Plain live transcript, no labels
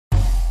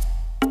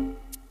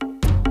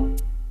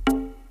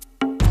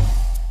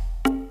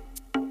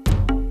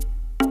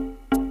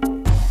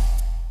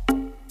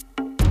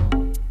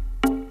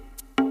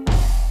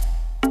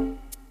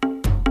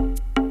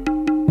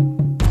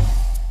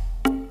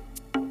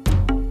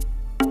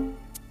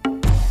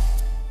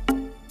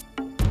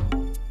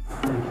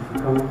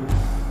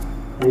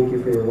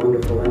you for your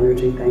wonderful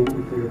energy. Thank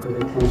you for your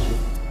good attention.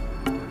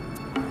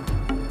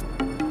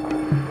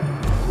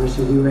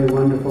 Wishing you a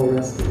wonderful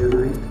rest of your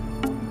night,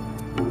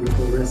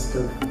 wonderful rest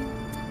of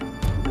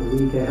the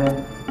week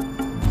ahead.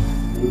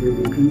 May there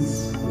be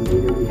peace, and may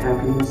there be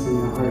happiness in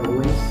your heart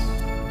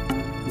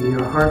always. May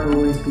your heart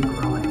always be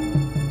growing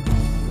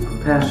in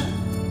compassion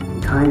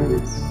and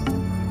kindness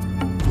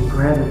and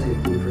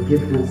gratitude and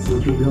forgiveness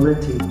and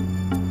humility,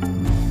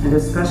 and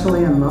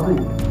especially in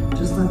loving.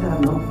 Just let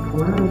that love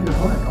pour out of your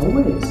heart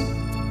always,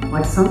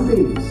 like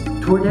sunbeams,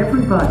 toward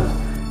everybody.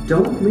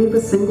 Don't leave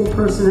a single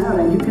person out,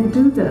 and you can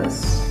do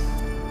this.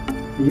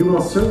 You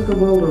will serve the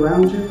world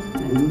around you,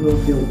 and you will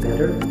feel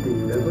better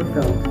than you ever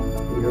felt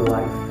in your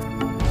life.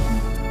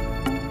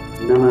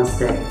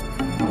 Namaste.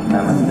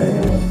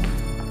 Namaste.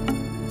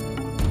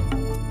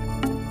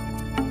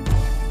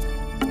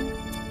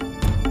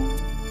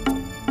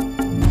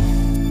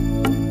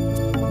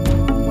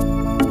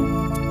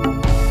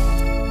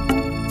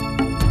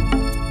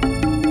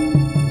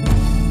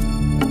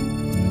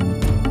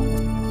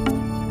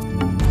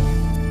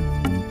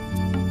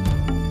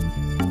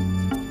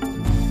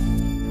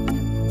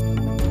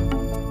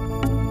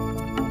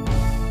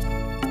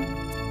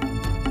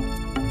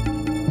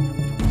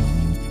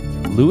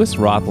 Louis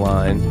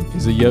Rothlein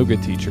is a yoga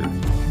teacher.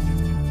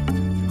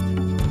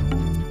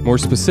 More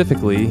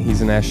specifically,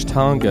 he's an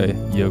Ashtanga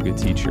yoga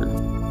teacher.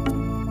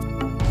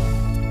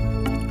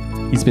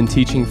 He's been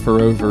teaching for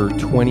over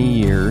 20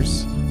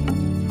 years.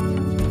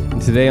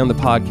 And today on the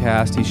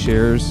podcast, he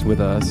shares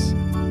with us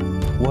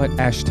what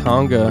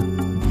Ashtanga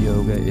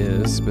yoga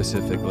is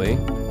specifically,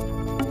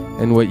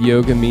 and what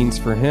yoga means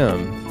for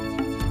him,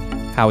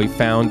 how he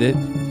found it,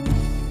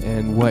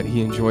 and what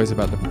he enjoys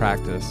about the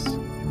practice.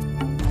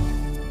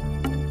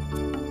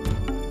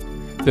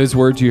 Those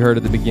words you heard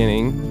at the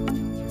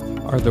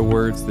beginning are the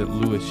words that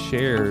Louis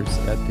shares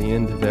at the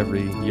end of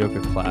every yoga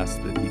class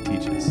that he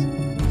teaches.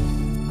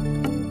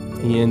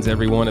 He ends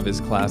every one of his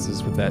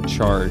classes with that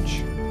charge.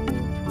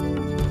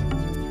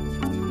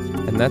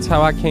 And that's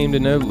how I came to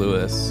know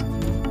Louis,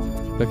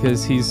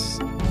 because he's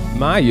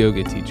my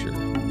yoga teacher.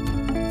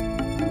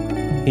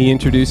 He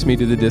introduced me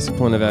to the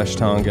discipline of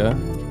Ashtanga,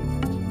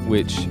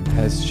 which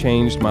has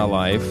changed my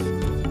life.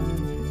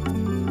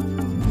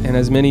 And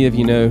as many of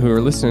you know who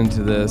are listening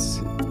to this,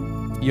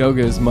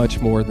 yoga is much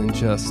more than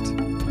just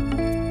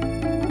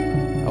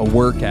a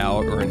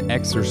workout or an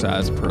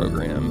exercise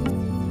program.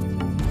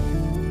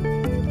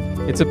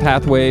 It's a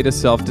pathway to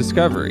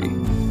self-discovery.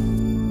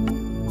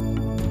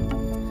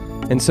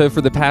 And so for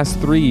the past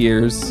 3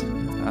 years,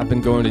 I've been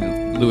going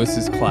to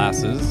Louis's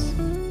classes,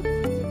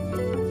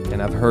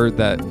 and I've heard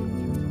that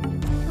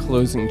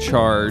closing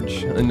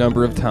charge a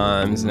number of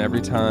times, and every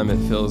time it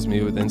fills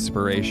me with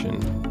inspiration.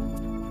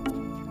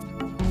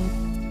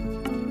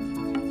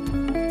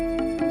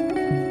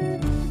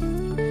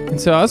 And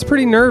so I was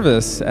pretty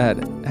nervous at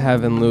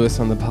having Louis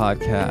on the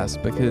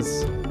podcast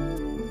because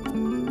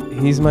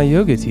he's my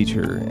yoga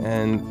teacher,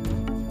 and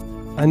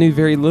I knew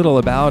very little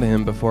about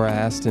him before I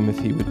asked him if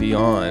he would be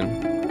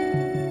on.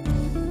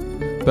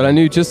 But I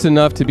knew just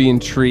enough to be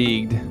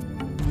intrigued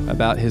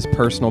about his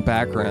personal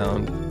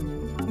background.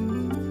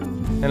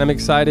 And I'm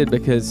excited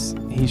because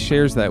he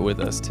shares that with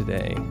us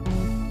today.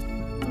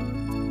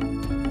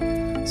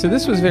 So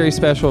this was very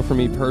special for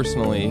me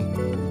personally,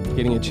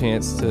 getting a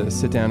chance to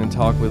sit down and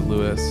talk with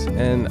Louis,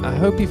 and I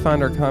hope you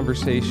find our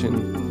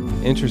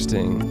conversation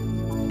interesting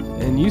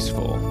and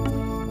useful.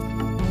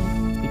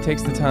 He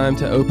takes the time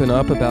to open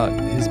up about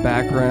his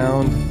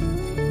background,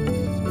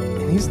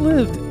 and he's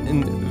lived a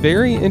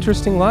very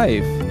interesting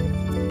life.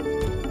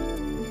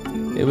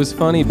 It was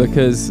funny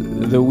because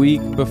the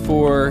week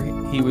before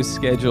he was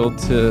scheduled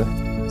to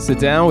sit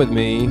down with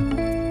me,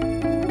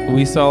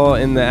 we saw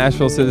in the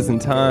Asheville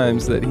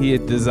Citizen-Times that he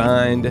had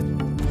designed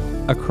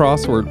a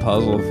crossword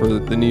puzzle for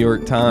the New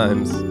York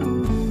Times.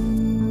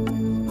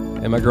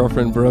 And my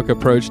girlfriend Brooke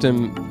approached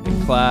him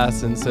in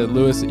class and said,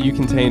 "Louis, you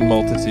contain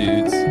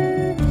multitudes."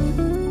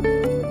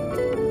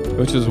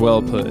 Which was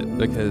well put,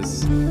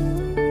 because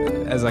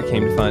as I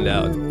came to find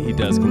out, he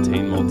does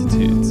contain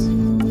multitudes.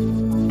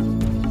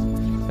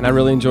 And I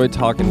really enjoyed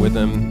talking with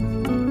him.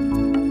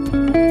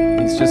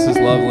 He's just as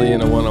lovely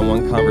in a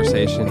one-on-one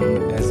conversation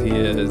as he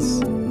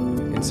is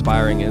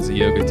inspiring as a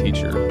yoga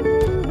teacher.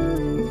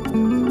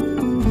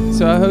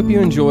 So I hope you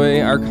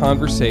enjoy our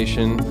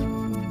conversation,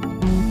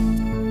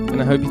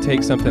 and I hope you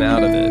take something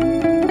out of it.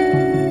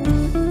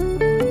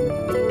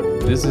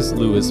 This is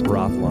Louis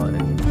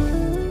Rothlein.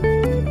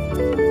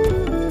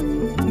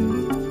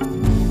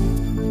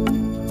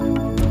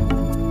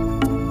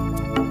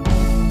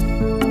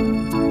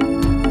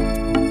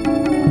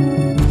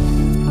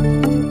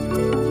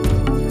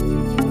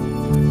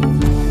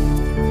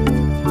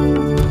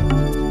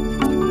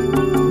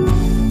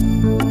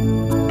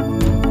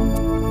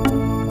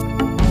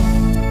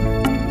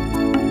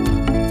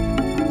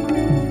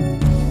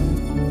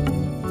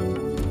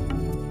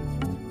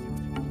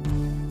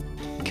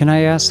 Can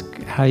I ask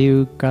how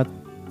you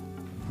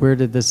where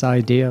did this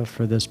idea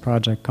for this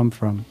project come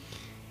from?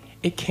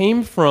 It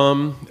came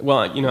from, well,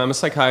 I'm a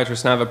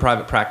psychiatrist and I have a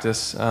private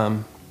practice.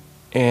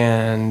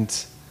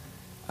 And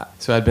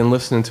so I'd been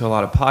listening to a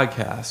lot of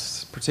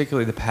podcasts,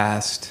 particularly the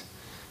past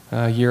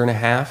year and a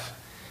half.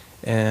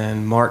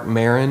 And Mark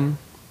Maron,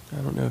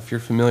 I don't know if you're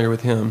familiar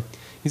with him.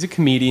 He's a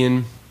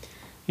comedian.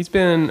 He's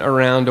been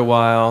around a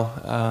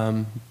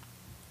while,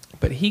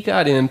 but he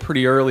got in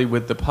pretty early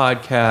with the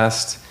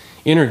podcast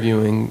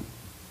interviewing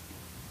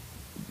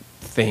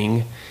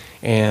thing,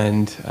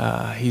 and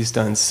he's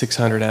done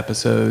 600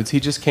 episodes. He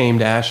just came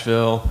to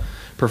Asheville,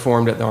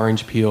 performed at the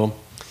Orange Peel.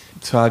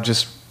 So I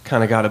just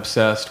kind of got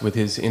obsessed with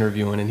his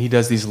interviewing, and he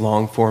does these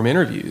long-form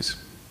interviews,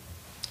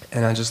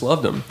 and I just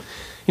loved them.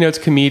 You know, it's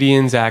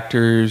comedians,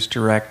 actors,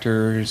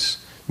 directors,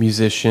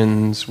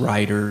 musicians,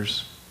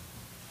 writers,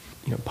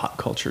 you know, pop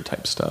culture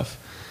type stuff.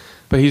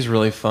 But he's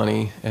really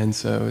funny, and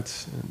so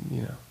it's,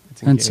 you know,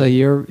 it's engaging. And so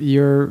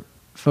you're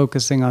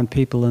focusing on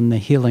people in the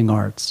healing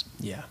arts.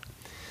 Yeah,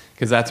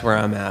 because that's where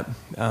I'm at.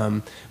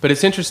 But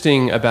it's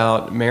interesting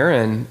about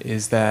Marin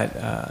is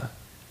that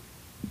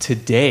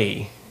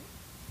today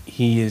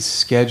he is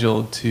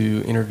scheduled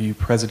to interview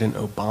President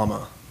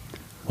Obama.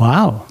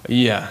 Wow.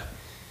 Yeah,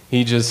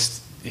 he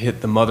just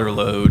hit the mother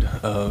lode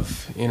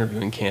of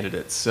interviewing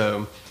candidates.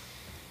 So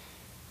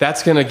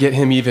that's going to get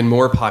him even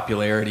more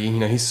popularity. You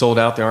know, he's sold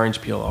out the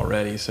Orange Peel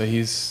already, so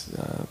he's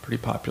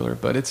pretty popular.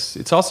 But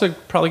it's also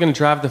probably going to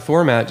drive the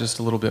format just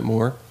a little bit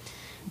more.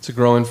 It's a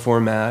growing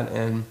format.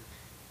 And,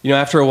 you know,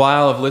 after a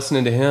while of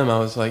listening to him, I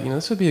was like, you know,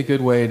 this would be a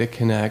good way to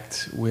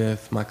connect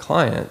with my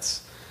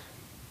clients.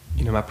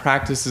 You know, my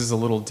practice is a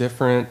little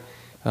different.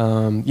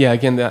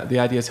 Again, the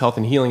idea is health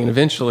and healing. And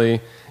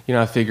eventually, you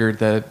know, I figured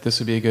that this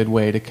would be a good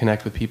way to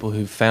connect with people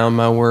who found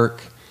my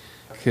work,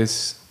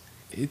 because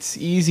it's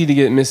easy to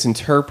get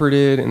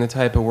misinterpreted in the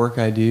type of work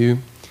I do,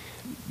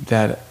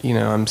 that, you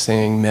know, I'm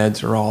saying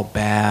meds are all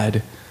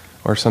bad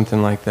or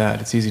something like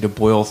that. It's easy to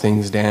boil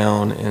things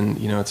down, and,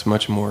 you know, it's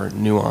much more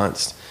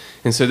nuanced.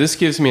 And so this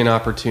gives me an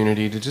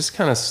opportunity to just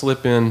kind of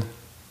slip in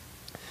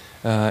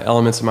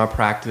elements of my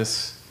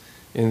practice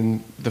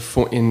in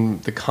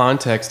the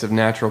context of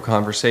natural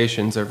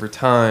conversations over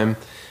time,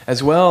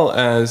 as well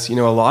as, you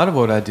know, a lot of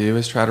what I do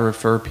is try to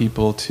refer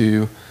people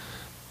to.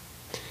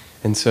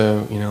 And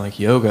so, you know, like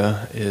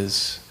yoga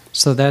is...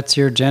 So that's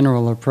your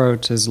general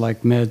approach, is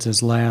like meds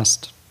is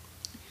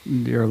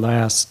your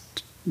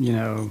last, you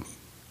know,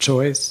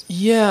 choice?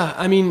 Yeah,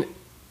 I mean,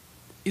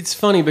 it's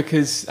funny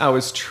because I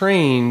was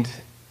trained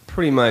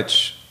pretty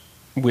much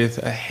with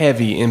a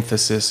heavy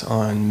emphasis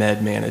on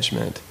med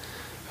management.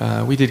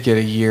 We did get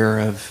a year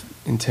of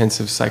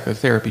intensive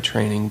psychotherapy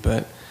training,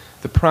 but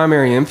the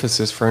primary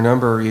emphasis, for a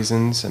number of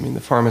reasons, I mean,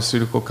 the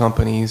pharmaceutical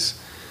companies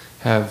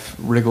have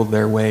wriggled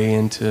their way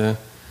into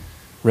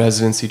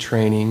residency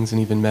trainings and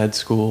even med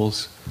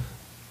schools.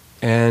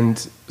 And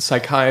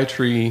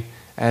psychiatry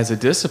as a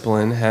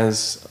discipline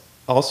has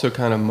also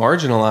kind of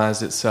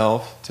marginalized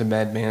itself to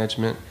med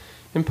management,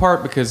 in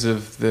part because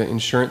of the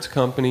insurance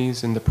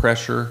companies and the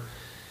pressure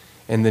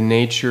and the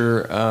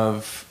nature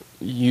of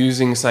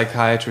using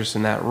psychiatrists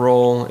in that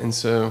role. And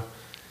so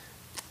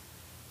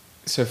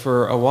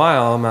for a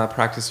while, my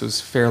practice was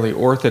fairly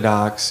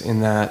orthodox in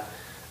that,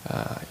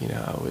 you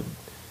know, I would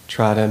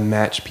try to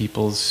match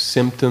people's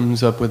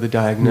symptoms up with a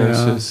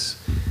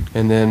diagnosis,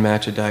 and then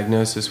match a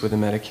diagnosis with a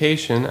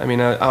medication. I mean,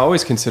 I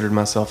always considered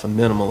myself a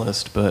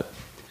minimalist, but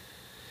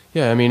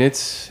yeah, I mean,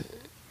 it's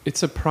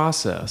a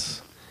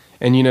process.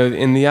 And, you know,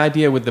 and the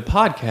idea with the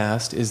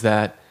podcast is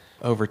that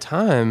over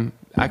time,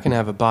 I can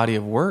have a body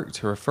of work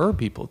to refer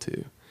people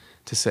to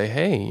say,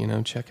 hey, you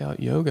know, check out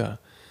yoga.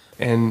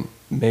 And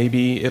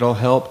maybe it'll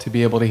help to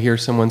be able to hear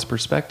someone's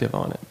perspective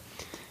on it.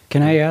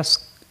 Can I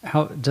ask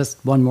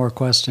just one more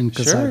question?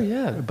 Sure,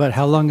 yeah. But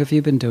how long have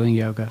you been doing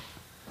yoga?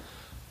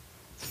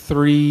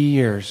 3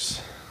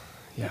 years.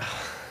 Yeah.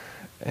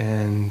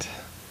 And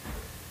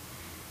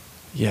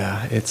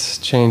yeah, it's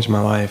changed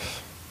my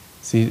life.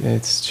 See,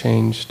 it's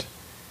changed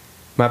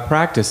my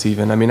practice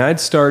even. I mean, I'd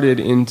started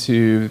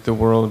into the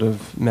world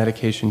of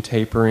medication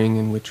tapering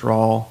and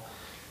withdrawal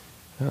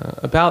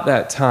about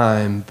that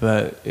time,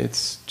 but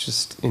it's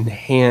just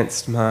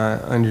enhanced my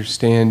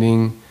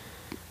understanding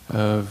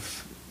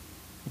of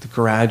the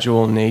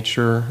gradual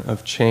nature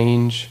of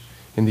change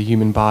in the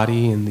human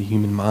body and the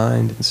human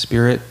mind and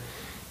spirit,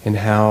 and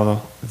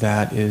how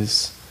that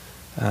is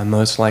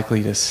most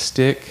likely to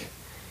stick,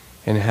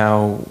 and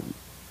how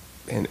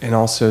and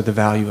also the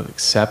value of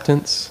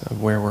acceptance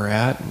of where we're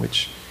at,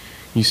 which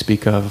you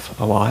speak of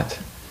a lot,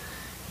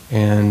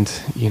 and,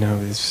 you know,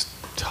 is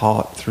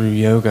taught through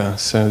yoga.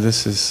 So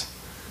it's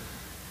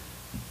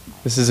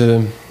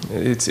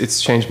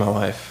changed my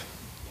life.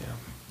 Yeah.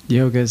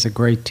 Yoga is a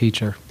great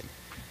teacher.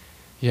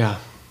 Yeah.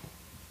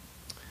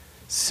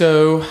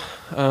 So,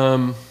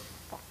 why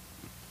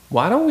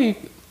don't we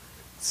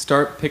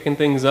start picking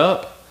things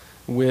up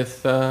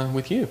with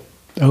you?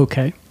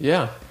 Okay.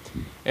 Yeah.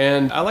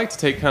 And I like to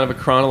take kind of a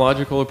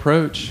chronological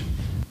approach.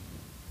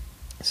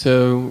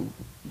 So,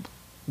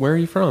 where are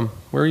you from?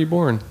 Where are you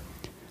born?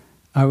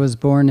 I was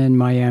born in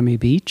Miami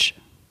Beach.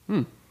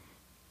 And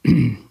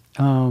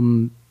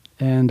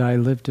I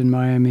lived in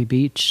Miami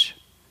Beach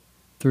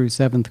through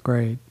 7th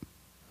grade.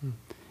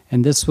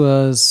 And this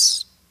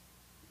was,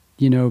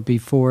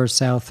 before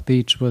South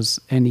Beach was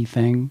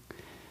anything.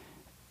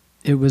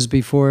 It was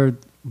before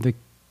the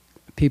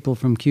people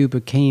from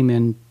Cuba came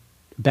in.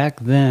 Back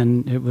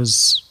then, it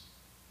was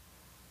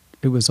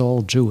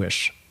all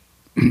Jewish.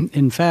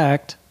 In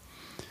fact,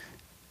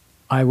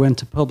 I went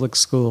to public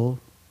school,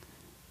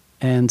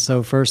 and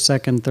so first,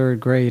 second,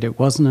 third grade, it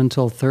wasn't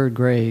until third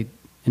grade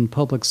in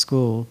public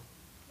school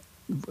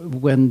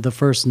when the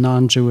first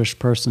non-Jewish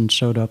person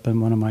showed up in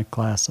one of my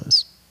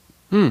classes.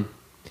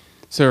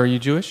 So are you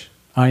Jewish?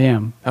 I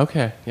am.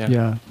 Okay, yeah.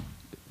 Yeah.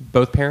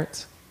 Both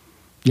parents?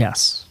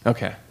 Yes.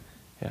 Okay,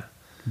 yeah.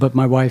 But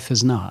my wife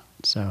is not,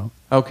 so.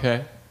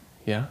 Okay,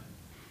 yeah.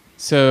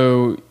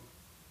 So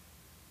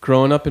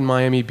growing up in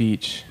Miami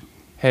Beach,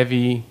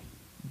 heavy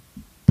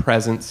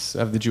presence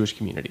of the Jewish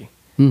community,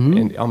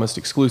 and almost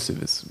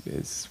exclusive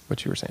is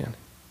what you were saying.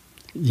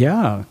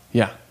 Yeah.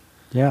 Yeah.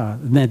 Yeah.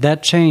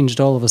 That changed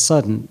all of a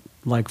sudden.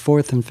 Like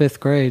 4th and 5th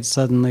grade,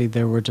 suddenly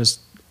there were just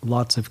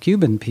lots of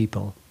Cuban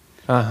people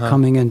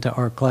coming into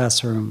our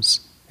classrooms.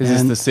 Is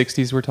this the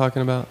 60s we're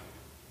talking about?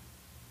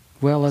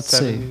 Well, let's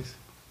 70s? see.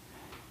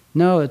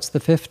 No, it's the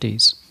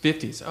 50s.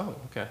 50s. Oh,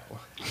 okay.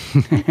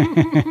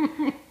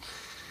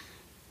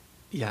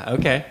 Yeah,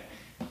 okay.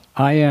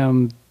 I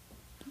am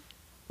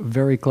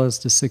very close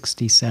to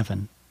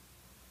 67.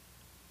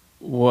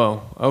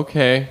 Whoa,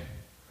 okay.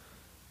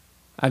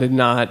 I did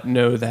not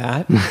know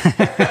that.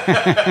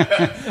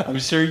 I'm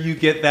sure you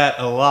get that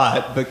a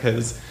lot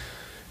because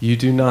you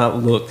do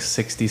not look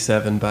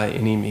 67 by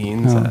any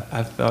means. Oh.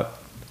 I thought,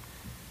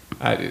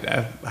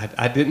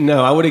 I didn't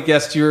know. I would have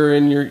guessed you were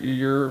in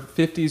your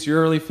 50s,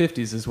 your early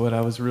 50s is what I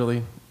was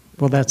really,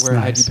 Well, that's where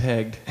I had nice. you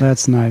pegged.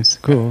 That's nice.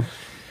 Cool.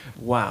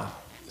 Wow.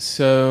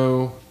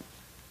 So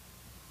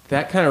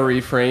that kind of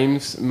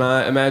reframes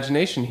my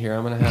imagination here.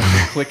 I'm going to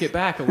have to click it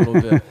back a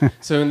little bit.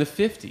 So in the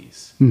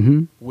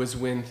 50s was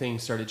when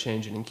things started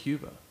changing in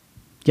Cuba.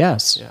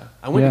 Yes. Yeah.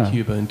 I went to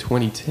Cuba in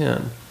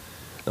 2010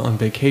 on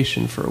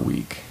vacation for a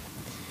week.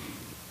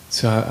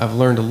 So I've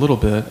learned a little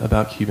bit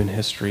about Cuban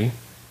history.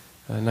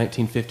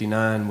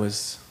 1959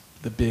 was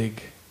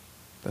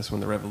that's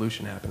when the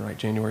revolution happened, right?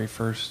 January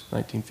 1st,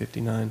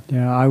 1959.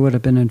 Yeah, I would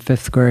have been in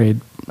 5th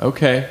grade.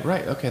 Okay,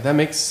 right. Okay, that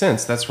makes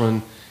sense. That's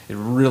when it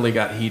really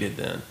got heated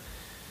then.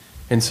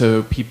 And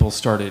so people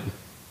started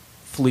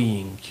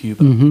fleeing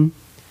Cuba.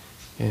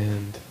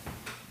 And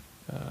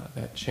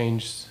that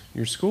changed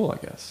your school, I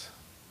guess.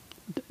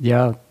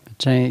 Yeah,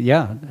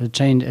 it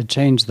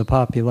changed the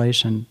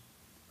population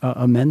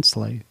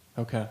immensely.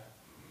 Okay.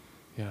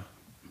 Yeah.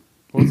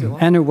 What was it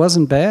like? And it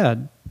wasn't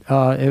bad.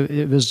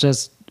 It was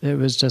just, it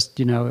was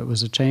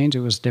a change. It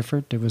was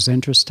different. It was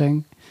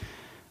interesting.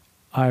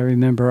 I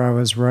remember I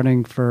was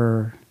running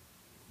for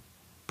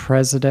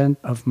president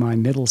of my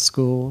middle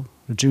school,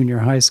 or junior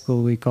high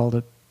school, we called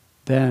it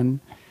then.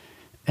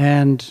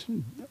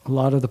 And a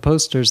lot of the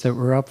posters that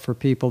were up for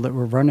people that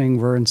were running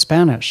were in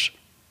Spanish.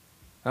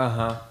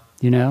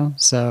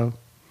 So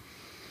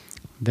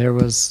it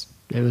was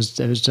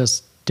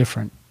just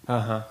different.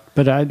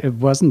 But it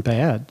wasn't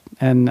bad.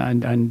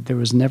 And there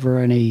was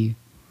never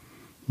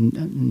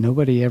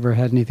nobody ever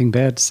had anything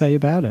bad to say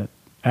about it,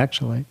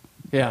 actually.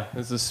 Yeah, it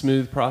was a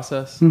smooth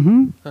process.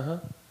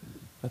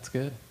 That's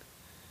good.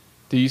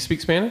 Do you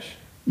speak Spanish?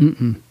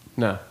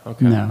 No.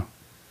 Okay. No.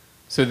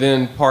 So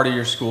then part of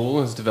your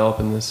school is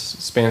developing this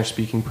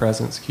Spanish-speaking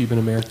presence,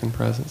 Cuban-American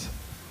presence.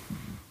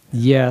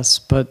 Yes,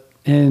 but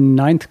in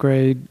 9th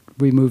grade,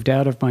 we moved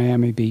out of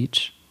Miami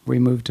Beach. We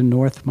moved to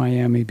North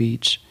Miami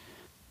Beach.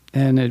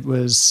 And it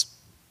was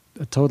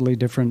a totally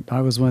different...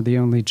 I was one of the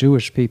only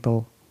Jewish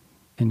people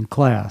in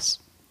class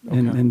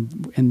in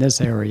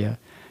this area.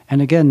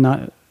 And again,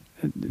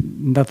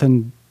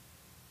 nothing...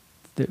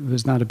 It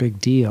was not a big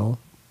deal.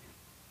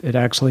 It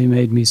actually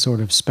made me sort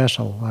of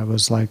special. I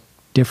was like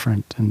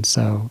different, and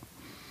so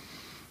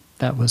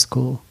that was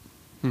cool.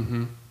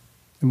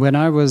 When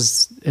I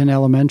was in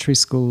elementary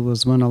school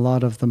was when a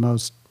lot of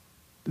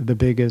the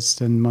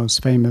biggest and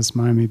most famous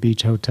Miami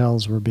Beach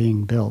hotels were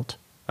being built.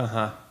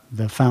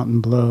 The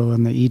Fontainebleau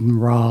and the Eden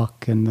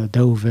Rock and the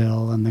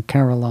Deauville and the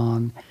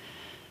Carillon.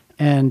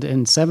 And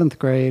in 7th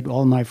grade,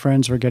 all my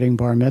friends were getting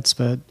bar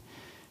mitzvahed,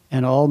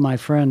 and all my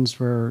friends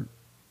were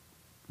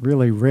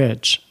really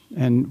rich,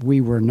 and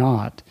we were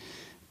not.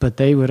 But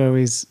they would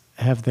always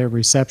have their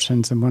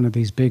receptions in one of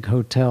these big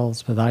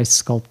hotels with ice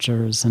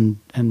sculptures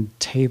and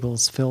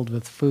tables filled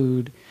with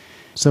food.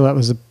 So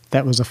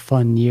that was a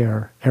fun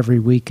year. Every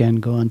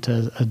weekend going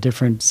to a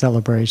different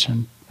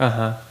celebration.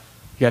 You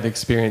got to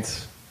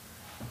experience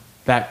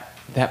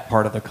that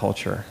part of the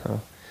culture.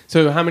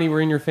 So how many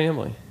were in your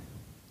family?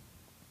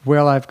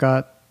 Well, I've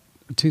got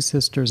 2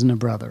 sisters and a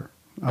brother.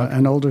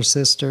 An older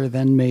sister,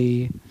 then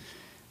me,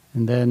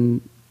 and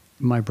then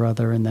my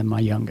brother, and then my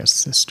youngest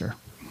sister.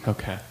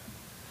 Okay.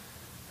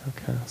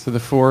 So the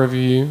 4 of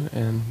you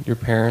and your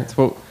parents.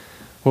 What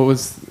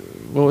was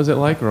it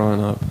like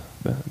growing up?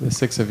 The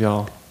 6 of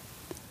y'all.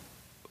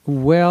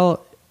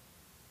 Well,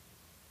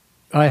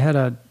 I had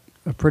a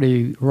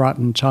pretty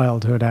rotten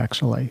childhood,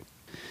 actually.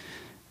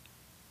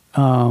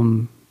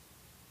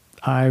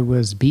 I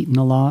was beaten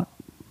a lot,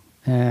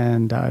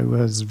 and I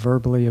was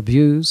verbally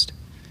abused.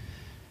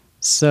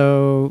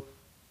 So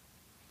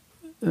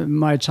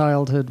my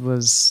childhood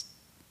was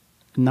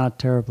not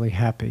terribly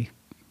happy.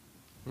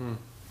 Mm.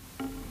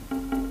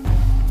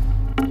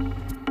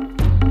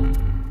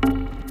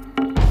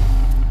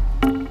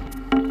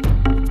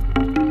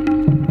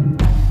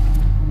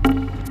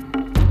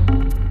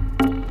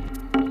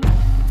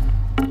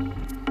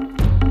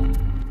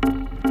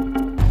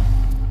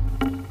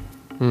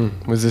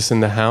 Was this in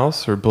the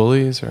house or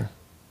bullies or?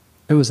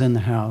 It was in the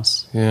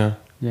house. Yeah.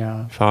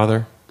 Yeah.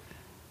 Father?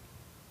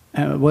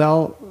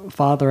 Well,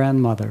 father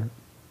and mother.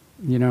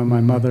 You know,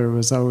 my mother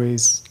was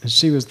always,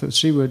 she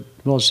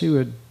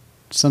would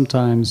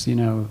sometimes, you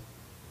know,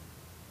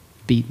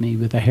 beat me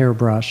with a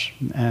hairbrush.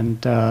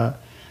 And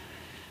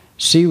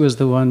she was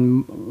the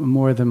one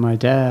more than my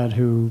dad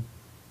who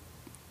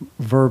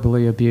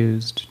verbally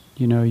abused.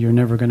 You know, you're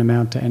never going to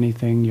amount to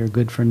anything, you're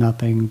good for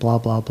nothing, blah,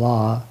 blah,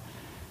 blah.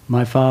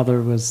 My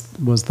father was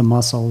the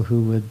muscle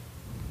who would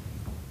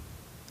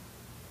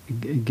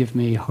give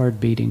me hard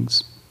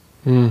beatings,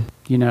 you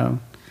know.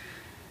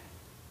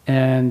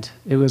 And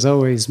it was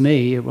always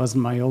me. It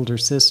wasn't my older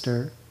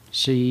sister.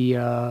 She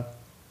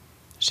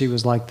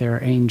was like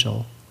their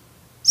angel.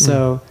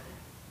 So,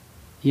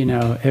 you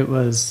know, it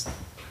was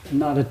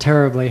not a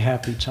terribly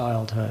happy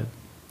childhood.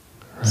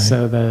 Right.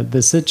 So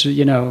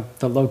you know,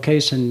 the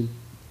location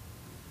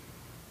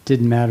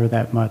didn't matter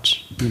that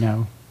much, you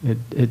know.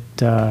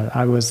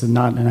 I was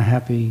not in a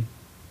happy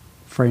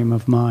frame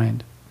of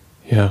mind.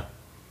 Yeah.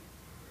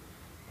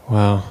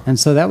 Wow. And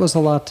so that was a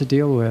lot to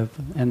deal with,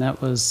 and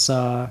that was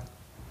all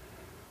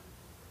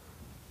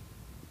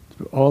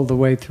the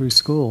way through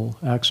school,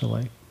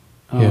 actually.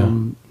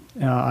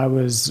 I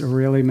was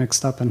really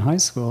mixed up in high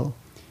school,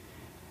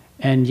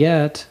 and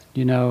yet,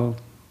 you know,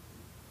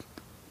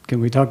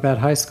 can we talk about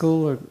high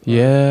school? Or?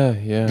 Yeah.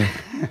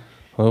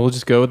 Well, we'll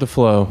just go with the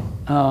flow.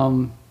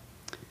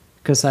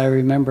 Because I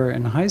remember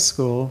in high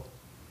school,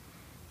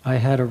 I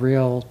had a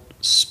real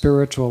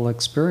spiritual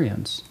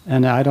experience.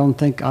 And I don't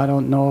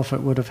know if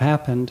it would have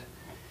happened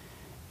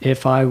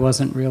if I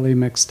wasn't really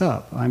mixed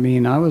up. I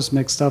mean, I was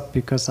mixed up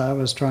because I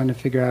was trying to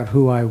figure out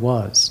who I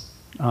was.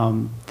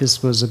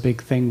 This was a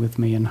big thing with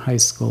me in high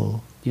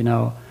school. You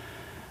know,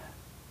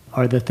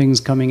 are the things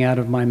coming out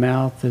of my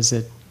mouth, is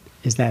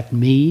that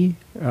me,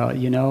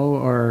 you know,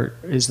 or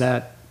is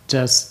that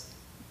just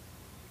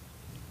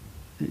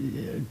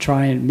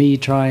trying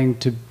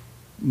to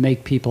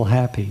make people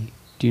happy,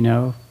 do you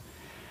know?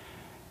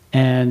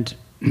 And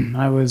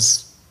I would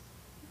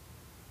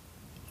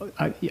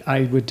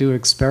do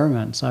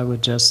experiments. I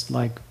would just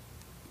like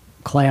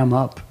clam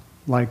up,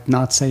 like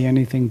not say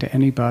anything to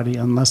anybody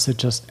unless it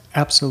just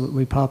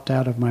absolutely popped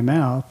out of my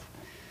mouth.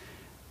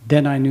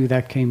 Then I knew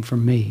that came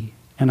from me.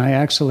 And I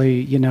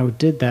actually, you know,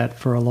 did that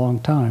for a long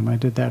time. I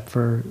did that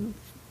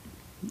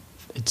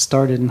it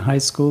started in high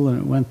school and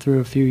it went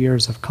through a few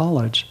years of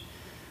college.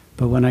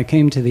 But when I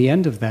came to the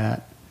end of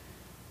that,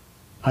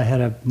 I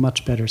had a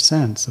much better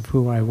sense of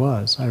who I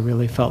was. I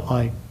really felt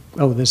like,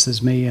 oh, this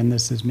is me and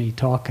this is me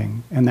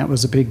talking. And that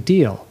was a big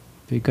deal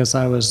because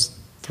I was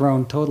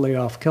thrown totally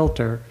off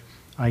kilter,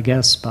 I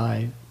guess,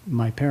 by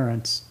my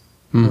parents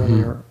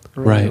earlier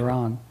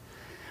on.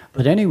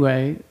 But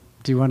anyway,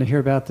 do you want to hear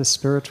about this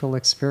spiritual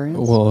experience?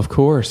 Well, of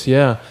course,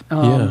 yeah.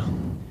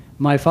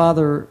 My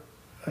father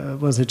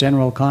was a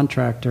general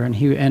contractor,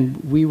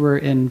 and we were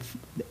in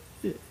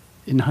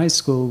high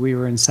school, we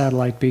were in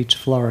Satellite Beach,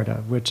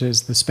 Florida, which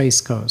is the Space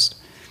Coast.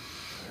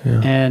 Yeah.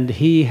 And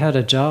he had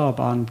a job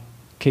on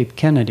Cape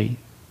Kennedy.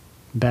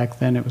 Back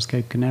then it was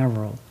Cape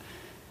Canaveral.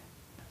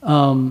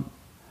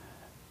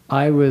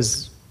 I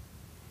was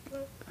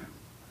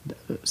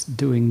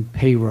doing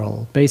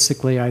payroll.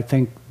 Basically, I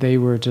think they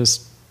were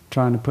just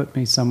trying to put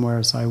me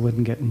somewhere so I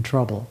wouldn't get in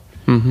trouble.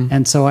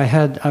 And so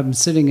I'm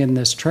sitting in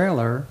this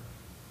trailer,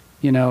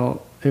 you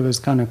know. It was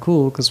kind of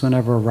cool because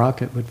whenever a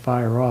rocket would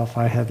fire off,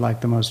 I had like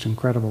the most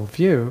incredible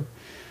view.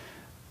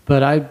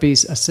 But I'd be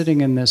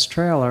sitting in this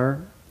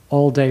trailer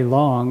all day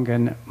long,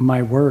 and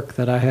my work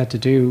that I had to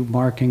do,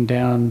 marking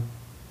down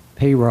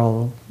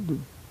payroll,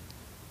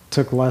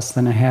 took less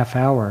than a half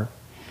hour.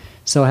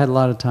 So I had a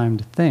lot of time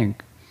to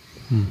think.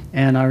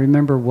 And I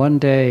remember one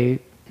day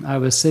I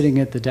was sitting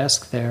at the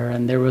desk there,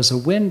 and there was a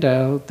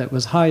window that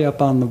was high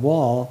up on the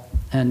wall,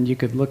 and you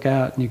could look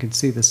out and you could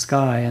see the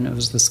sky, and it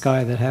was the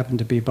sky that happened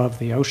to be above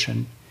the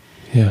ocean.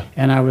 Yeah.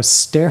 And I was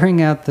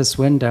staring out this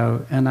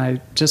window, and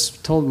I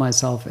just told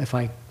myself if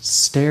I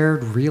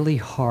stared really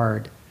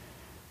hard,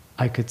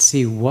 I could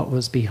see what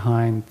was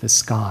behind the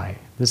sky.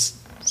 This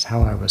is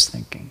how I was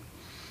thinking.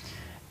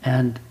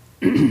 And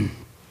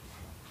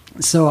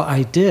so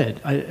I did.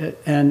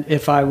 And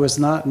if I was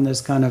not in this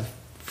kind of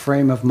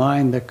frame of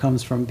mind that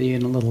comes from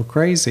being a little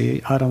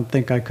crazy, I don't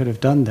think I could have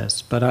done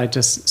this. But I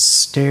just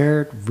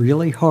stared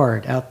really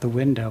hard out the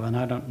window, and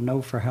I don't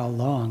know for how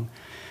long.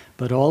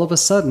 But all of a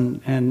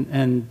sudden,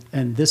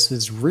 and this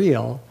is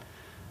real,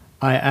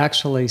 I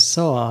actually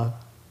saw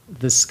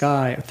the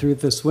sky through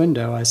this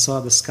window. I saw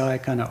the sky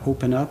kind of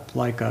open up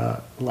like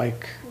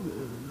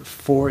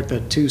for the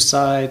two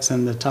sides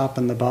and the top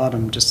and the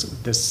bottom,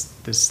 just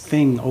this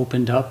thing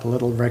opened up, a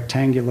little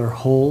rectangular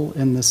hole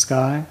in the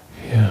sky.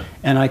 Yeah.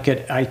 And I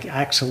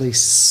actually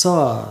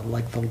saw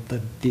like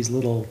these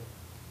little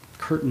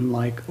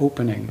curtain-like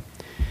opening.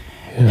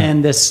 Yeah.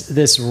 And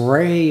this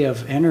ray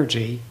of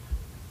energy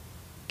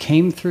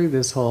came through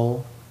this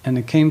hole, and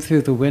it came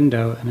through the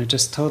window, and it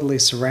just totally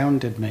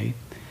surrounded me.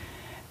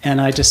 And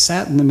I just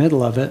sat in the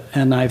middle of it,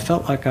 and I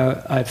felt like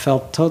I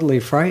felt totally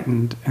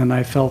frightened, and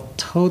I felt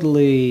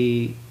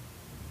totally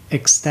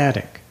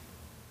ecstatic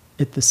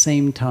at the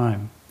same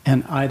time.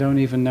 And I don't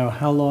even know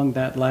how long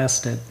that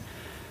lasted.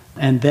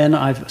 And then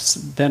I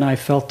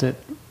felt it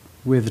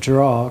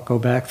withdraw, go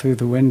back through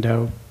the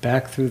window,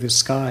 back through the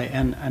sky.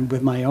 And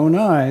with my own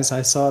eyes,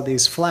 I saw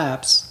these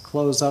flaps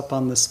close up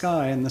on the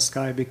sky, and the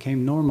sky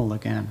became normal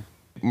again.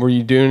 Were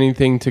you doing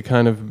anything to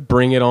kind of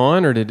bring it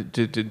on, or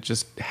did it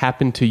just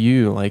happen to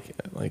you, like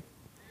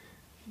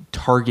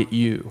target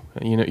you?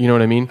 You know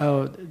what I mean?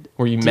 Oh,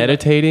 were you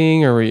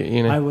meditating, or were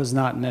you? I was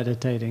not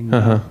meditating. No.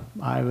 Uh-huh.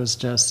 I was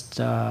just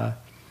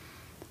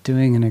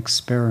doing an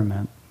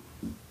experiment,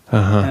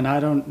 uh-huh. and I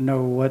don't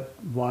know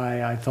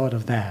why I thought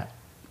of that.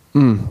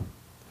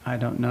 I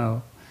don't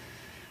know.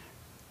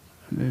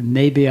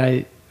 Maybe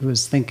I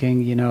was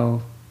thinking,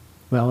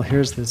 well,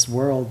 here's this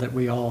world that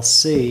we all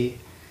see.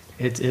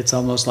 It's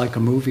almost like a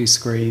movie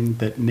screen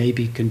that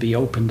maybe can be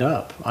opened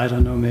up. I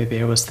don't know, maybe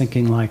I was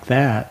thinking like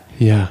that.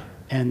 Yeah.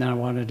 And I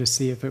wanted to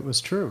see if it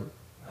was true.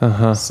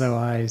 Uh-huh. So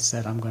I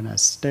said, I'm going to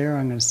stare.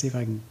 I'm going to see if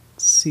I can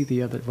see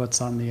what's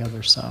on the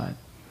other side.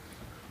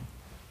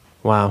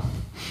 Wow.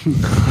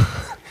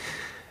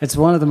 It's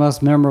one of the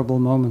most memorable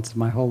moments of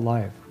my whole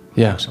life,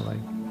 yeah. Actually.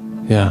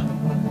 Yeah.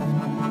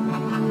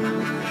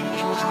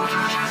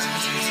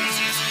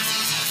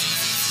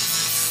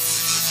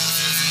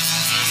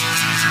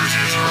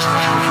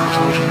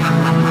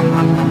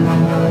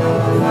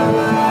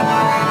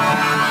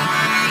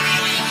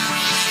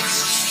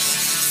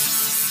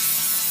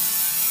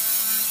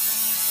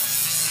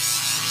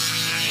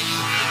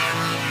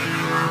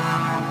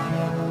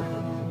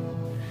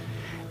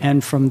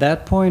 And from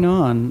that point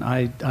on,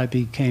 I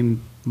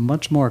became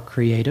much more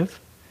creative,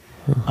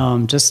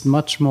 just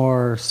much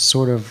more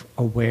sort of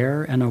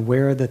aware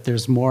that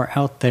there's more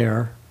out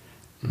there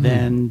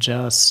than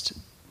just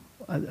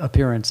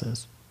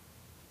appearances.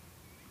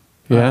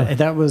 Yeah.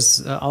 That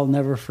was, I'll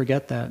never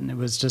forget that. And it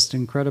was just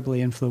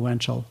incredibly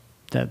influential,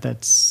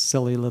 that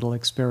silly little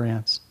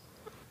experience.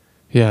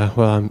 Yeah,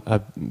 well,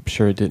 I'm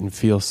sure it didn't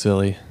feel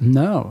silly.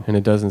 No. And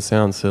it doesn't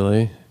sound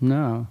silly.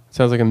 No. It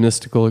sounds like a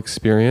mystical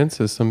experience,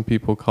 as some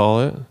people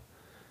call it.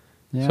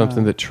 Yeah.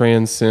 Something that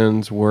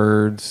transcends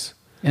words.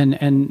 And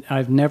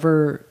I've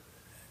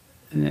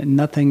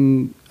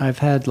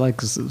had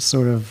like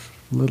sort of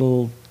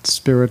little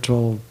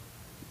spiritual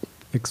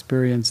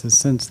experiences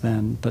since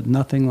then, but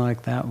nothing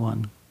like that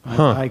one.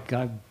 Huh.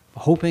 I'm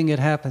hoping it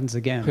happens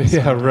again.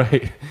 Yeah,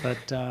 right.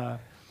 But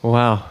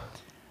wow.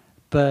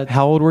 But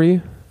how old were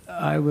you?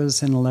 I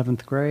was in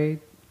 11th grade.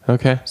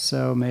 Okay.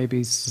 So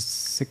maybe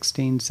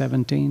 16,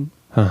 17.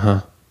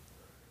 Uh-huh.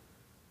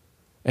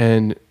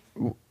 And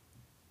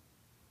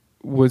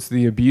was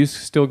the abuse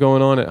still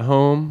going on at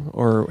home,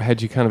 or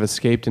had you kind of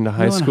escaped into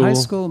high school? In high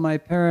school, my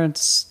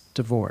parents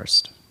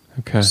divorced.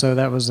 Okay. So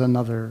that was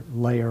another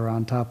layer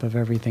on top of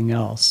everything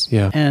else.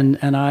 Yeah. And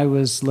I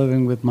was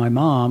living with my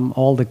mom.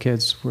 All the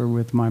kids were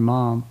with my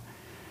mom.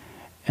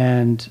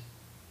 And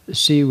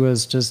she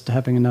was just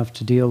having enough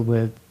to deal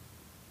with,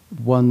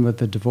 one, with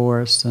the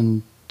divorce,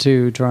 and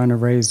two, trying to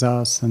raise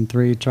us, and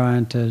three,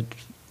 trying to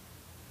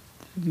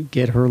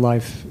get her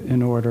life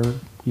in order,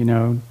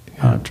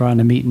 trying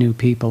to meet new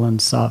people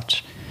and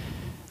such,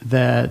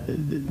 that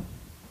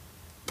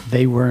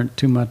they weren't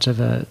too much of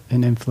an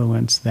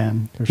influence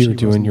then. You were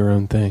doing your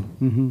own thing.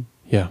 Mm-hmm.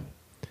 Yeah.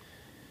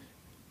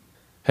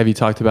 Have you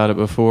talked about it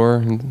before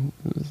in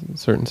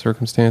certain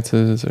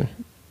circumstances? Or?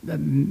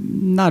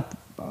 Not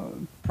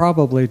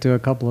probably to a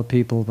couple of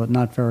people, but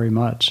not very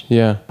much.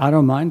 Yeah. I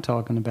don't mind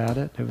talking about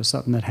it. It was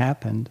something that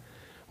happened.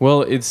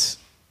 Well, it's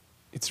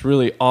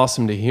really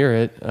awesome to hear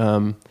it.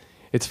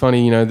 It's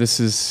funny, this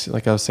is,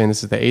 like I was saying,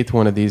 this is the 8th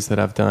one of these that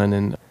I've done,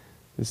 and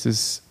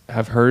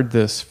I've heard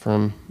this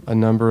from a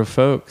number of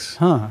folks.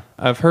 Huh.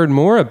 I've heard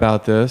more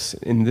about this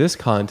in this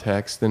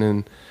context than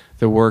in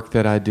the work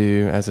that I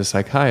do as a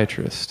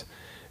psychiatrist.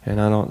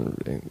 And I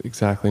don't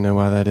exactly know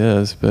why that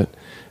is, but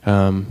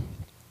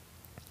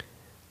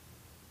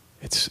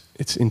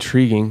it's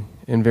intriguing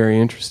and very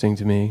interesting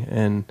to me,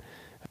 and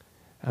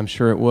I'm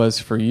sure it was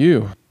for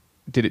you.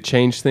 Did it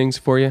change things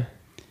for you?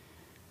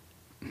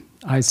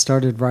 I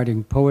started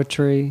writing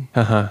poetry.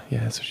 Yeah,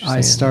 that's what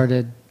you're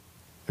saying.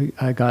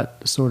 I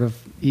got sort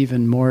of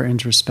even more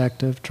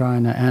introspective,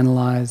 trying to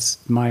analyze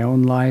my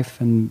own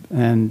life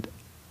and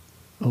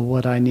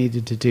what I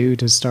needed to do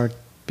to start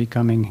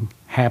becoming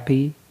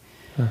happy.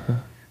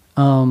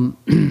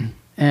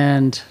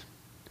 And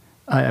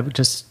I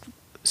just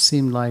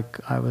seemed like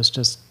I was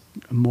just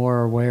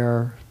more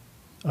aware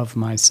of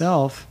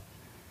myself.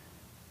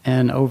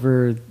 And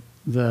over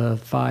the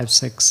 5,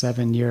 6,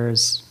 7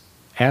 years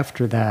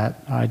after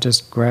that, I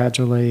just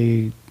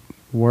gradually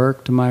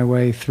worked my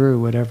way through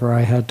whatever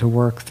I had to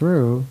work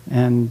through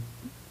and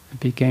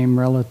became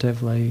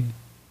relatively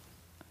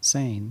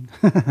sane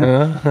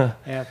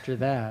after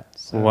that.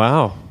 So.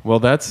 Wow. Well,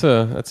 that's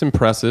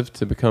impressive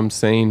to become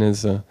sane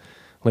as a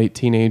late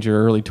teenager,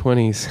 early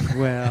 20s.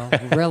 Well,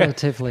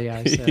 relatively,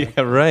 I said.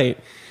 Yeah, right.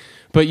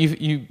 But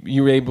you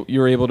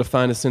were able to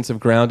find a sense of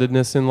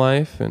groundedness in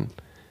life, and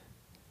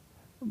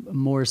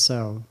more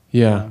so.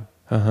 Yeah.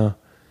 Uh-huh.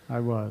 I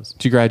was.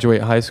 Did you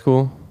graduate high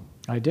school?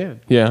 I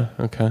did. Yeah.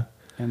 Okay.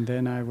 And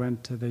then I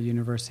went to the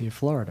University of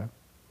Florida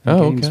in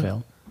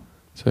Gainesville. Okay.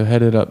 So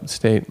headed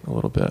upstate a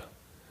little bit.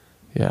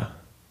 Yeah.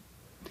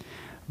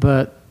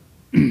 But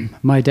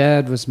my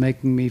dad was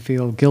making me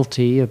feel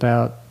guilty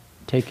about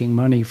taking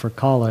money for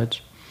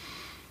college.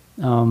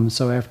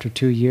 So after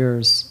 2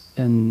 years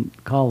in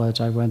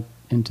college, I went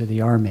into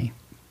the Army.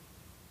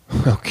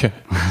 Okay.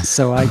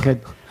 So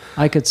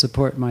I could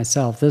support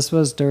myself. This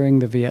was during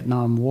the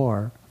Vietnam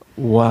War.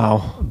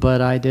 Wow.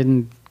 But I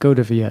didn't go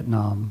to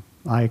Vietnam.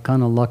 I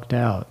kind of lucked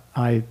out.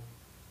 I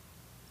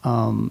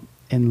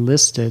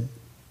enlisted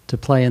to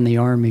play in the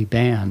Army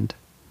band.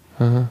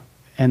 Uh-huh.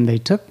 And they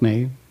took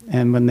me.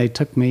 And when they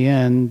took me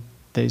in,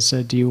 they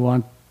said, do you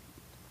want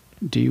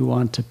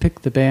to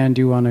pick the band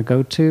you want to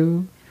go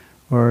to?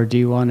 Or do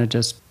you want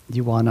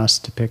us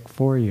to pick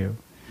for you?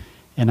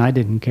 And I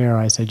didn't care.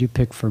 I said, you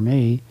pick for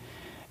me.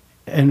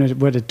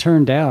 And what it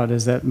turned out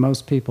is that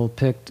most people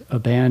picked a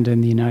band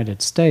in the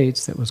United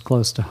States that was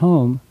close to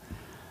home.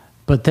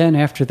 But then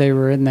after they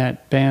were in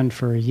that band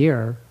for a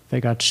year, they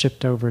got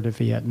shipped over to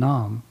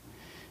Vietnam.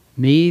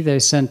 Me, they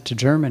sent to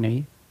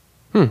Germany.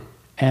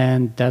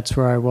 And that's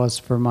where I was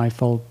for my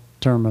full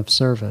term of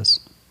service.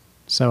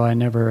 So I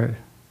never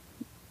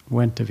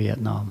went to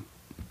Vietnam.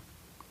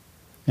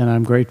 And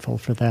I'm grateful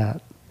for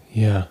that.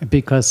 Yeah.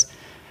 Because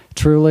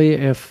truly,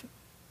 if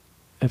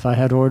I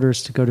had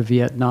orders to go to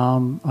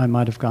Vietnam, I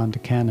might have gone to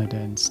Canada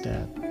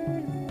instead.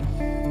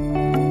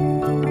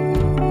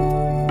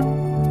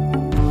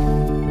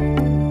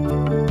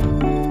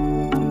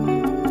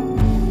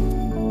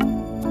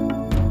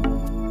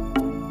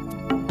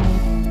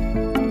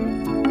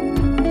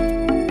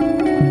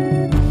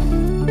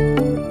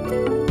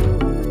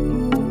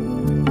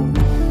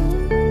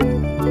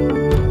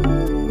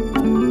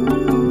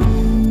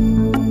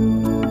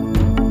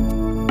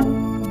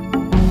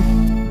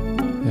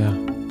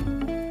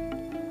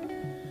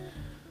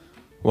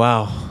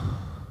 Wow.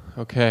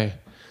 Okay.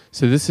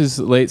 So this is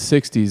late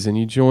 60s, and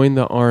you joined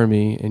the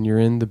Army, and you're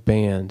in the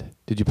band.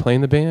 Did you play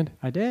in the band?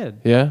 I did.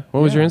 Yeah?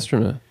 What was your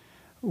instrument?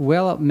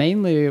 Well,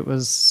 mainly it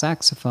was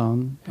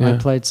saxophone. Yeah. I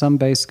played some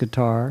bass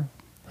guitar.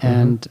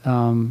 And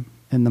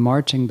in the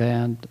marching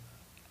band,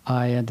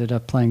 I ended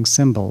up playing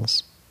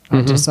cymbals.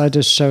 I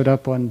just showed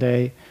up one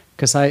day,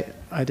 because I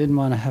didn't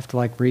want to have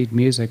to read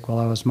music while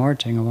I was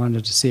marching. I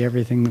wanted to see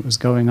everything that was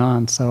going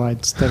on. So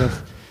instead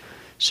of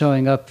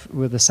showing up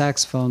with a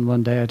saxophone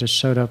one day, I just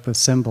showed up with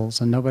cymbals,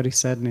 and nobody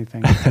said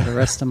anything. For the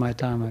rest of my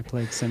time, I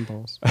played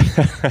cymbals.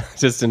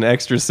 Just an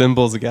extra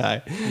cymbals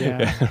guy.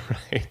 Yeah.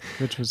 Right.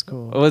 Which was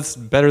cool. Well, it's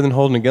better than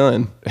holding a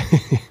gun.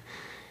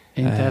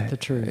 Ain't that the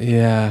truth?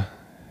 Yeah.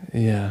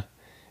 Yeah.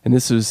 And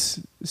this was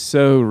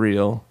so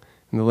real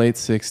in the late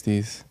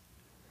 60s.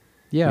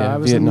 Yeah, I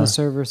was Vietnam. in the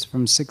service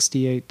from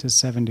 68 to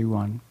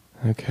 71.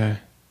 Okay.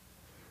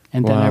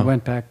 And then I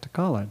went back to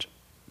college.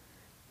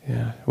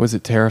 Yeah. Was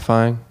it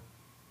terrifying?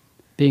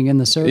 Being in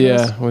the service?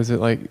 Yeah. Was it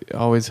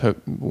always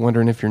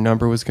wondering if your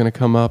number was going to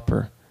come up,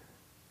 or?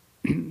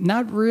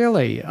 Not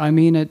really. I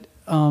mean, it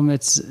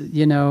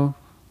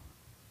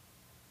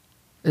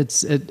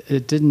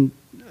didn't,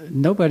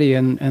 nobody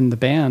in the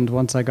band,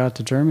 once I got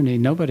to Germany,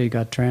 nobody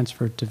got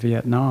transferred to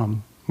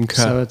Vietnam. Okay.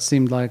 So it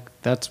seemed like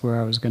that's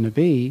where I was going to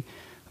be.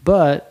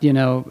 But,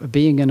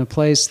 being in a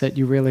place that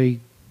you really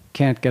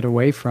can't get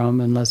away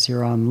from unless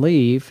you're on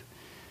leave,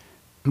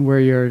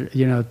 where you're,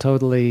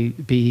 totally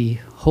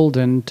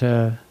beholden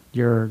to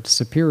your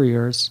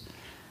superiors,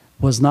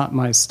 was not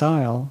my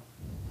style.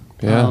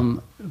 Yeah.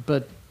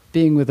 But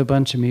being with a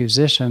bunch of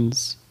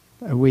musicians,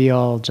 we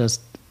all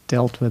just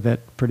dealt with it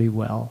pretty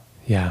well.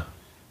 Yeah.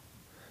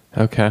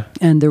 Okay.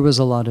 And there was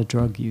a lot of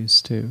drug use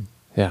too.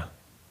 Yeah.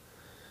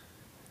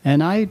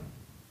 And I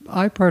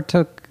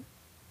partook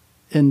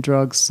in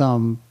drugs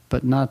some,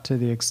 but not to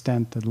the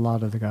extent that a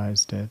lot of the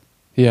guys did.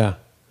 Yeah.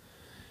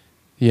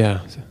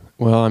 Yeah.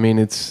 Well, I mean,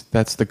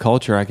 that's the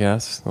culture, I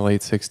guess. The late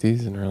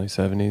 60s and early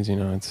 70s,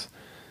 it's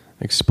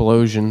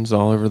explosions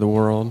all over the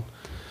world.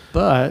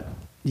 But,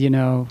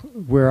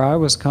 where I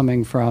was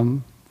coming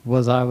from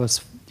was I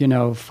was,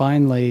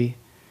 finally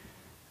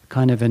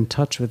kind of in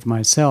touch with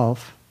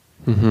myself.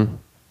 Mm-hmm.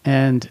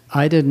 And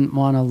I didn't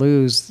want to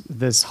lose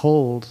this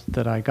hold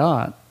that I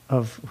got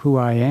of who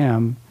I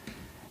am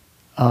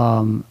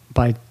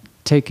by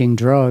taking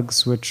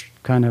drugs, which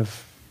kind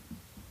of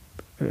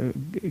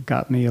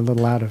got me a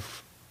little out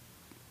of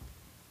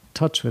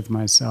touch with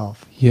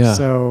myself. Yeah.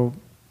 So,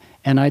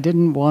 and I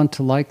didn't want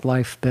to like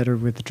life better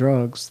with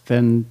drugs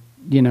than,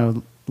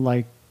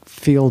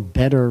 feel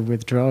better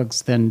with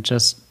drugs than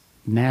just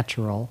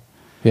natural.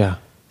 Yeah.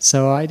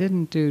 So I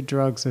didn't do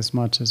drugs as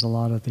much as a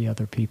lot of the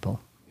other people.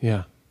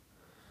 Yeah.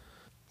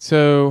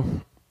 So,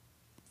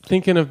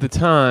 thinking of the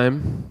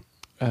time,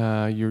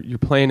 you're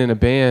playing in a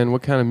band.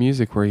 What kind of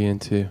music were you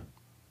into?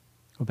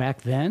 Well,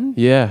 back then?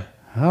 Yeah.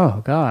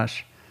 Oh,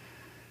 gosh.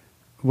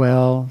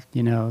 Well,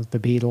 the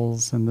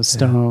Beatles and the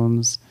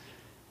Stones.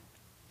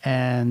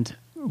 And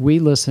we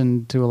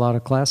listened to a lot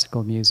of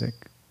classical music.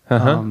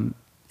 In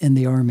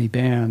the Army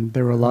band,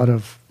 there were a lot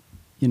of,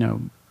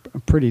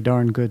 pretty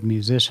darn good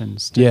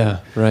musicians, too. Yeah,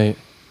 right.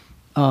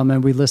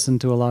 And we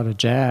listened to a lot of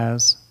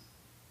jazz.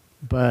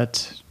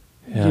 But,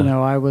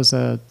 I was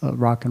a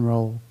rock and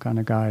roll kind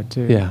of guy,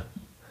 too. Yeah.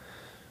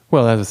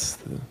 Well, that was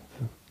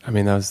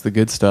the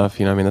good stuff.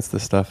 That's the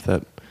stuff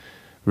that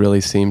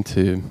really seemed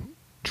to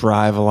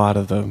drive a lot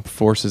of the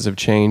forces of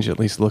change, at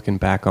least looking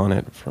back on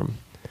it from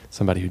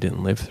somebody who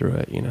didn't live through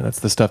it.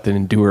 That's the stuff that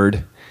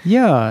endured.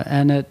 Yeah,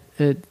 and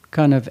it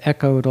kind of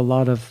echoed a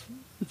lot of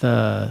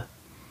the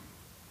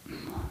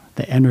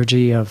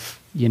energy of,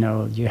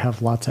 you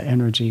have lots of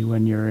energy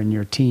when you're in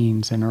your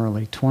teens and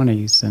early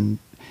 20s,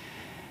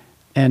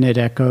 and it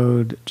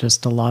echoed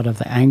just a lot of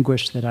the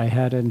anguish that I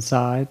had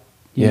inside,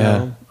 you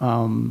know.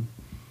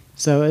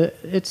 So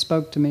it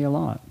spoke to me a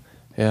lot.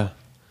 Yeah.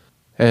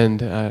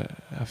 And I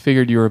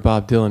figured you were a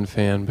Bob Dylan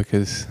fan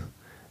because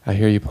I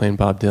hear you playing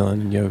Bob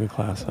Dylan in yoga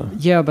class, huh?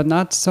 Yeah, but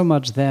not so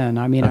much then.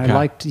 I mean, Okay. I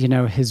liked,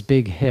 his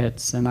big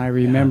hits. And I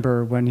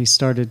remember when he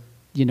started,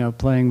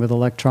 playing with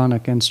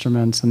electronic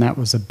instruments, and that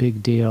was a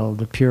big deal.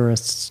 The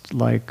purists,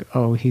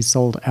 he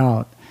sold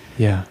out.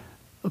 Yeah.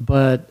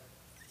 But,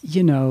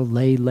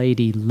 Lay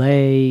Lady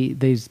Lay,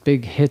 these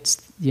big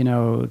hits,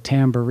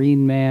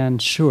 Tambourine Man,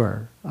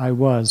 sure, I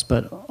was.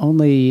 But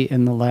only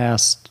in the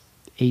last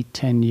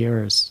 8-10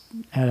 years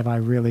have I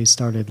really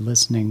started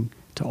listening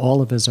to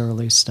all of his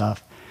early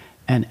stuff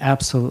and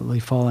absolutely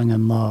falling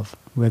in love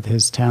with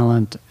his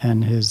talent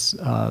and his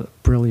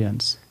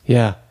brilliance.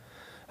 Yeah.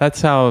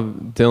 That's how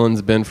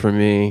Dylan's been for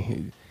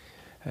me.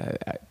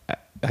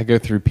 I go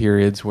through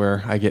periods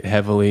where I get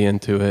heavily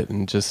into it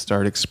and just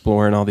start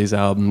exploring all these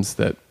albums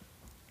that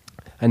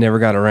I never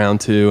got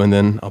around to, and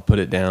then I'll put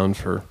it down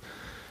for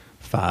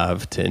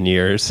 5-10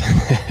 years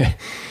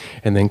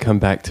and then come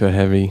back to a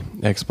heavy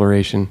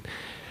exploration.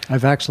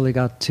 I've actually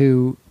got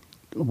 2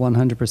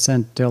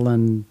 100%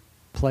 Dylan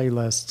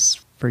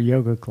playlists for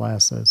yoga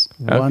classes.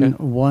 Okay.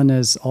 One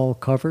is all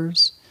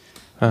covers,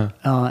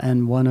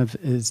 and one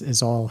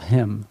is all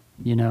him,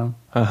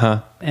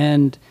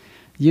 And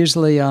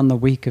usually on the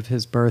week of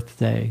his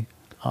birthday,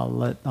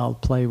 I'll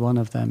play one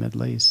of them at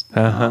least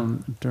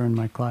during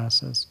my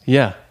classes.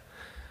 Yeah.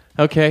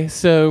 Okay,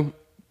 so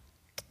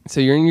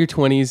you're in your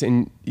 20s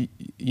and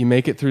you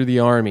make it through the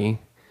Army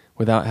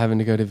without having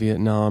to go to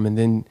Vietnam, and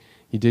then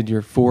you did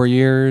your 4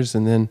 years,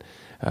 and then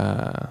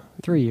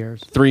 3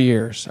 years. 3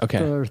 years.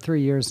 Okay. Or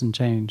 3 years and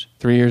change.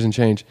 3 years and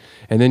change,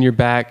 and then you're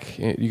back.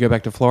 You go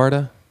back to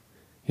Florida.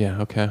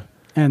 Yeah. Okay.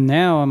 And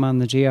now I'm on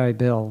the GI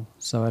Bill,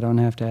 so I don't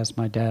have to ask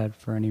my dad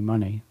for any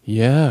money.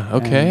 Yeah.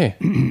 Okay.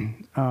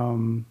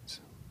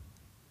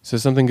 So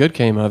something good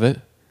came of it.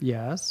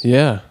 Yes.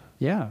 Yeah.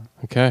 Yeah.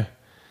 Okay.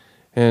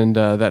 And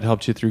that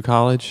helped you through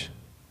college?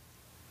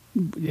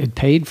 It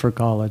paid for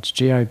college,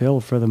 GI Bill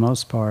for the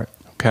most part.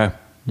 Okay.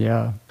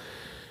 Yeah.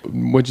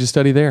 What'd you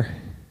study there?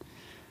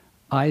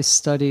 I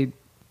studied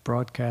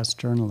broadcast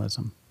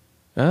journalism.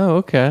 Oh,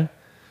 okay.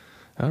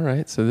 All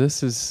right. So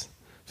this is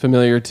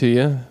familiar to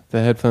you,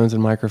 the headphones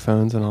and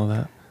microphones and all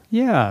that.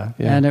 Yeah.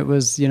 And it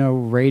was,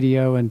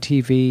 radio and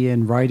TV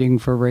and writing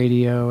for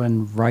radio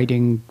and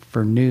writing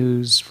for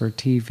news for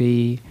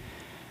TV.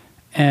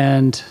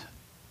 And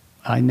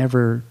I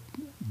never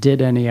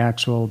did any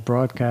actual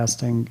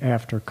broadcasting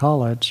after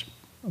college,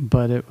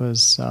 but it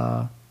was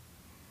a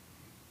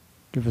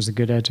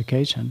good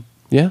education.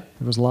 Yeah.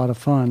 It was a lot of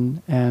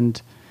fun,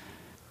 and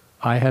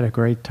I had a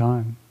great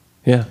time.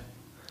 Yeah.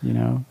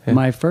 Yeah.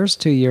 My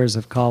first 2 years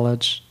of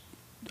college,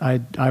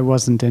 I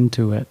wasn't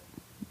into it.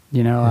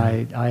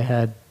 I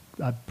had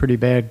pretty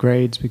bad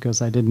grades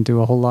because I didn't do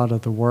a whole lot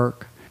of the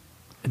work.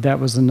 That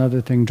was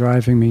another thing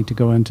driving me to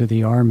go into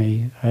the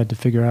Army. I had to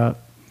figure out,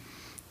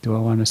 do I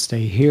want to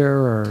stay here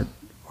or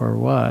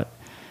what?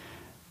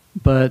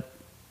 But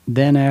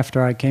then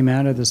after I came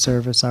out of the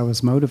service, I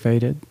was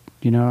motivated.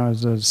 I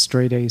was a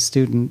straight A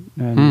student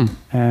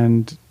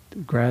and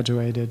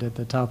graduated at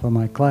the top of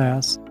my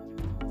class.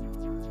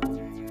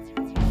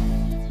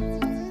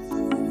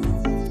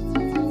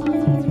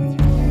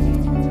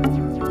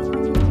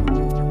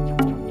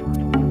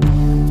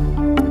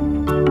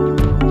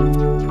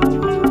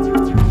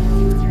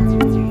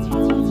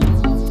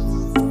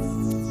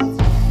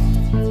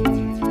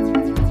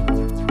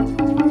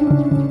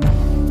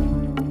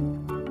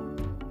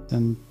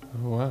 And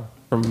Oh, wow.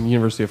 From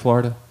University of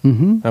Florida?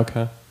 mm-hmm.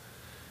 Okay.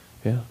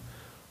 Yeah.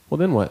 Well,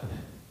 then what?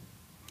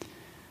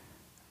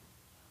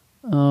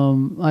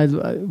 I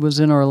was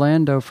in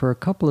Orlando for a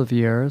couple of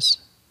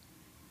years,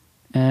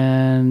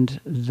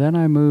 and then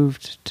I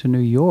moved to New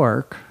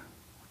York.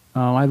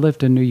 I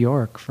lived in New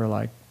York for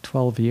like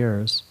 12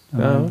 years.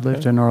 And I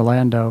lived in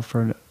Orlando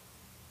for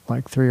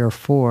like 3 or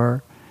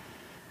 4.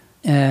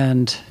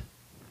 And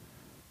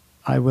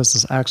I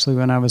was actually,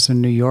 when I was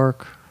in New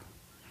York,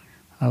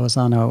 I was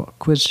on a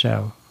quiz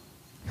show.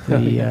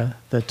 The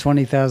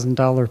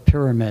 $20,000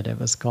 Pyramid, it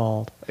was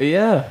called.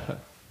 Yeah.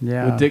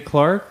 Yeah. With Dick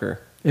Clark, or?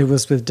 It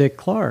was with Dick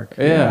Clark.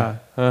 Yeah.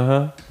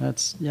 Uh-huh.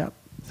 That's, yep.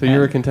 So you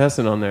were a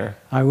contestant on there.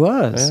 I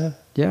was. Yeah.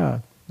 Yeah.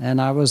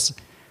 And I won.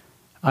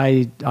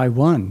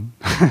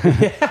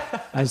 I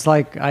was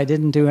like, I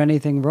didn't do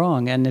anything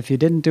wrong. And if you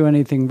didn't do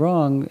anything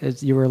wrong,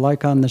 you were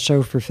like on the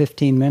show for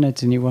 15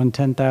 minutes and you won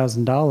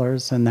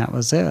 $10,000 and that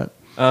was it.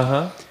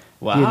 Uh-huh.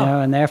 Wow. You know,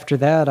 and after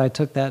that, I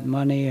took that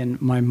money,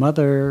 and my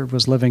mother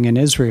was living in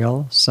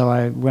Israel, so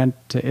I went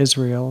to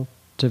Israel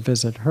to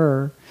visit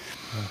her.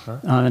 Uh-huh.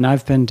 And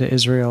I've been to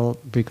Israel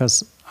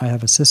because I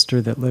have a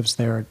sister that lives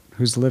there,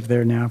 who's lived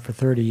there now for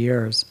 30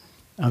 years.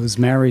 I was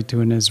married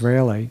to an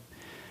Israeli.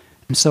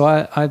 So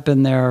I've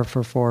been there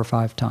for 4 or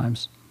 5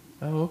 times.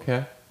 Oh,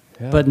 okay.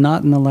 Yeah. But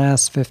not in the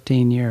last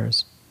 15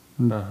 years.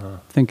 I'm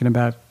thinking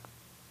about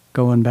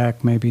going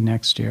back maybe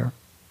next year.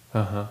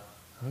 Uh-huh.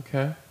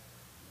 Okay.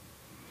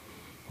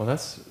 Well,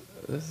 this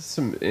is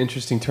some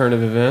interesting turn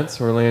of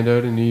events.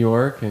 Orlando to New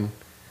York, and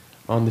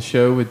on the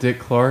show with Dick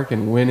Clark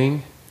and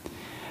winning,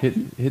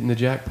 hitting the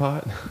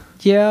jackpot.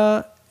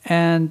 Yeah,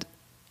 and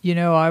you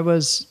know, I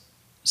was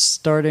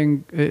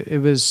starting.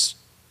 It was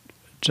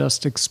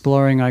just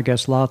exploring, I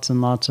guess, lots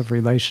and lots of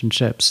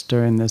relationships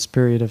during this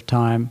period of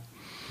time,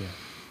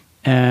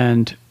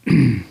 and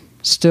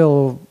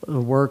still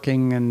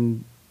working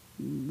and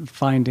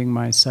finding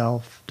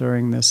myself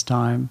during this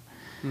time.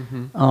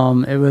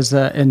 Mm-hmm. It was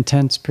an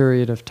intense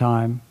period of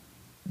time.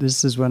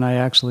 This is when I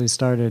actually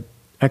started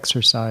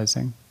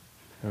exercising.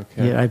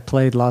 Okay. Yeah, I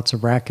played lots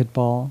of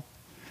racquetball.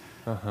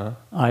 Uh-huh.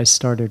 I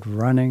started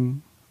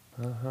running.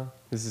 Uh-huh.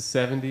 This is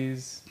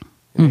 70s,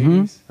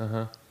 mm-hmm. 80s?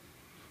 Uh-huh.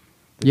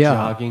 Yeah.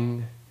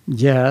 Jogging.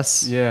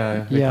 Yes.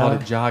 Yeah, they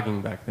called it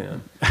jogging back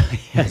then.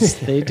 Yes,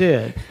 they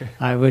did.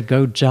 I would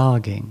go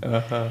jogging.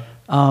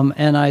 Uh-huh.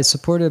 And I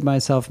supported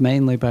myself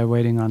mainly by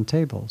waiting on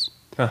tables.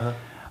 Uh-huh.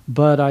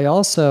 But I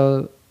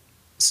also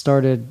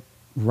started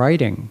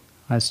writing.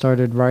 I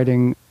started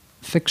writing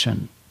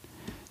fiction.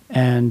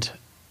 And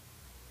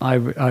I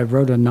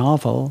wrote a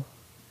novel,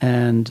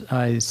 and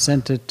I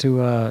sent it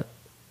to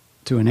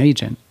an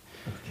agent.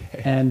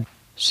 Okay. And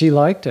she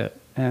liked it.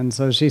 And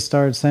so she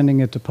started sending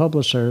it to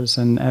publishers.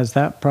 And as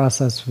that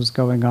process was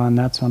going on,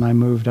 that's when I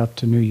moved up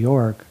to New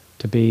York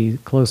to be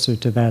closer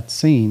to that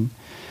scene.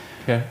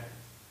 Okay.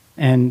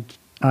 And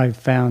I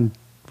found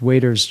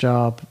waiter's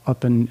job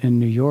up in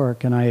New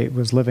York, and I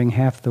was living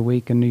half the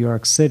week in New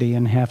York City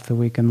and half the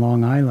week in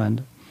Long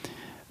Island.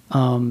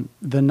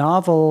 The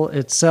novel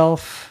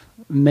itself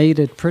made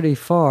it pretty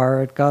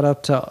far. It got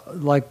up to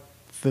like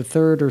the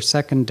third or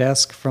second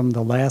desk from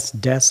the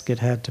last desk it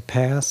had to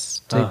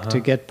pass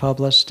to get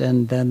published,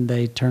 and then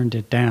they turned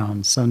it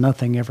down, so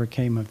nothing ever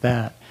came of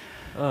that.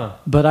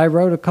 But I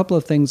wrote a couple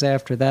of things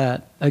after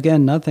that.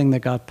 Again, nothing that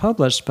got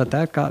published, but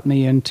that got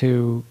me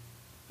into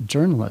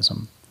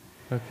journalism.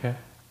 Okay.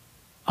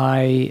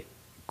 I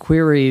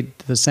queried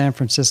the San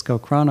Francisco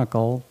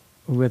Chronicle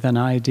with an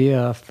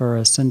idea for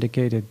a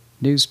syndicated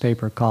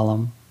newspaper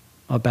column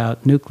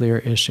about nuclear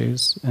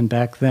issues, and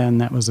back then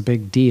that was a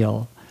big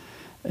deal.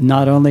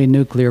 Not only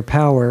nuclear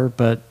power,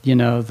 but you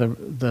know,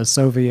 the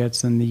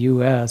Soviets and the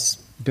U.S.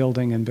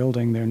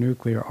 building their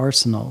nuclear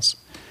arsenals.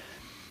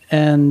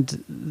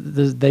 And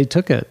they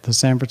took it, the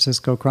San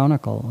Francisco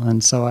Chronicle.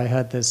 And so I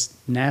had this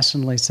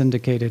nationally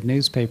syndicated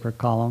newspaper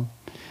column,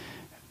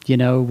 you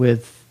know,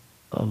 with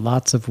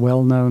lots of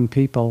well-known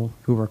people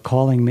who were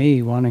calling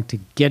me, wanting to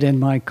get in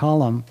my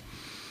column.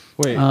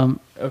 Wait,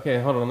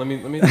 okay, hold on. Let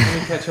me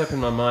catch up in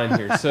my mind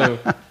here. So,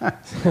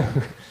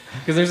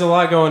 because there's a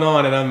lot going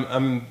on,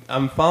 and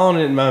I'm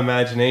following it in my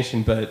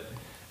imagination, but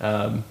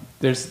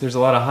there's a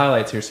lot of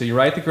highlights here. So you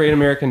write the great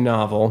American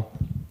novel,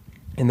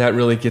 and that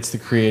really gets the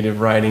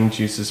creative writing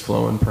juices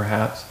flowing,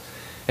 perhaps.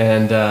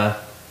 And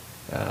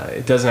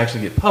it doesn't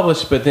actually get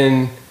published, but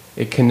then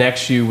it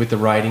connects you with the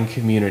writing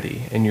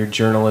community and your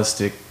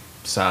journalistic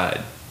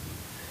side,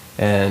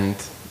 and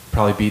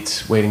probably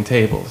beats waiting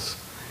tables.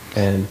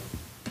 And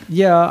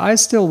yeah, I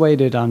still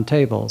waited on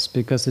tables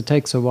because it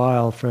takes a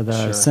while for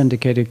the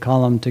syndicated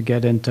column to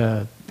get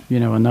into,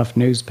 you know, enough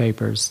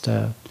newspapers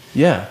to.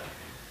 Yeah,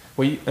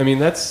 well, I mean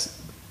that's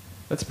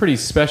pretty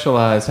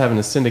specialized. Having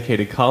a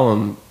syndicated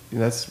column,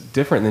 that's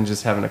different than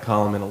just having a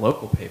column in a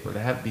local paper. To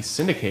have it be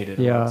syndicated.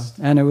 Yeah,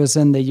 and it was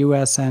in the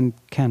U.S. and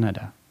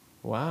Canada.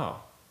 Wow.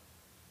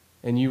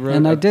 And you wrote.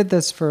 And I did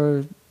this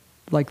for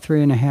like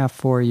 3.5,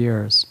 4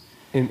 years.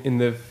 In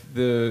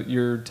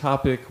your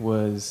topic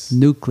was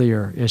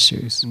nuclear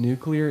issues.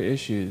 Nuclear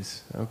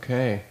issues.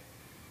 Okay.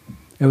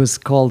 It was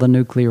called A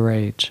Nuclear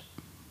Age.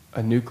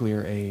 A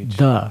Nuclear Age.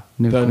 The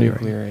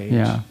Nuclear Age.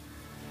 Yeah.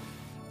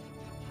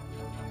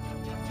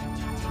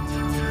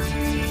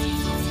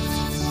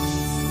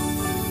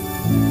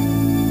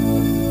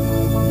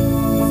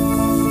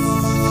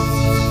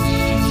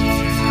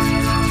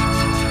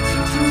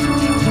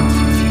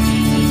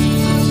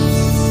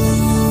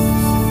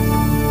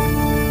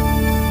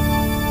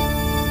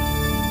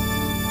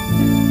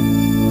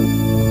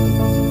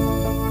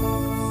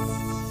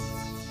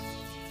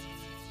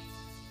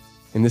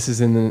 this is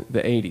in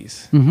the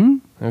 80s. Mm-hmm.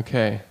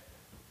 Okay.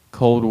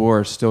 Cold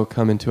War still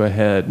coming to a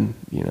head. And,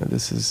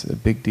 this is a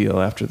big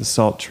deal after the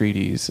SALT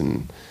treaties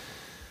and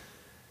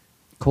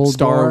Cold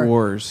Star War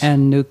Wars.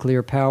 and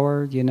nuclear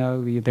power.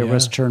 There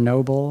was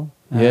Chernobyl.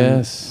 And,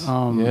 Yes.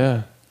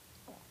 Yeah.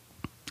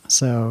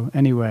 So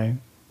anyway.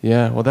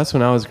 Yeah. Well, that's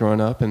when I was growing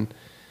up, and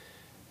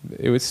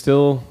it was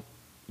still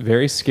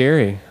very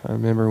scary. I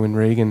remember when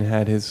Reagan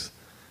had his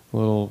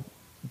little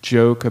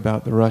joke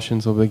about the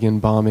Russians will begin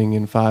bombing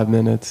in 5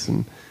 minutes,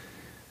 and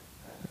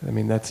I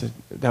mean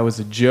that was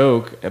a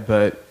joke,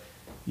 but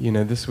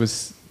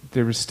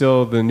there was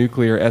still the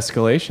nuclear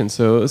escalation,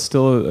 so it was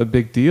still a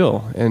big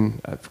deal,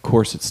 and of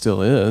course it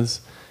still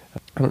is.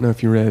 I don't know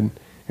if you read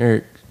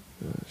Eric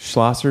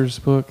Schlosser's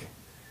book.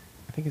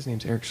 I think his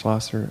name's Eric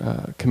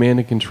Schlosser, Command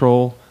and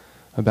Control.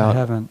 About I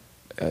haven't.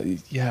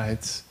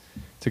 It's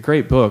a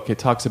great book. It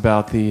talks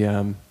about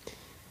the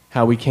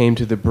how we came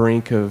to the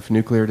brink of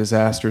nuclear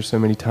disaster so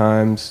many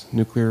times.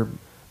 Nuclear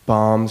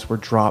bombs were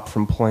dropped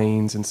from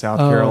planes in South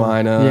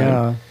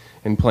Carolina,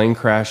 and plane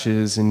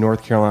crashes in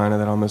North Carolina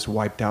that almost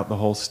wiped out the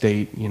whole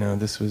state.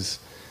 This was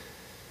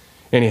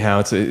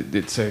anyhow.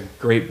 It's a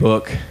great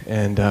book,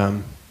 and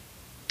I'm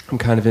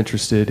kind of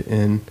interested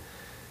in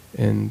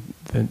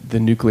the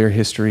nuclear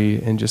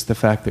history and just the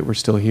fact that we're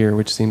still here,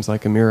 which seems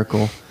like a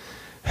miracle.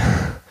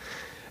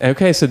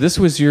 Okay, so this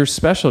was your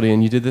specialty,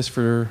 and you did this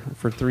for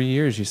 3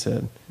 years, you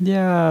said.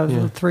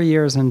 Yeah, 3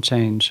 years and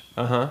change.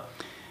 Uh-huh.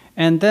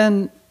 And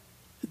then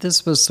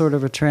this was sort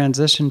of a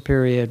transition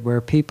period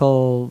where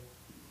people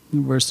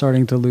were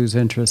starting to lose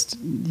interest,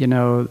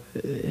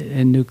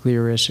 in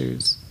nuclear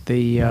issues.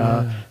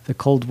 The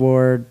Cold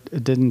War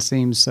didn't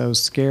seem so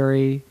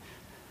scary.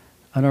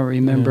 I don't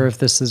remember if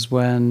this is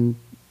when,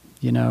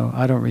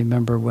 I don't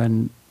remember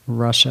when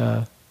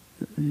Russia,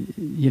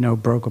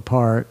 broke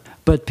apart.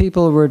 But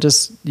people were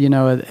just,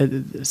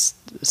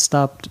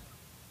 stopped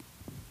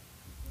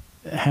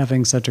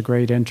having such a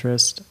great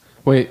interest.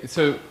 Wait,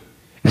 so,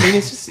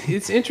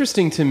 it's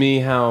interesting to me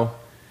how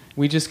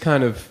we just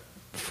kind of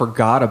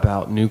forgot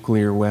about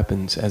nuclear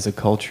weapons as a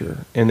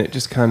culture, and it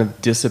just kind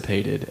of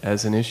dissipated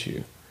as an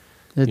issue.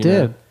 It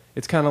did.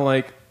 It's kind of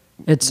like...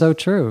 It's so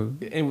true.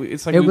 And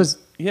it's like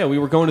we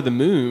were going to the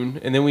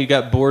moon, and then we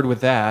got bored with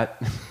that.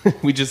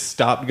 We just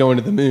stopped going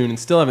to the moon and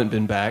still haven't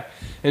been back.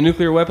 And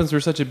nuclear weapons were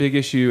such a big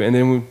issue, and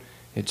then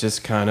it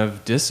just kind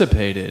of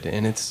dissipated.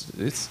 And it's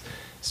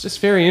just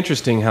very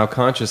interesting how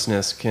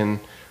consciousness can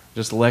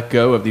just let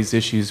go of these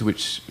issues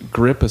which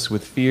grip us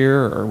with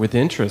fear or with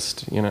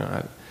interest.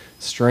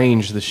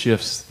 Strange the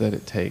shifts that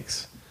it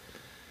takes.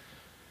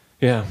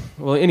 Yeah.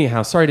 Well,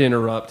 anyhow, sorry to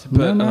interrupt,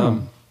 but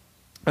no.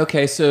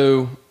 Okay,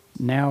 so...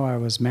 Now I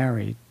was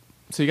married.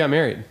 So you got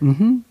married?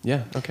 Mm-hmm.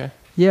 Yeah, okay.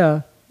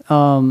 Yeah.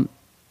 In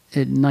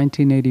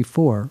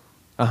 1984,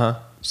 Uh-huh.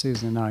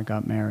 Susan and I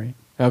got married.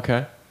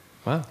 Okay.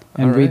 Wow.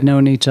 And we'd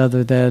known each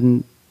other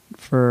then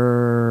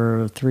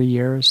for 3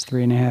 years,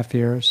 3.5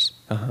 years.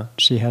 Uh-huh.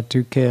 She had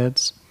 2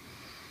 kids.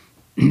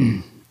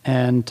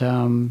 And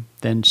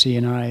then she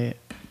and I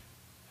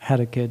had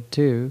a kid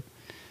too.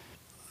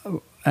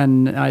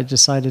 And I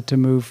decided to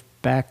move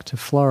back to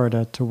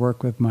Florida to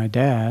work with my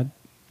dad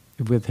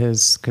with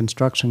his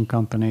construction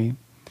company.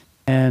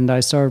 And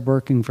I started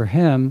working for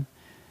him,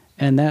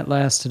 and that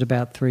lasted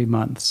about 3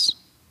 months.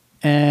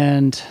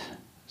 And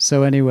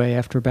so anyway,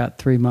 after about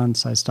 3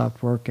 months, I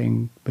stopped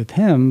working with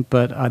him,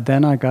 but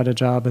then I got a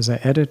job as an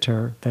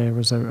editor. There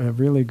was a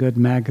really good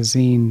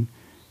magazine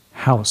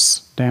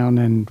house down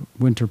in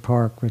Winter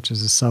Park, which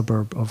is a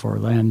suburb of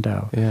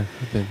Orlando. Yeah,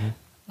 I've been here.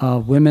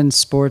 Women's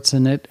Sports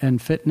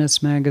and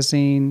Fitness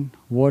magazine,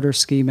 Water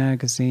Ski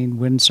magazine,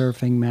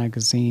 Windsurfing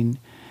magazine.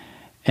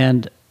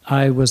 And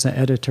I was an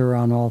editor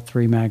on all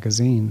 3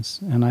 magazines,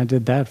 and I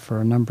did that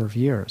for a number of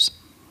years.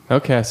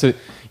 Okay, so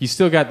you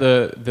still got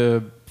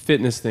the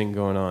fitness thing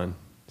going on?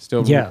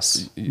 Still?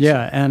 Yes,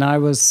 yeah, and I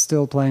was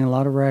still playing a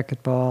lot of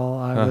racquetball.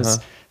 I was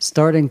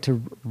starting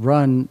to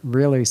run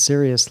really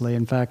seriously.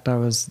 In fact,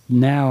 I'm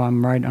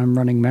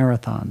running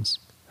marathons.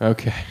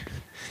 Okay.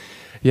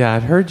 Yeah,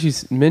 I'd heard you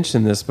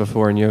mention this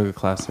before in yoga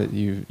class that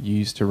you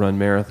used to run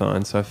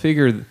marathons, so I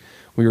figured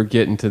we were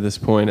getting to this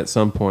point at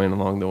some point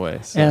along the way.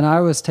 So. And I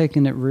was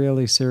taking it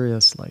really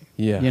seriously.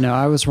 Yeah.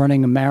 I was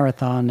running a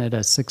marathon at a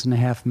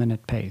 6.5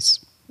 minute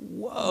pace.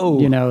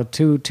 Whoa.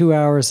 2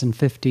 hours and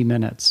 50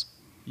 minutes.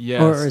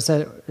 Yes. Or is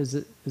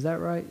that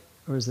right?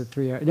 Or is it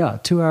 3 hours? Yeah,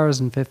 2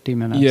 hours and 50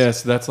 minutes.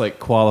 Yes, that's like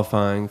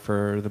qualifying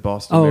for the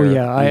Boston Marathon.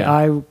 Yeah,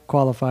 I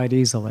qualified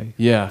easily.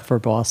 Yeah. For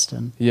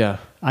Boston. Yeah.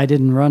 I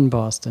didn't run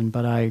Boston,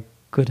 but I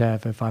could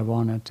have if I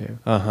wanted to.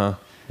 Uh-huh.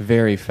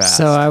 Very fast.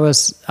 So I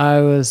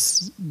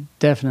was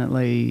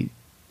definitely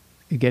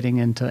getting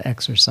into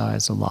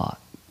exercise a lot.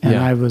 And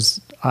I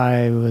was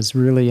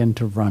really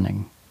into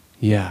running.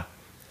 Yeah.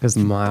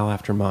 Mile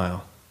after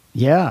mile.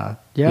 Yeah.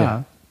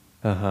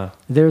 Uh-huh.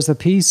 There's a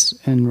peace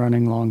in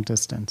running long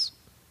distance.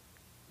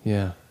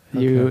 Yeah.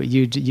 Okay.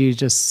 You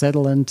just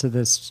settle into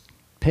this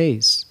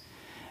pace,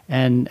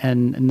 and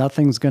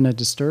nothing's going to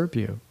disturb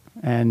you,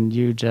 and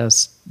you're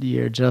just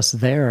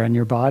there, and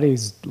your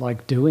body's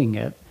like doing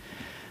it.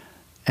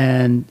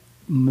 And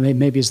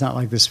maybe it's not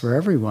like this for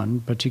everyone,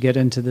 but you get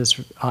into this,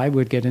 I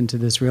would get into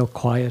this real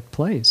quiet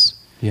place.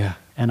 Yeah.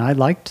 And I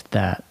liked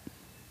that,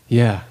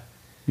 Yeah.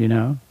 you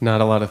know?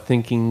 Not a lot of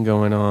thinking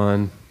going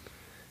on.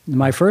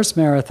 My first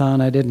marathon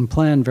I didn't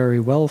plan very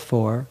well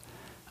for.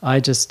 I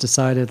just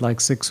decided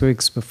like 6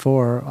 weeks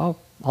before,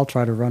 I'll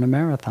try to run a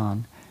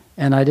marathon.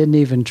 And I didn't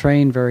even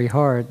train very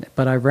hard,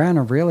 but I ran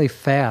a really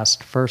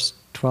fast first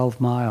 12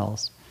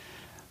 miles.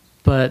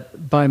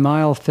 But by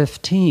mile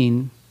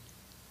 15,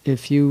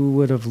 if you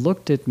would have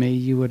looked at me,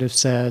 you would have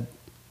said,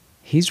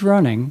 he's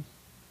running,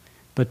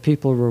 but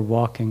people were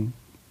walking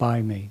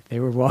by me. They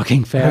were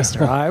walking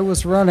faster. I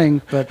was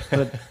running, but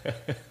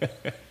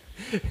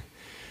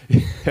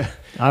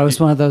I was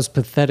one of those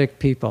pathetic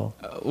people.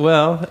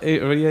 Well,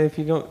 if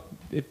you don't,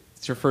 if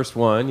it's your first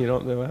one, you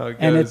don't know how it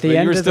goes. And at the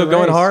end you were of still the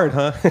going race, hard,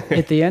 huh?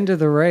 At the end of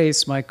the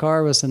race, my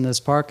car was in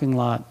this parking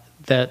lot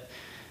that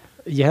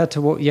you had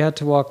to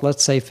walk,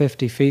 let's say,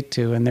 50 feet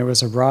to, and there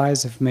was a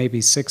rise of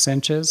maybe 6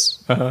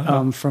 inches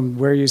from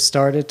where you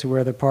started to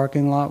where the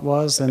parking lot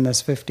was, and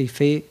this 50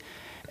 feet,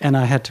 and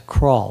I had to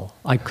crawl.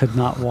 I could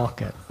not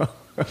walk it.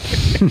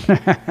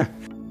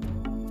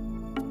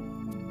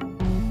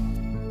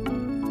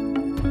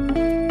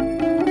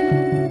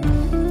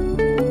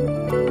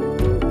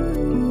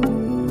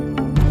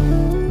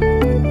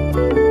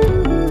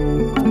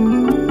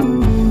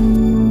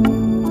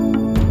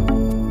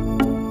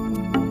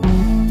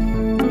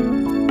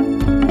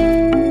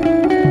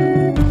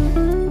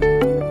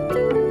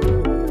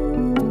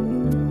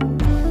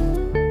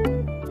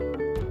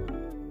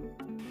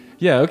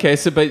 Yeah, okay.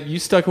 So, but you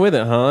stuck with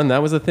it, huh? And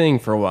that was a thing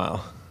for a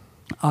while.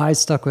 I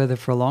stuck with it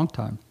for a long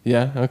time.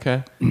 Yeah,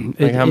 okay.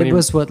 It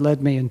was what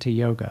led me into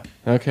yoga.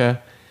 Okay.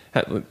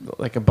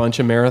 Like a bunch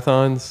of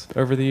marathons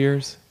over the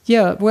years?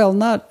 Yeah, well,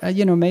 not,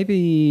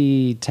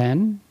 maybe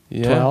 10,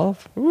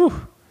 12.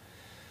 Woo.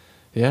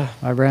 Yeah.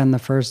 I ran the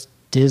first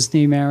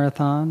Disney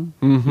marathon,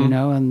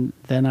 and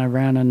then I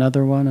ran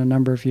another one a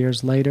number of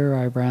years later.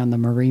 I ran the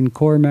Marine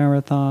Corps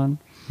marathon,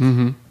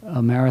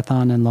 a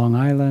marathon in Long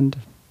Island.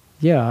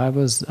 Yeah, I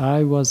was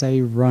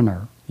a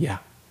runner. Yeah.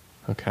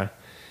 Okay.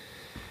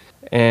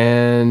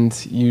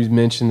 And you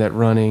mentioned that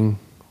running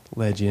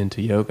led you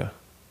into yoga.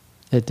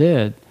 It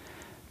did,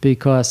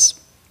 because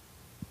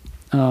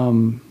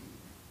I'm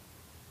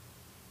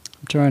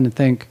trying to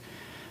think.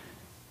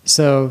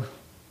 So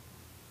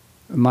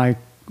my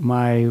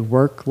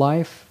work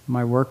life,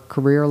 my work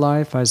career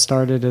life, I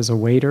started as a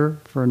waiter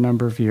for a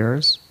number of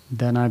years.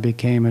 Then I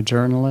became a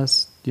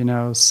journalist, /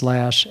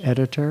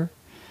 editor.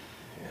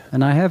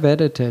 And I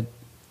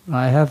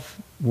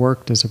have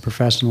worked as a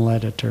professional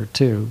editor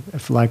too,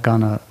 like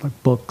on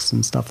books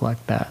and stuff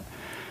like that.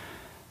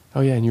 Oh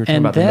yeah, and you were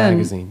talking about the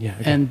magazine. Yeah.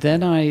 Okay. And then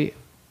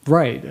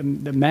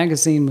the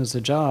magazine was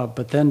a job,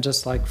 but then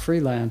just like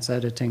freelance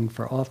editing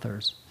for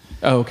authors.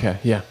 Oh, okay,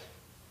 yeah.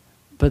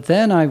 But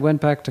then I went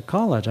back to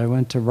college. I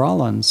went to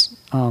Rollins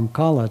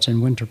College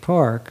in Winter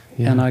Park,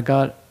 and I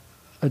got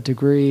a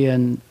degree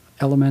in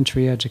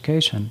elementary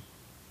education.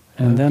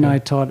 And then I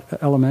taught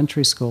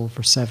elementary school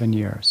for 7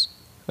 years.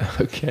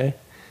 Okay.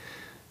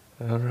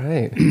 All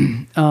right.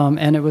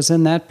 And it was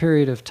in that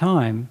period of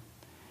time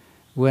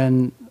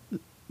when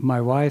my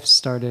wife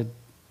started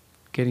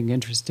getting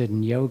interested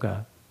in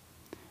yoga.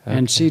 Okay.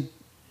 And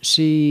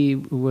she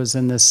was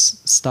in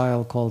this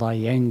style called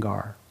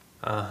Iyengar,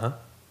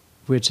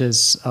 which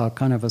is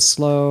kind of a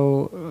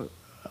slow,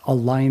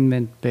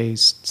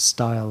 alignment-based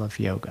style of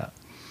yoga.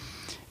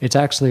 It's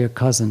actually a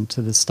cousin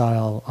to the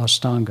style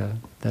Ashtanga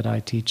that I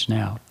teach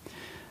now.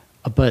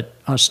 But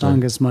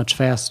Ashtanga is much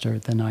faster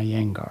than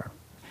Iyengar.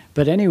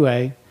 But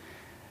anyway,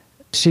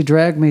 she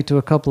dragged me to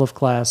a couple of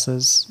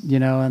classes,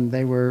 and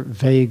they were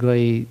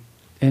vaguely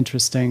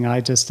interesting.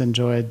 I just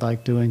enjoyed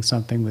doing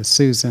something with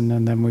Susan,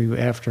 and then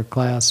after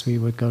class we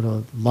would go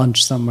to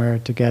lunch somewhere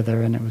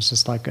together, and it was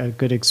just like a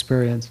good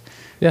experience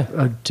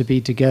to be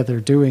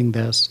together doing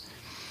this.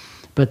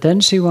 But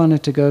then she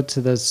wanted to go to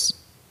this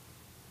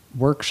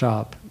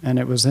workshop, and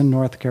it was in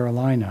North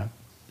Carolina.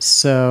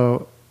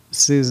 So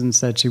Susan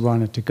said she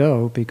wanted to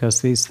go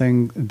because these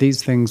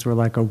things were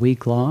like a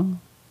week long.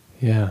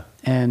 Yeah.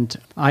 And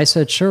I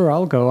said, sure,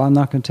 I'll go. I'm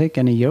not going to take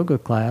any yoga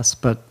class,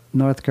 but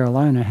North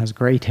Carolina has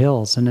great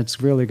hills, and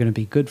it's really going to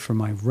be good for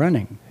my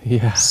running.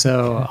 Yeah.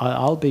 So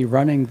I'll be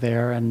running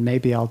there, and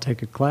maybe I'll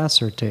take a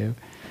class or two.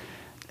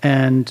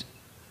 And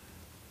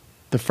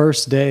the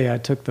first day, I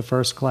took the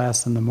first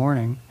class in the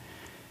morning,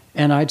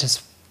 and I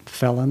just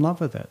fell in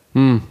love with it.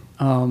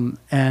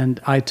 And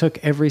I took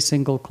every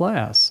single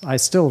class. I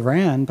still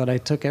ran, but I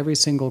took every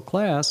single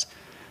class.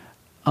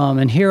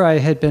 And here I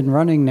had been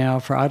running now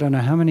for I don't know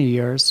how many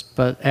years,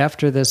 but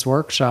after this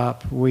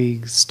workshop,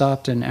 we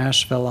stopped in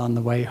Asheville on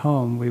the way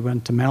home. We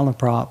went to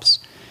Malaprops,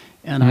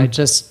 and I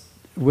just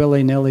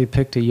willy-nilly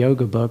picked a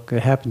yoga book.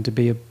 It happened to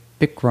be a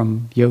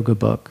Bikram yoga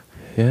book.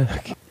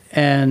 Yeah.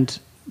 And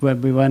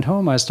when we went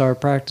home, I started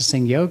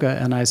practicing yoga,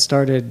 and I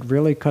started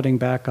really cutting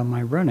back on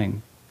my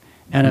running.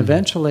 And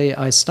eventually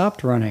I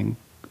stopped running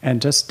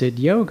and just did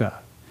yoga.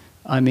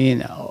 I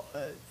mean, a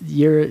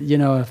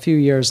few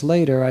years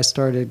later, I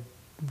started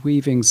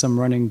weaving some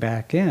running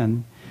back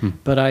in.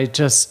 But I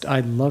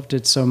loved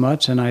it so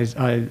much, and I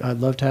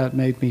loved how it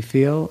made me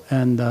feel,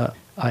 and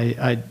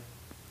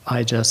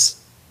I just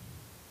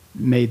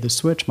made the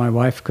switch. My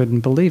wife couldn't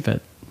believe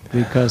it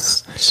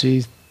because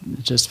she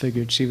just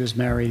figured she was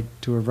married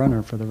to a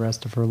runner for the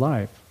rest of her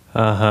life.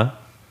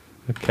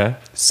 Okay.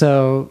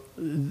 So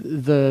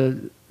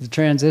the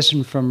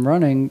transition from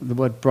running,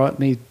 what brought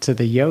me to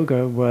the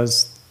yoga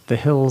was the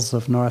hills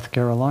of North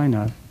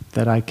Carolina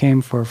that I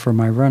came for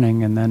my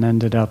running, and then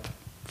ended up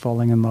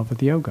falling in love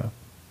with yoga.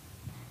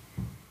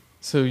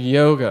 So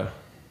yoga.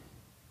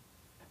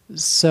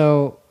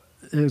 So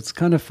it's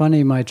kind of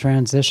funny, my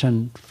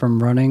transition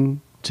from running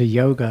to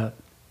yoga,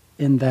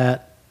 in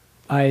that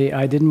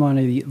I didn't want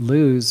to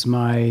lose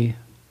my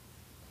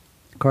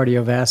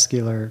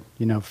cardiovascular,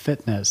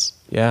 fitness.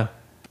 Yeah.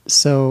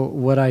 So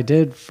what I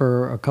did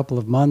for a couple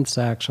of months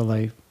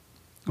actually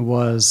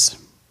was,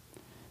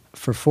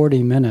 for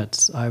 40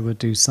 minutes, I would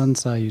do sun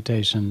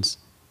salutations,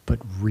 but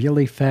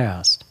really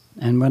fast.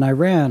 And when I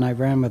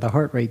ran with a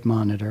heart rate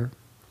monitor.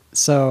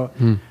 So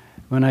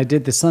when I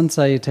did the sun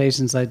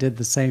salutations, I did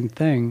the same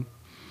thing.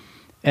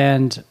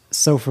 And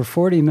so for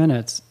 40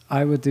 minutes,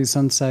 I would do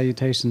sun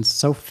salutations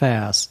so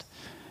fast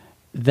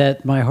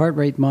that my heart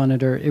rate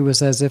monitor, it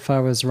was as if I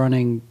was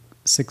running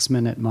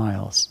 6-minute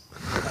miles.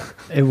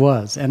 It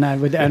was. And I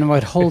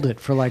would hold it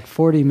for like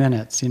 40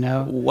 minutes,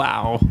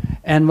 Wow.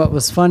 And what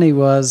was funny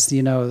was,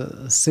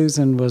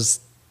 Susan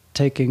was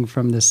taking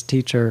from this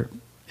teacher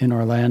in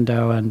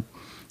Orlando, and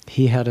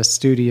he had a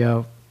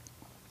studio.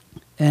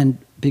 And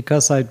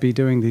because I'd be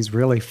doing these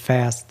really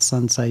fast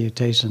sun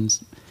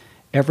salutations,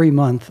 every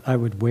month I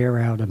would wear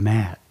out a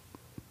mat.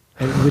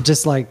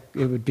 It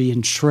would be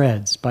in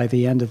shreds by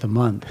the end of the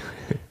month.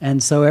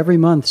 And so every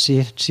month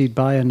she'd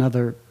buy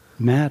another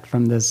mat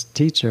from this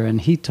teacher,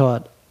 and he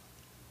taught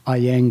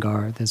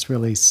Iyengar, this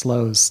really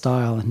slow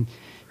style, and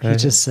he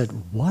just said,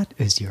 "What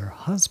is your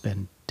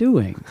husband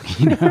doing?"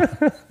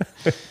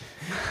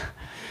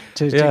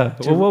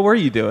 Well, what were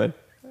you doing?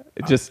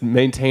 Just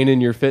maintaining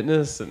your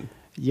fitness and.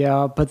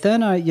 Yeah, but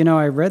then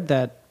I read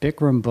that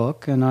Bikram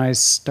book, and I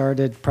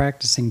started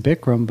practicing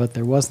Bikram, but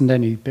there wasn't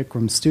any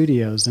Bikram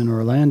studios in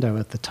Orlando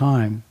at the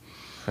time.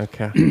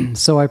 Okay.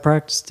 So I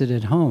practiced it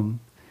at home,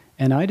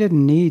 and I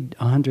didn't need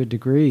 100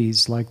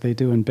 degrees like they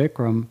do in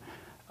Bikram.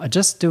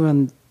 Just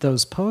doing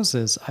those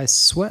poses, I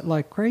sweat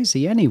like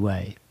crazy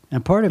anyway.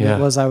 And part of it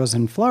was I was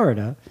in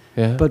Florida,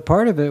 but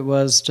part of it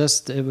was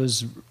just it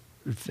was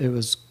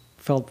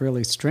felt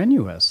really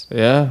strenuous.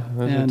 Yeah,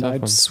 and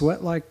I'd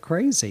sweat like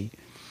crazy.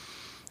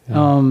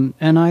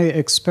 And I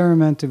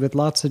experimented with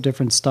lots of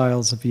different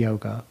styles of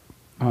yoga.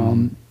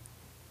 And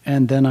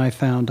then I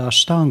found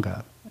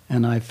Ashtanga.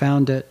 And I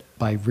found it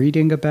by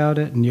reading about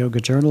it in Yoga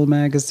Journal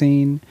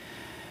magazine.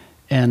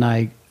 And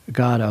I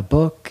got a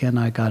book, and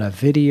I got a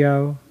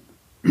video.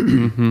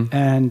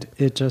 And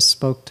it just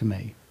spoke to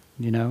me,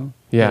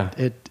 Yeah.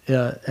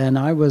 And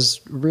I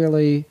was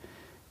really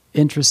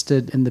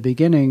interested in the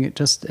beginning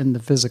just in the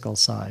physical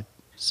side.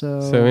 So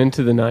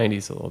into the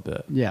 90s a little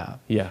bit. Yeah.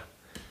 Yeah.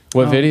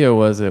 What video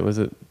was it? Was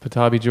it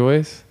Patabi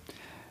Joyce?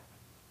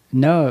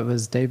 No, it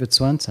was David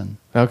Swenson.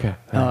 Okay.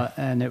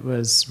 And it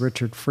was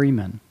Richard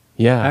Freeman.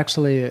 Yeah.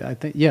 Actually, I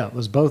think, it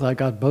was both. I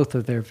got both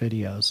of their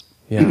videos.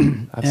 Yeah.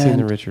 I've seen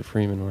the Richard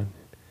Freeman one.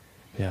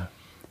 Yeah.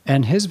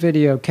 And his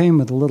video came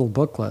with a little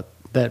booklet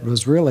that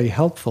was really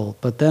helpful.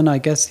 But then I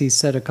guess he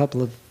said a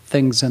couple of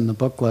things in the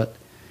booklet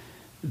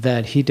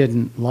that he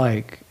didn't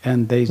like,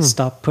 and they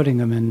stopped putting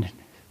them in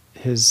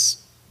his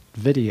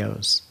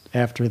videos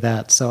after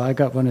that. So I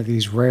got one of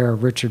these rare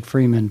Richard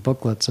Freeman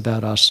booklets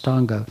about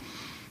Ashtanga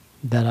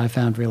that I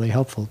found really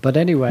helpful. But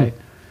anyway,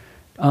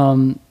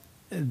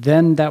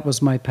 then that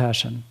was my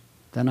passion.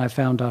 Then I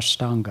found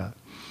Ashtanga.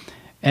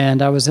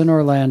 And I was in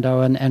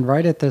Orlando, and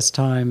right at this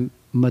time,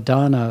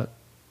 Madonna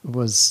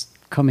was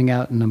coming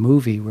out in a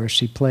movie where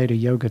she played a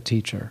yoga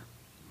teacher.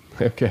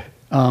 Okay.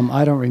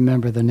 I don't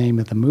remember the name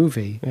of the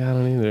movie. Yeah, I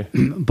don't either.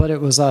 But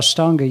it was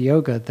Ashtanga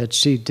yoga that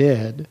she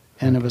did,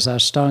 and it was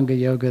Ashtanga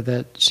yoga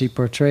that she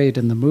portrayed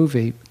in the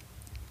movie.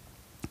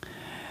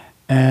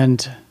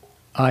 And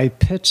I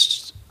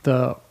pitched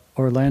the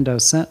Orlando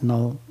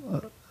Sentinel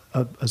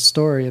a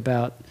story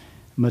about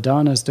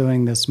Madonna's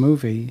doing this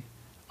movie,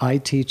 I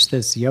teach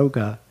this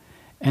yoga,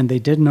 and they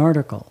did an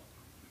article.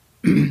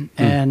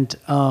 And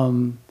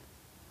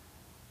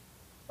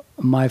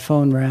my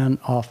phone ran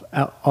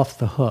off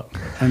the hook,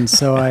 and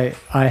so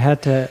I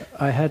had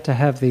to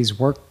have these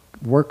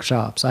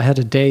workshops. I had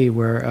a day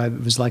where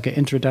it was like an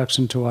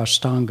introduction to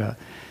Ashtanga,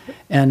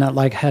 and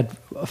I had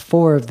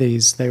 4 of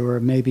these. They were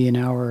maybe an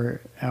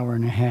hour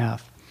and a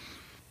half,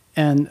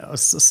 and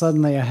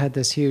suddenly I had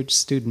this huge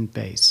student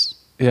base.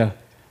 Yeah.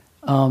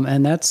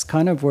 And that's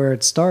kind of where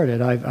it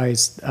started.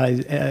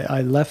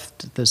 I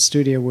left the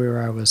studio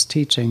where I was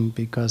teaching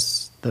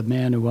because the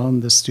man who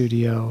owned the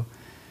studio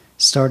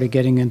started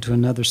getting into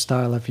another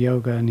style of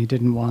yoga, and he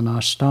didn't want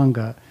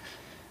Ashtanga.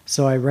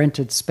 So I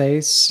rented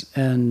space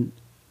and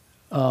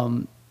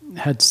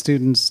had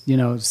students,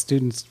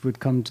 students would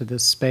come to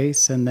this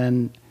space, and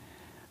then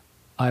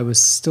I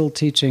was still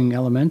teaching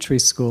elementary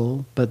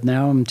school, but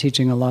now I'm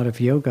teaching a lot of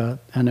yoga,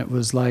 and it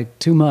was like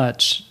too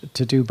much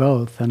to do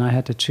both, and I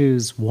had to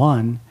choose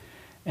one.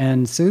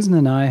 And Susan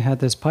and I had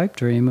this pipe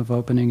dream of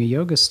opening a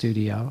yoga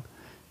studio,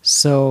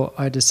 so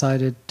I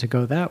decided to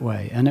go that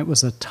way. And it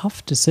was a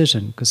tough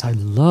decision because I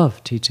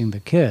love teaching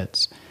the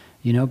kids,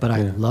 but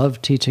I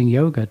love teaching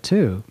yoga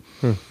too.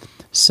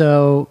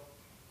 So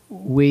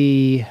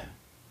we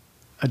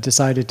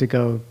decided to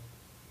go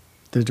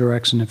the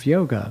direction of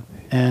yoga.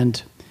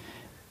 And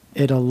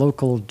at a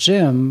local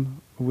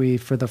gym,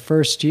 for the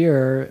first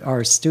year,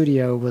 our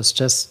studio was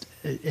just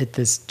at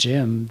this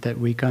gym that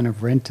we kind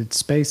of rented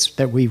space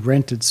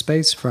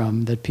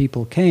from, that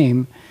people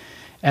came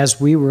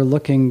as we were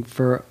looking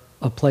for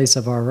a place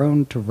of our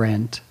own to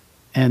rent.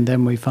 And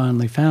then we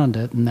finally found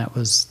it, and that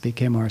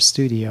became our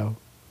studio,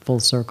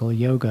 Full Circle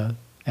Yoga.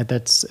 And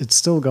it's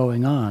still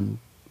going on.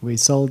 We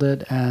sold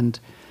it, and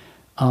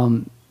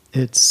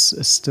it's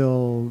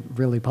still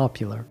really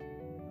popular.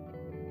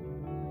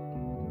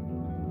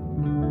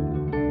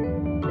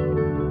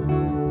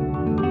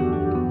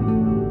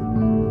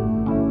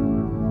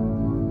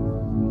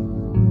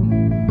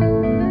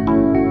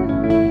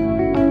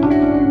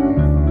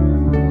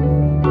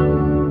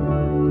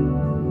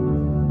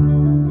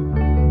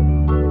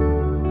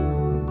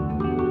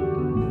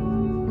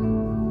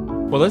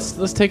 Well,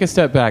 let's take a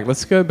step back.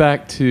 Let's go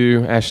back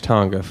to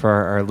Ashtanga for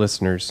our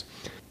listeners,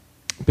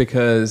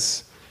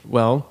 because,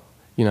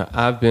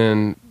 I've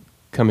been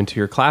coming to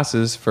your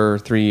classes for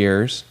 3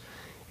 years,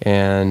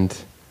 and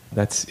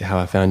that's how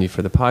I found you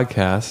for the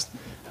podcast,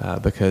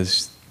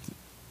 because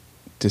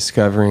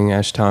discovering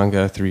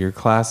Ashtanga through your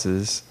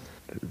classes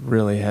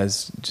really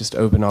has just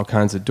opened all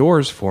kinds of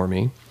doors for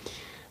me.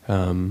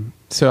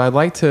 So I'd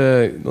like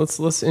to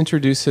let's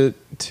introduce it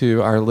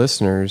to our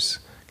listeners,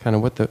 kind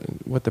of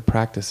what the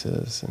practice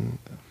is. And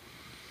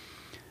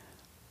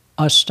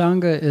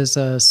Ashtanga is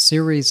a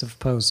series of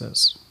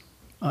poses.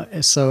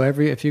 So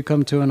if you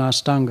come to an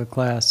Ashtanga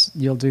class,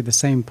 you'll do the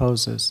same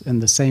poses in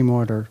the same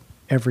order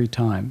every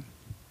time.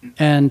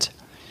 And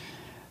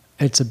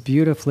it's a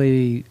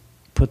beautifully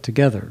put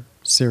together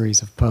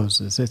series of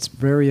poses. It's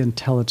very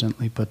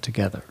intelligently put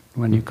together.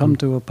 When you come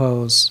to a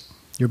pose,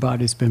 your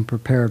body's been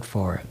prepared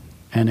for it.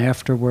 And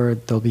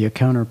afterward, there'll be a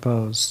counter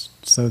pose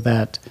so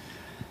that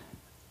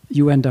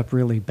you end up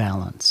really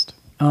balanced.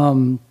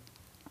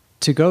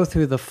 To go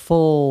through the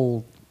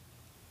full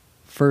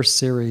first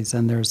series,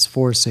 and there's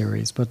 4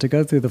 series, but to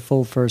go through the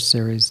full first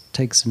series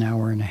takes an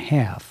hour and a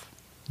half.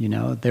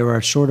 There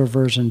are shorter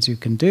versions you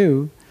can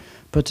do,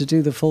 but to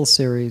do the full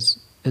series,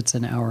 it's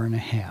an hour and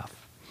a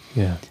half.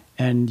 Yeah.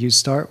 And you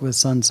start with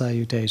sun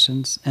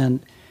salutations, and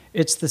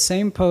it's the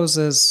same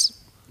poses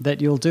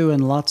that you'll do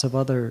in lots of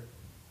other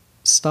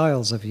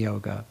styles of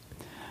yoga.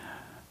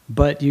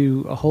 But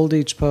you hold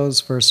each pose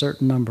for a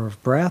certain number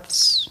of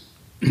breaths,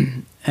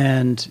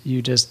 and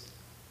you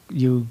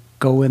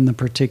go in the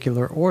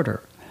particular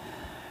order.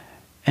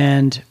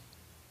 And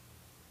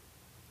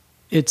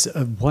it's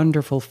a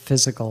wonderful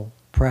physical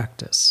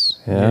practice.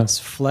 Yeah. It's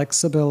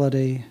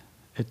flexibility,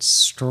 it's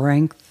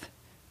strength,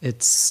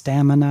 it's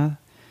stamina.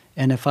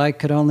 And if I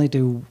could only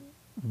do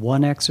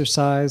one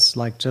exercise,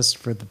 like just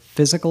for the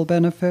physical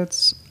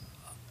benefits,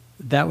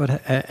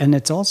 and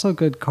it's also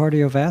good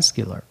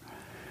cardiovascular.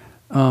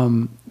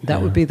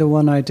 That would be the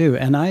one I do.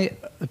 And I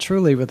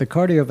truly, with the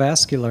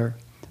cardiovascular,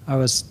 I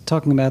was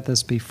talking about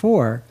this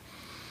before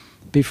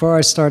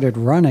I started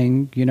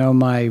running,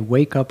 my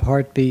wake-up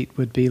heartbeat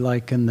would be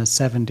like in the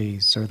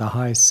 70s or the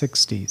high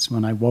 60s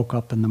when I woke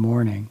up in the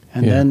morning.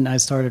 And then I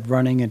started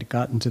running, and it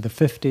got into the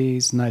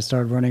 50s, and I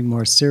started running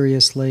more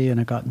seriously,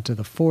 and it got into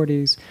the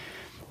 40s.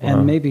 Wow.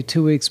 And maybe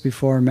 2 weeks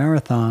before a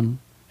marathon,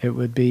 it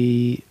would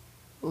be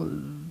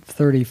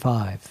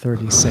 35,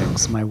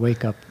 36, my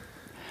wake-up.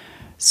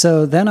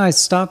 So then I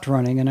stopped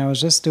running, and I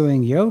was just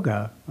doing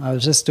yoga. When I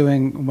was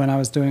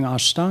doing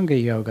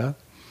Ashtanga yoga.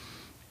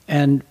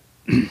 And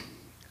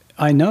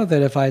I know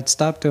that if I had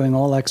stopped doing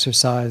all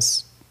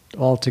exercise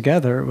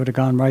altogether, it would have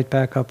gone right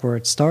back up where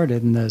it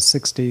started in the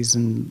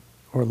 60s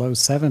or low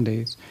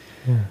 70s.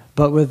 Yeah.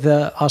 But with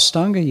the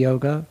Ashtanga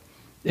yoga,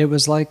 it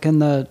was like in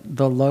the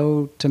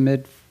low to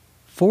mid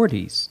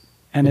 40s,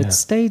 and it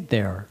stayed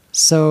there.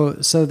 So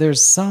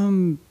there's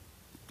some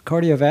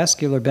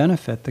cardiovascular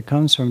benefit that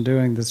comes from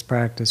doing this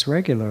practice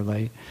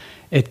regularly.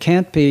 It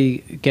can't be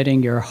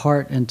getting your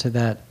heart into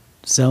that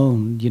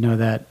zone,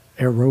 that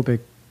aerobic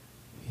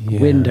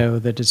window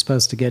that it's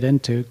supposed to get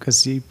into,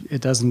 because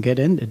it doesn't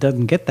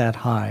get that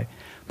high.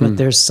 But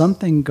there's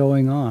something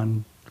going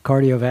on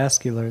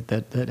cardiovascular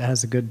that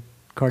has a good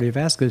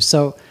cardiovascular.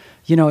 So,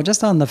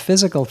 just on the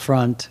physical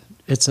front,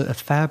 it's a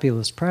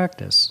fabulous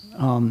practice.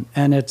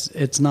 And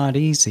it's not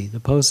easy.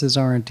 The poses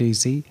aren't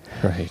easy.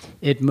 Right.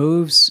 It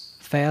moves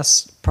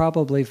fast,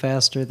 probably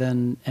faster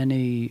than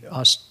any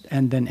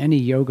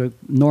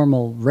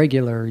normal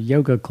regular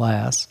yoga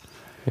class.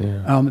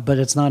 Yeah. But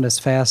it's not as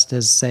fast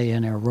as, say,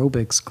 an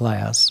aerobics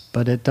class.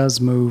 But it does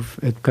move,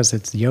 because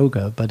it's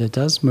yoga, but it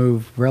does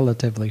move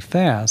relatively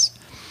fast.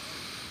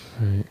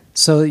 Right.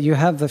 So you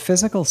have the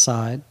physical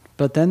side,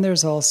 but then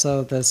there's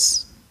also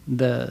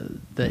the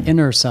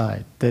inner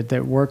side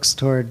that works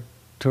toward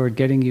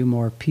getting you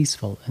more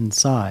peaceful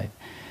inside.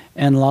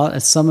 And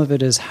some of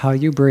it is how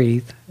you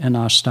breathe in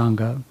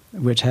Ashtanga,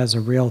 which has a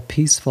real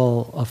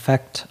peaceful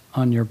effect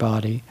on your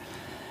body.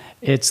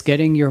 It's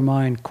getting your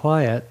mind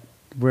quiet,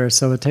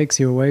 so it takes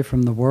you away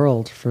from the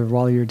world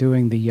while you're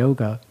doing the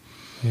yoga.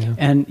 Yeah.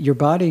 And your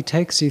body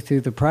takes you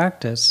through the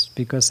practice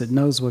because it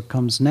knows what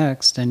comes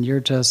next, and you're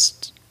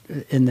just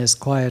in this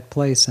quiet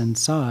place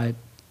inside,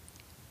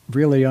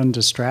 really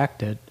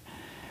undistracted.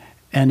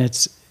 And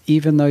it's,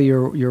 even though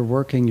you're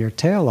working your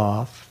tail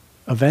off,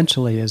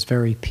 eventually is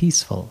very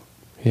peaceful.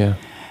 Yeah.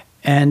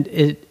 And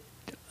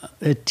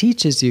it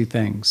teaches you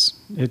things.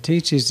 It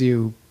teaches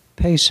you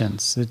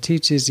patience. It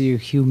teaches you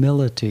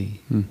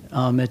humility.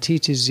 It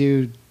teaches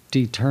you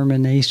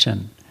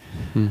determination.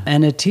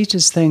 And it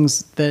teaches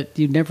things that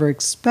you never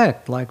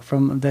expect, like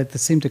that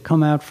seem to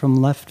come out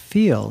from left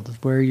field,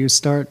 where you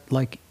start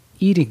like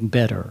eating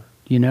better,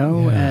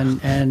 Yeah.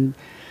 and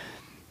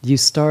you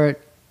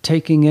start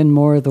taking in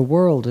more of the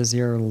world as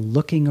you're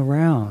looking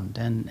around,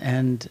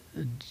 and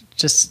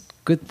just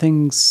good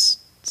things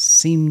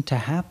seem to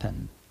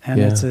happen. And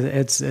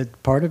it's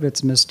part of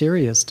it's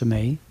mysterious to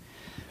me.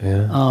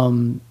 Yeah.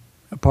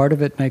 Part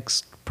of it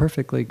makes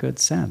perfectly good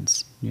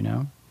sense,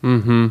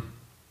 Mm-hmm.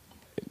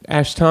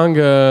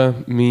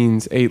 Ashtanga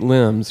means 8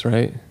 limbs,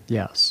 right?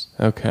 Yes.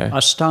 Okay.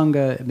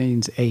 Ashtanga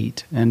means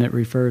 8, and it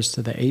refers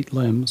to the 8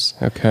 limbs.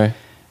 Okay.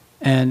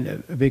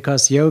 And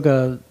because the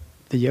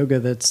yoga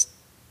that's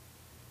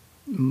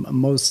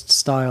most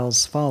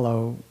styles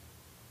follow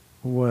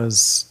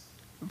was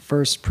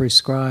first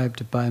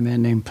prescribed by a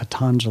man named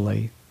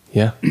Patanjali.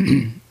 Yeah.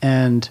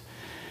 And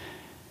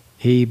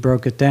he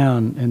broke it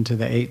down into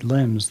the 8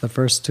 limbs. The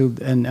first 2,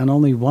 and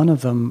only one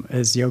of them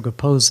is yoga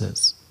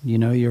poses.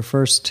 Your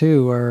first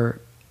 2 are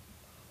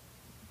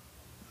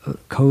a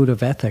code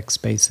of ethics,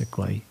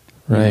 basically.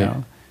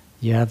 Right.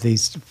 You have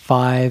these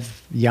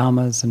 5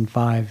 yamas and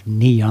 5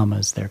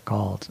 niyamas, they're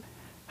called,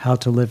 how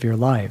to live your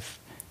life.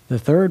 The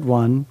third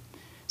one,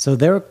 so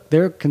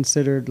they're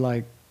considered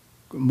like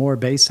more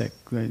basic,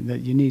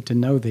 that you need to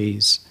know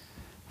these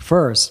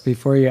first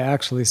before you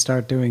actually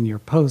start doing your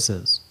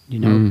poses,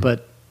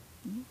 But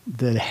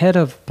the head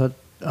of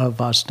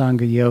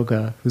Ashtanga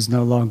Yoga, who's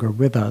no longer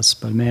with us,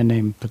 but a man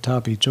named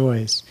Pattabhi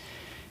Jois,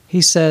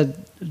 he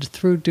said,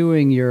 through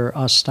doing your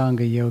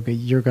Ashtanga Yoga,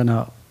 you're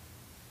gonna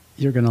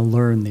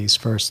learn these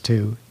first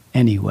 2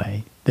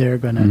 anyway. They're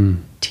gonna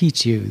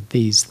teach you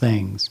these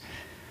things.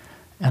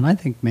 And I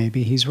think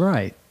maybe he's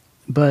right.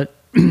 But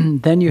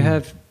then you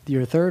have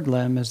your third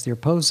limb as your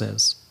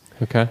poses.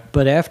 Okay.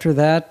 But after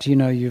that,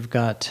 you've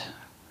got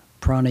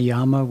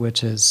pranayama,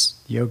 which is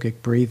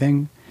yogic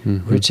breathing,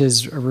 which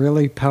is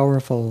really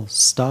powerful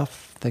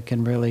stuff that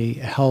can really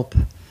help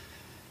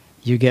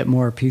you get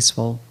more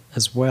peaceful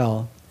as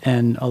well.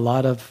 And a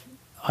lot of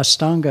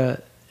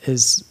Ashtanga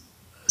is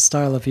a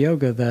style of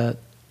yoga that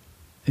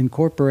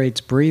incorporates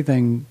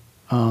breathing.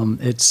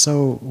 It's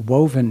so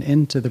woven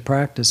into the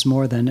practice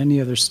more than any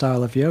other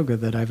style of yoga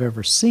that I've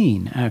ever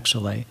seen,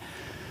 actually.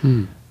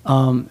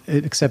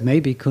 Except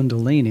maybe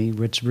Kundalini,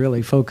 which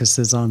really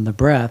focuses on the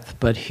breath.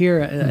 But here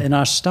in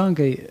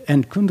Ashtanga,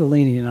 and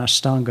Kundalini and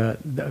Ashtanga,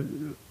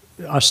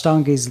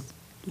 Ashtangis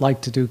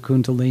like to do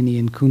Kundalini,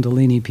 and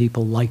Kundalini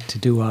people like to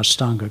do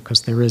Ashtanga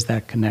because there is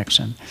that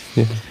connection.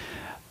 Yeah.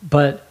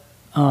 But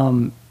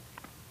in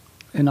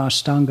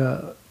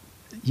Ashtanga,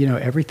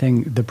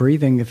 everything, the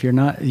breathing, if you're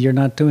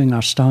not doing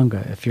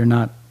Ashtanga, if you're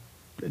not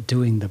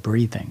doing the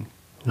breathing.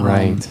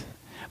 Right.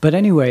 But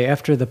anyway,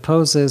 after the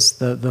poses,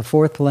 the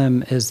fourth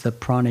limb is the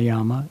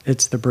pranayama.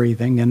 It's the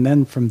breathing. And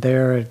then from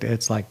there,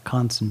 it's like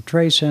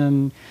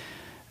concentration,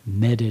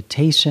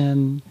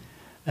 meditation,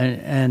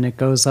 and it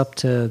goes up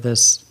to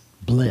this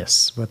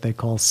bliss, what they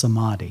call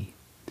samadhi.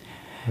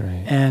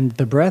 Right. And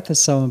the breath is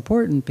so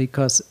important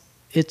because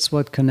it's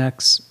what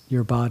connects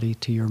your body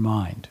to your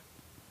mind.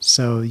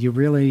 So you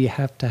really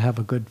have to have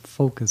a good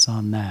focus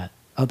on that.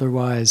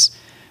 Otherwise,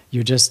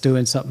 you're just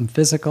doing something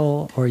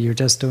physical or you're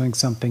just doing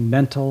something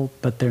mental,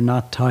 but they're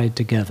not tied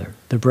together.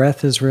 The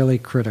breath is really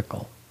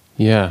critical.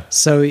 Yeah.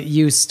 So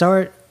you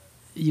start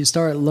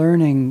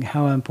learning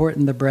how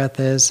important the breath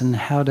is and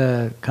how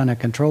to kind of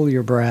control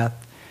your breath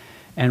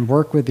and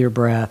work with your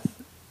breath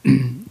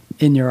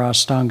in your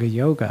Ashtanga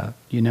yoga.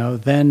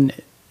 Then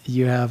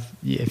you have,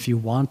 if you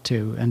want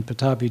to, and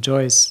Pattabhi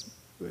Jois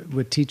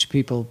would teach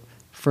people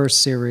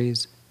first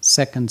series,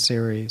 second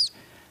series,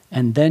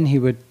 and then he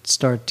would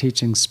start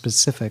teaching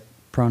specific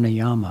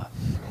pranayama.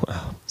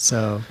 Wow.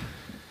 So,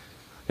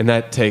 and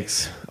that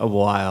takes a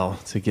while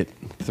to get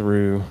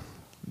through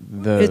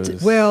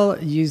those.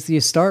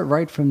 You start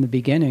right from the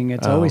beginning.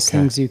 It's always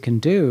things you can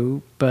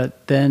do,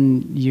 but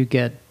then you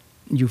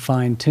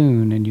fine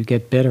tune and you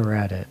get better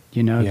at it.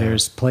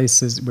 There's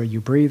places where you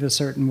breathe a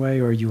certain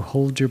way or you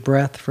hold your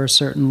breath for a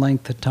certain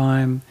length of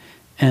time,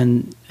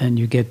 and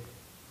you get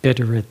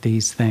better at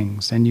these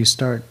things, and you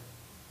start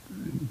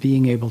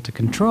being able to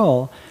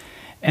control.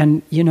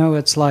 And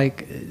it's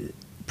like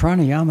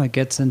pranayama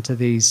gets into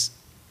these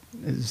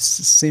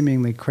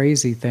seemingly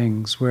crazy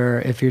things,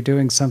 where if you're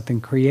doing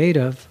something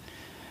creative,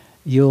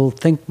 you'll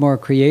think more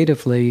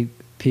creatively.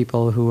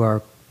 People who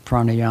are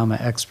pranayama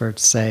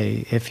experts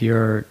say if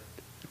you're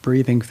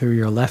breathing through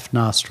your left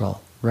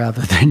nostril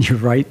rather than your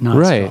right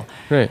nostril.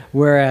 Right.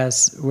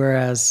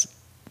 Whereas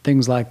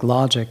things like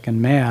logic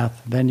and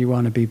math, then you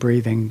want to be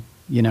breathing,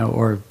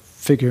 or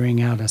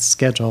figuring out a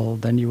schedule,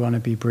 then you want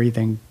to be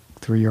breathing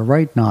through your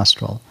right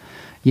nostril,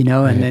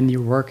 and then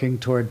you're working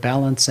toward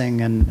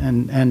balancing,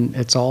 and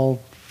it's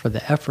all for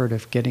the effort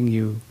of getting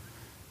you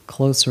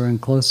closer and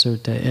closer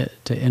to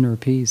inner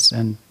peace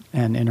and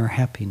inner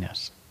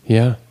happiness.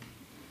 Yeah.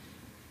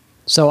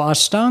 So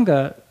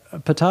Ashtanga,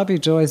 Pattabhi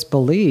Jois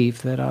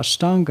believed that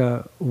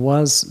Ashtanga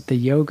was the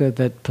yoga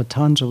that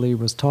Patanjali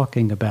was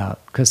talking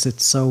about, because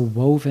it's so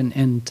woven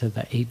into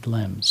the 8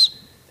 limbs.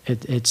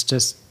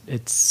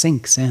 It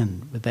sinks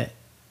in with the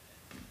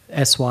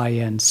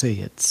SYNC.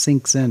 It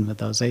sinks in with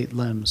those 8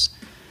 limbs.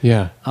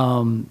 Yeah.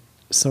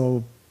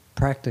 So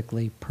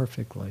practically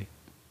perfectly.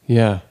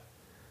 Yeah.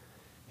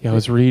 Yeah, I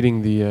was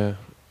reading the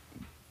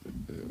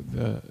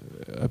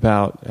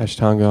about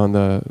Ashtanga on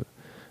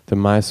the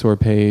Mysore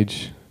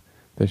page,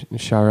 the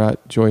Sharat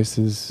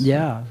Joyce's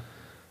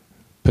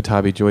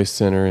Pattabhi Jois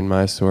Center in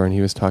Mysore, and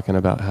he was talking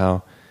about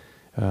how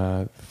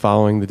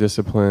following the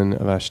discipline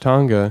of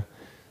Ashtanga,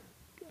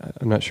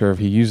 I'm not sure if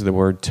he used the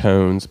word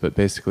tones, but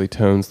basically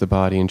tones the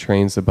body and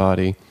trains the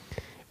body.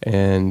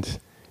 And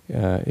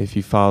if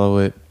you follow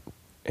it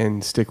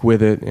and stick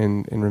with it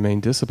and remain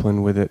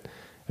disciplined with it,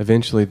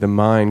 eventually the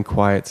mind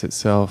quiets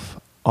itself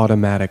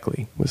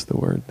automatically, was the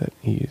word that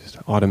he used,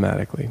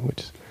 automatically.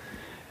 Which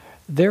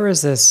there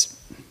is this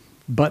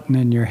button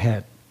in your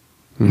head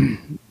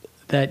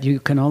that you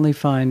can only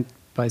find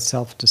by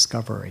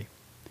self-discovery.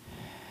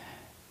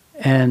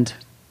 And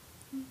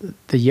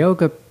the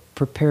yoga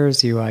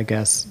prepares you, I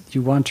guess.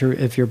 You want to,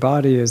 if your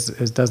body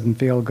doesn't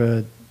feel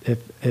good,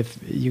 if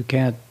you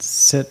can't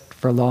sit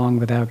for long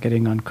without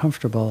getting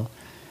uncomfortable,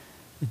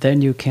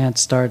 then you can't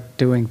start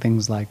doing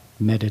things like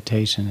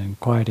meditation and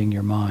quieting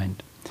your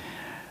mind.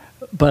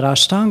 But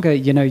Ashtanga,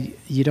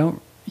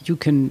 you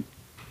can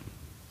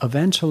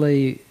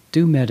eventually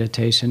do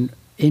meditation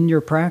in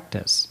your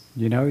practice.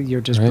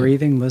 You're just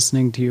breathing,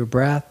 listening to your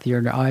breath,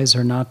 your eyes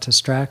are not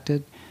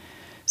distracted.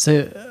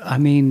 So,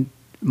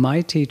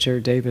 my teacher,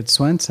 David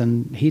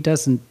Swenson, he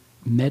doesn't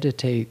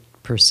meditate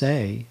per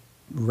se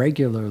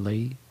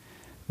regularly,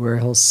 where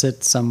he'll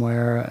sit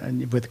somewhere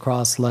with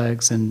crossed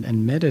legs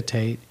and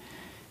meditate.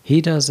 He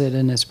does it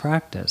in his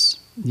practice.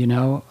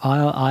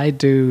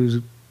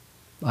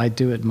 I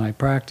do it in my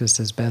practice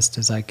as best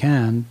as I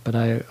can, but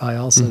I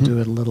also do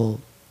it a little,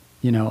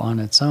 on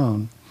its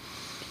own.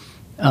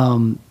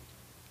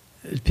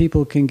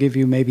 People can give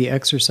you maybe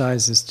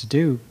exercises to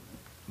do,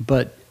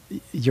 but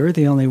you're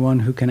the only one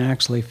who can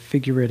actually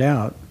figure it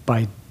out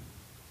by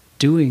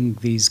doing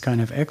these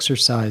kind of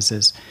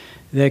exercises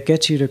that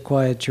get you to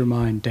quiet your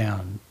mind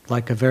down.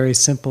 Like a very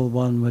simple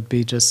one would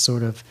be just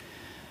sort of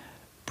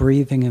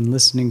breathing and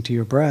listening to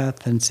your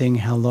breath and seeing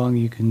how long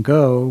you can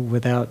go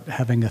without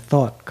having a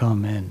thought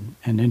come in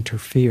and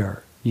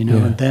interfere.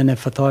 And then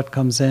if a thought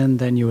comes in,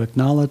 then you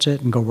acknowledge it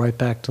and go right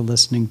back to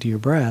listening to your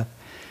breath.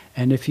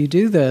 And if you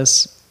do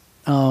this,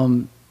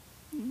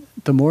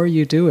 the more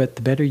you do it,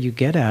 the better you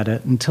get at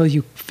it, until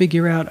you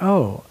figure out,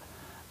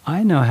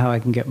 I know how I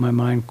can get my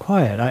mind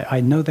quiet. I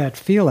know that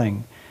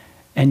feeling.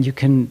 And you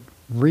can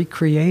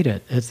recreate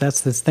it.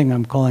 That's this thing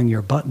I'm calling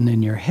your button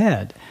in your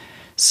head.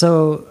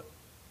 So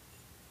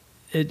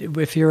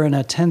if you're in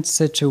a tense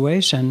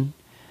situation,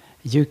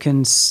 you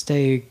can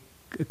stay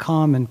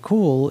calm and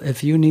cool.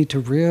 If you need to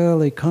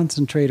really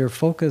concentrate or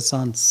focus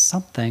on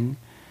something,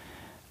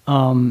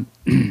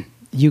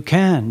 you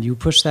can. You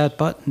push that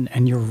button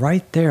and you're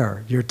right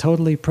there. You're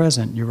totally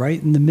present. You're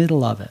right in the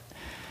middle of it.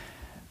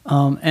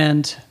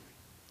 And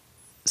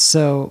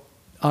so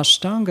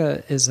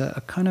Ashtanga is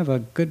a kind of a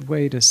good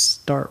way to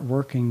start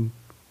working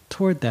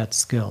toward that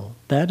skill.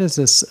 That is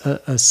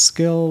a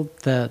skill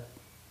that,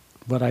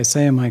 what I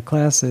say in my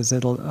class is,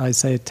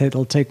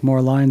 it'll take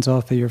more lines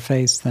off of your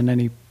face than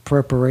any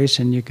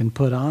preparation you can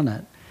put on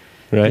it.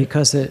 Right.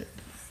 Because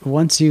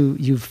once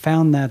you've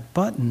found that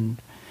button,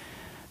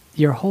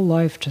 your whole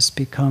life just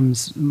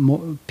becomes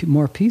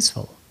more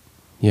peaceful.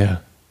 Yeah.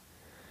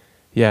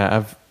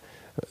 Yeah,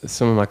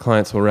 some of my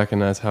clients will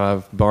recognize how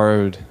I've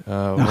borrowed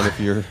one of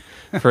your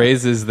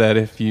phrases, that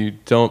if you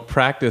don't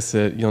practice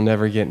it, you'll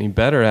never get any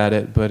better at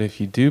it, but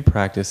if you do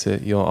practice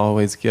it, you'll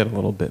always get a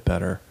little bit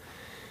better.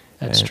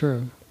 That's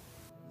true.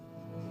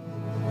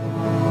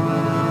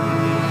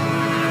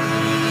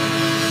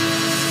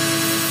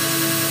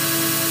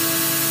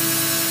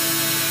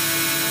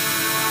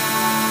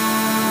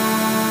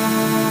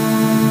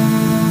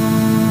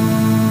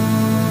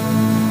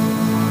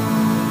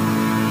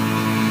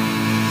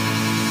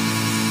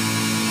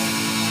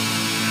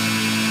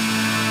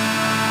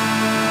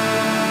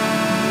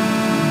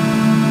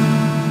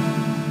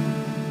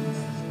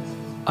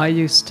 I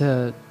used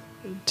to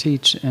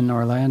teach in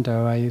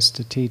Orlando. I used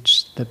to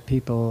teach the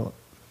people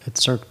at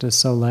Cirque du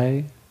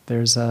Soleil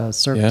There's a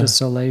Cirque du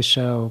Soleil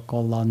show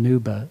called La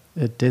Nuba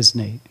at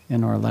Disney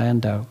in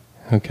Orlando.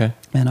 Okay.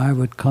 And I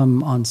would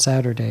come on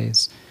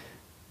Saturdays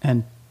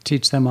and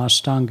teach them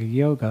Ashtanga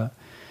yoga.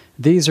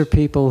 These are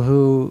people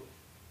who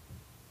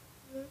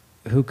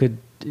could,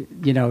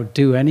 you know,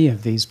 do any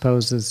of these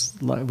poses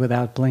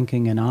without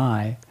blinking an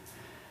eye.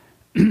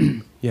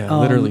 Yeah,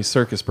 literally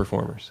circus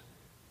performers.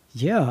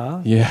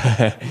 Yeah.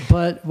 Yeah.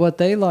 But what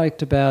they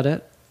liked about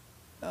it,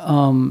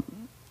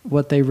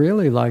 what they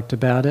really liked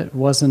about it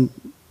wasn't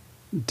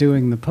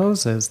doing the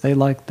poses. They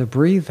liked the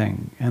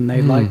breathing, and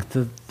they liked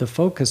the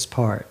focus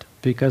part,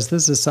 because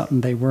this is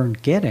something they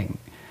weren't getting.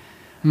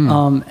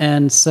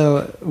 And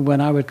so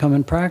when I would come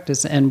and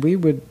practice, and we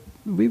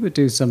would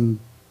do some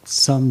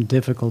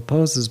difficult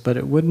poses, but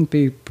it wouldn't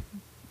be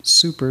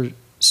super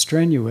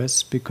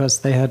strenuous because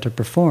they had to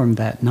perform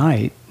that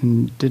night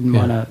and didn't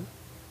want to,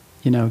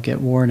 you know,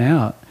 get worn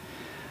out.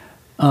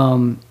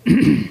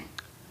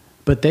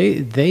 But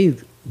they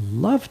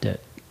loved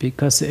it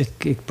because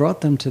it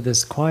brought them to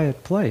this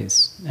quiet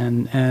place,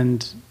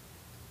 and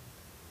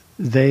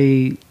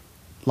they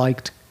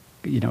liked,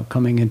 you know,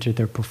 coming into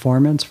their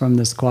performance from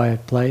this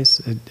quiet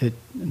place.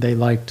 They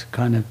liked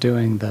kind of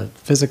doing the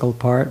physical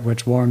part,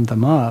 which warmed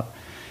them up.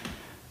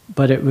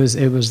 But it was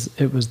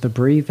the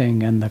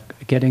breathing and the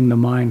getting the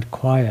mind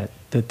quiet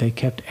that they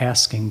kept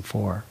asking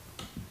for.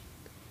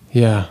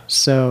 Yeah.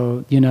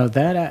 So, you know,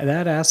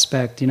 that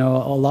aspect, you know,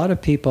 a lot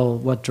of people,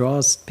 what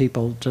draws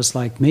people just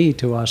like me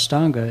to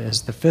Ashtanga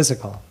is the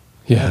physical.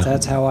 Yeah.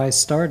 That's how I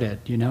started,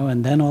 you know,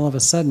 and then all of a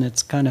sudden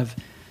it's kind of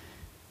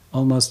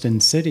almost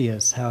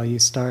insidious how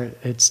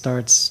it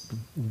starts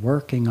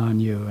working on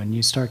you, and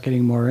you start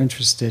getting more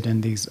interested in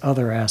these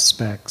other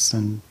aspects,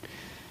 and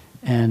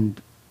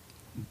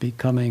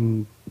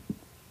becoming,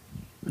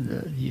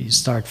 you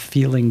start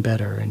feeling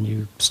better, and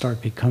you start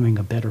becoming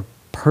a better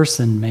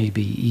person,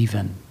 maybe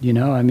even, you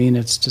know, I mean,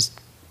 it's just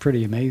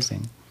pretty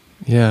amazing.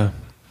 Yeah,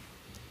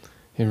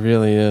 it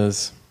really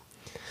is.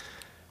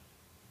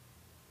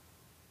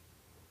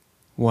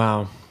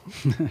 Wow.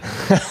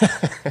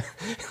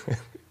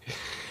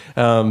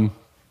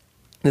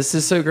 This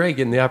is so great,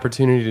 getting the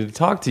opportunity to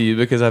talk to you,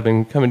 because I've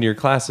been coming to your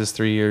classes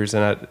 3 years,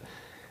 and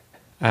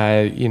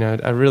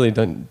I really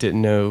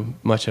didn't know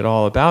much at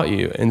all about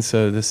you, and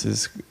so this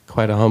is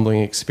quite a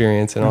humbling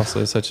experience, and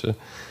also such a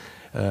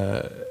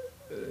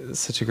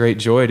great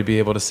joy to be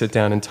able to sit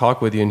down and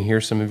talk with you and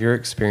hear some of your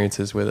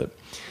experiences with it.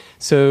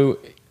 So,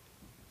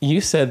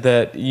 you said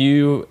that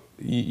you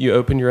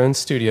opened your own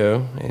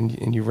studio,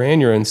 and you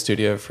ran your own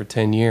studio for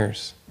 10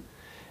 years.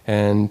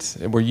 And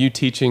were you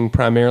teaching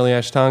primarily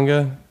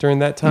Ashtanga during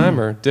that time,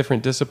 or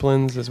different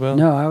disciplines as well?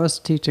 No, I was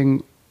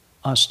teaching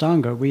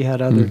Ashtanga. We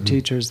had other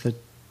teachers that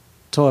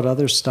taught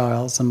other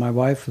styles, and my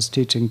wife was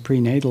teaching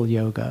prenatal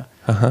yoga,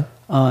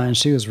 and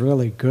she was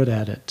really good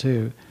at it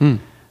too.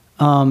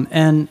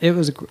 And it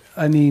was,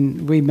 I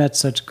mean, we met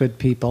such good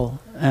people,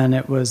 and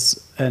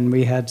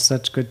we had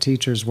such good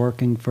teachers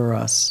working for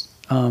us.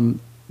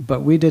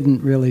 But we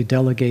didn't really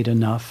delegate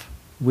enough.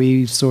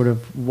 We sort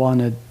of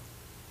wanted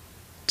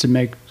to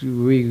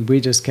we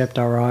just kept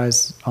our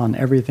eyes on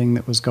everything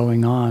that was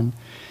going on.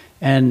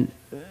 And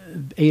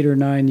 8 or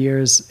 9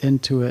 years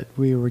into it,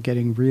 we were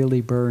getting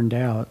really burned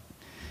out.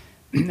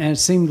 And it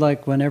seemed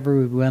like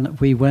whenever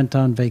we went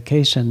on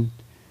vacation,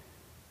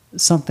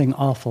 something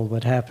awful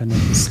would happen at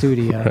the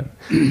studio.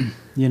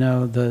 You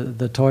know,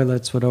 the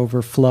toilets would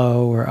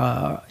overflow,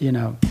 or, you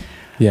know.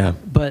 Yeah.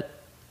 But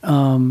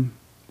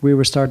we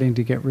were starting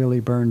to get really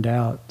burned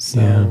out,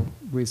 so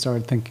we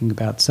started thinking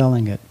about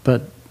selling it.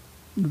 But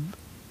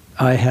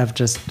I have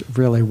just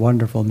really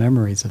wonderful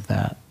memories of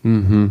that.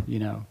 You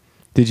know.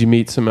 Did you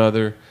meet some of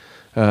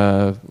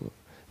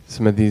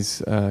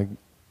these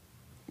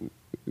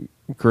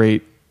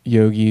great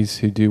yogis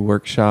who do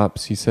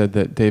workshops? You said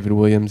that David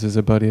Williams is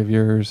a buddy of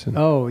yours.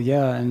 Oh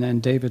yeah, and then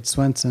David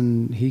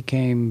Swenson, he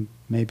came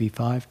maybe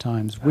 5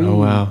 times. Oh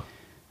wow.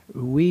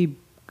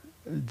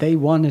 They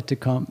wanted to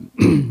come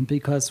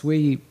because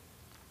we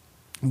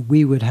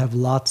would have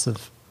lots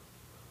of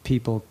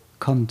people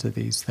come to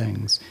these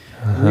things.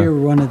 We were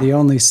one of the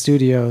only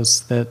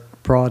studios that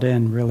brought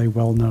in really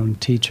well-known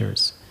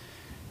teachers,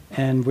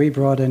 and we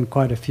brought in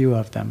quite a few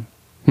of them.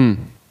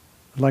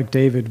 Like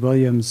David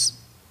Williams,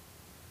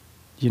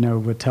 you know,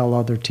 would tell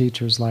other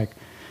teachers, like,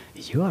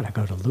 you ought to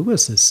go to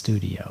Lewis's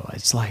studio.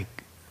 It's like,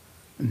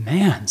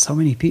 man, so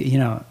many people, you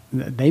know,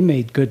 they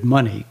made good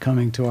money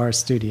coming to our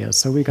studio,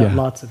 so we got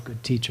lots of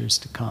good teachers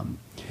to come.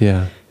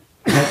 Yeah.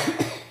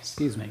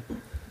 Excuse me.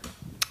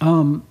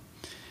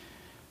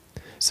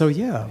 So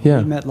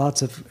we met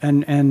lots of,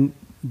 and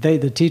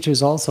the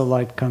teachers also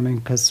liked coming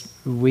because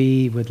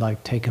we would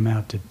like take them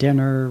out to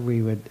dinner.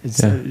 We would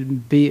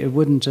it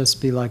wouldn't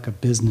just be like a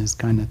business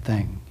kind of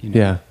thing. You know?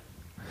 Yeah.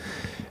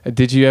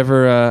 Did you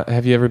ever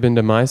have you ever been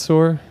to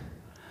Mysore?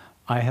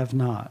 I have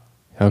not.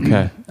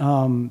 Okay.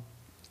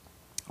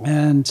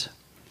 And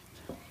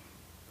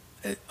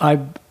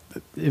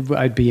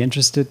I'd be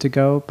interested to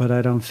go, but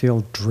I don't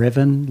feel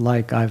driven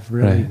like I've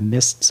really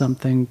missed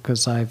something,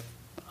 because I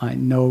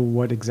know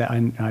what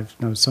I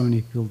know so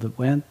many people that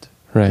went.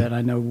 Right. that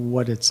I know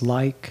what it's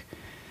like.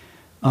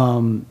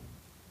 And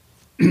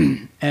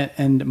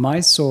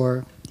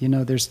Mysore,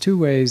 there's two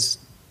ways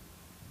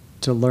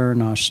to learn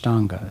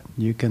Ashtanga.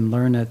 You can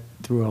learn it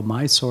through a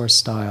Mysore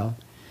style.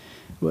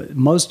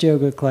 Most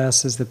yoga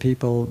classes that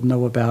people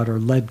know about are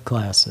lead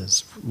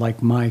classes,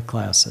 like my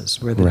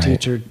classes, where the Right.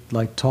 teacher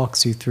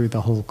talks you through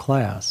the whole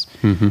class.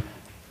 Mm-hmm.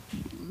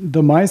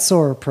 The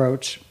Mysore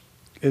approach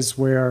is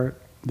where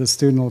the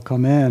student will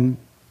come in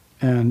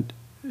and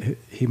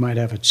he might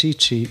have a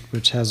cheat sheet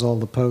which has all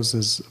the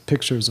poses,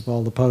 pictures of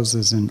all the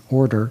poses in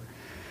order,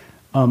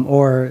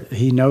 or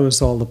he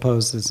knows all the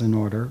poses in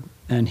order,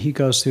 and he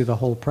goes through the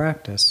whole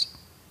practice,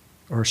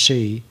 or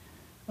she,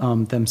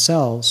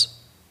 themselves.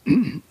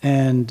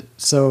 And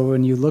so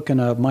when you look in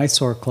a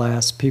Mysore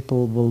class,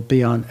 people will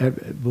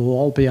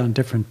all be on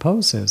different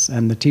poses,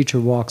 and the teacher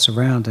walks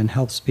around and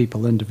helps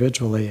people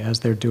individually as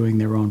they're doing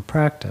their own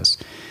practice.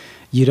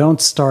 You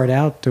don't start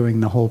out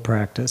doing the whole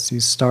practice. You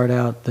start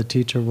out, the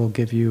teacher will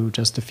give you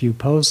just a few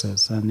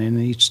poses, and in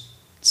each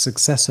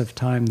successive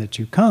time that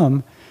you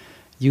come,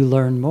 you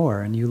learn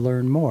more and you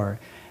learn more.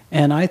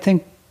 And I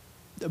think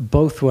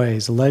both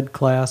ways, lead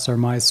class or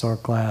Mysore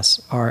class,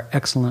 are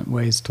excellent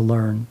ways to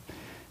learn.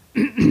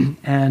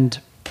 And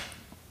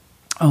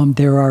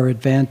there are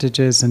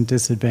advantages and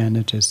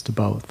disadvantages to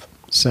both.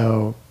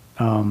 So,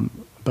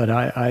 but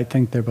I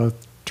think they're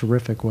both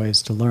terrific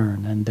ways to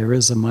learn. And there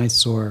is a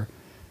Mysore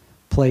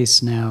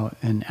place now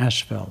in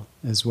Asheville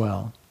as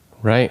well.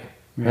 Right.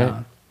 Yeah.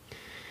 Right.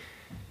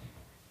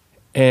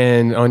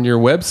 And on your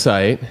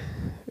website,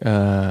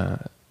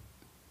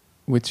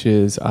 which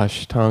is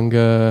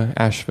Ashtanga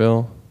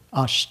Asheville?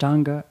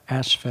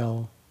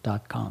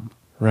 AshtangaAsheville.com.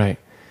 Right.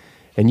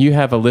 And you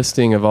have a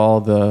listing of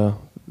all the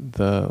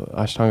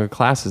Ashtanga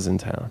classes in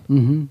town.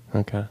 Mm-hmm.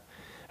 Okay.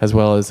 As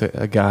well as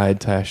a guide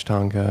to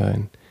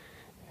Ashtanga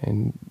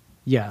and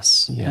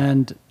Yes. Yeah.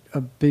 And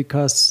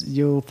because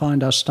you'll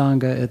find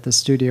Ashtanga at the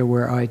studio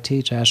where I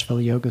teach,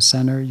 Asheville Yoga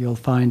Center. You'll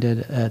find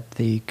it at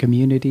the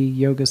Community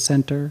Yoga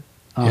Center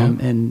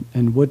in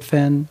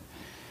Woodfin.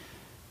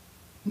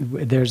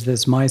 There's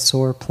this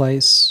Mysore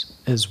place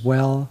as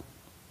well.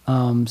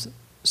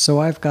 So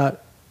I've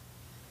got,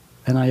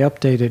 and I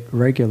update it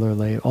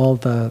regularly, all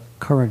the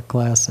current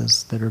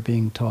classes that are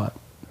being taught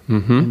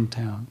in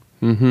town.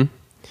 Mm-hmm.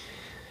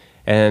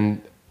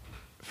 And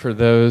for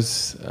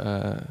those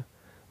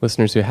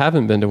listeners who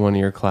haven't been to one of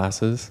your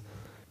classes,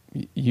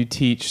 you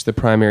teach the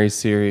primary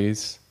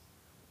series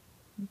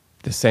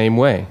the same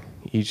way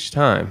each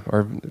time,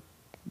 or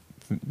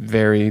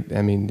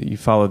you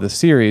follow the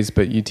series,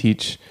 but you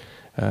teach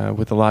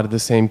with a lot of the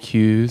same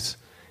cues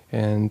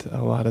and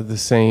a lot of the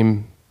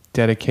same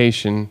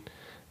dedication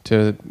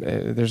to,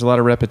 there's a lot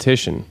of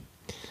repetition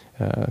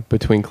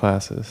between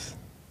classes.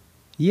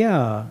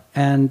 Yeah,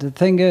 and the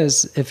thing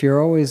is, if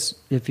you're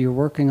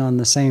working on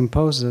the same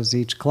poses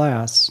each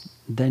class,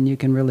 then you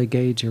can really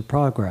gauge your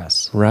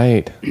progress.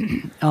 Right.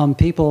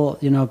 People,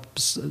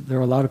 there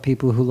are a lot of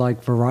people who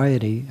like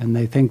variety, and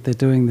they think that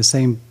doing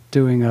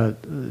a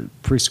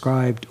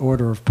prescribed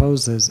order of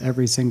poses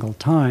every single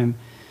time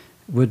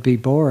would be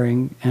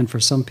boring, and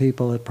for some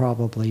people it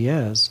probably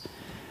is.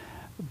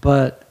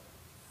 But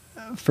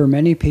for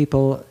many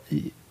people,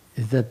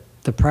 the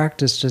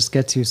practice just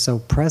gets you so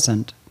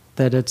present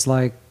that it's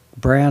like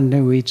brand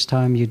new each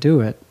time you do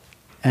it.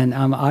 And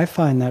I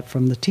find that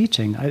from the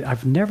teaching.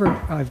 I've never,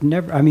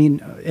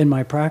 in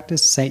my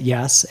practice,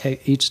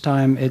 each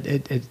time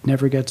it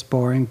never gets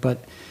boring,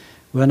 but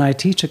when I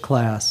teach a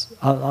class,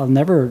 I'll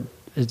never,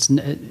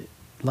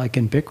 like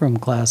in Bikram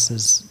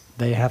classes,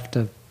 they have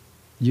to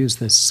use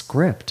this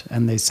script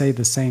and they say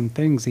the same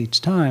things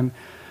each time.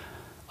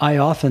 I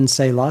often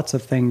say lots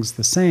of things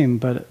the same,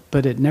 but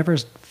it never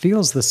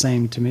feels the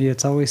same to me.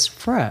 It's always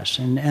fresh,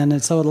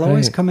 and so it'll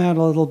always come out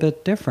a little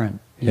bit different.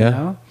 You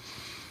know?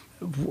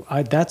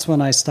 That's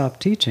when I stop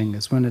teaching.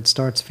 Is when it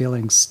starts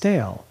feeling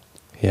stale.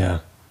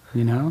 Yeah.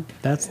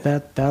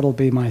 That'll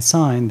be my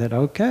sign that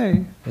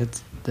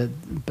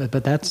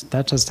but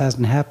that just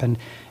hasn't happened,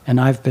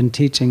 and I've been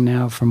teaching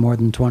now for more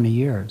than 20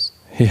 years.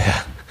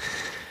 Yeah.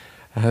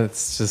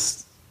 It's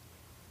just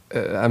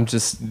I'm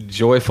just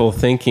joyful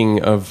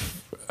thinking of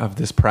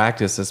this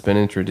practice that's been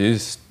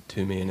introduced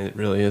to me, and it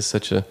really is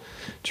such a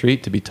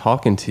treat to be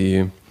talking to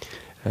you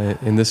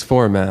in this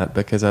format,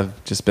 because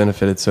I've just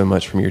benefited so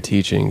much from your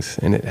teachings,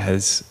 and it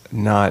has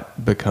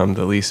not become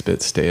the least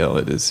bit stale.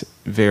 It is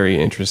very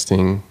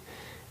interesting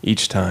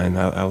each time.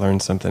 I learn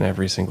something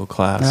every single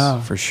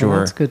class, for sure. Well,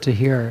 that's good to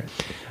hear.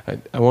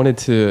 I wanted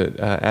to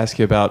ask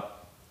you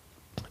about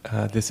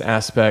this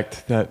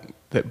aspect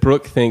that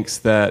Brooke thinks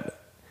that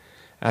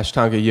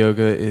Ashtanga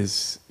yoga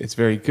is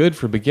very good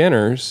for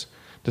beginners,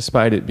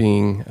 despite it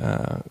being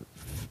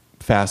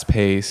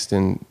fast-paced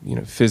and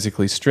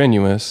physically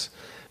strenuous.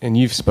 And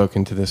you've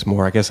spoken to this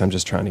more. I guess I'm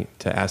just trying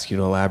to ask you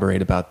to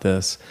elaborate about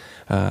this,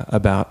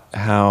 about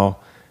how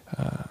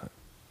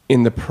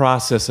in the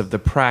process of the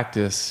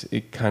practice,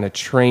 it kind of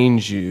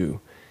trains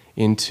you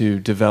into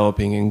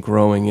developing and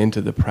growing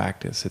into the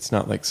practice. It's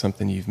not like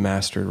something you've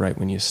mastered right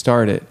when you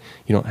start it.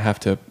 You don't have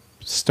to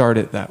start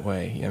it that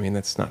way. I mean,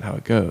 that's not how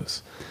it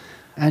goes.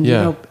 And Yeah.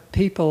 you know,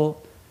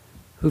 people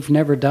who've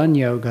never done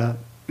yoga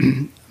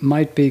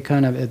might be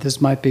kind of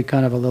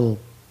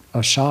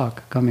a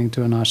shock coming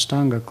to an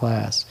Ashtanga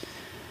class.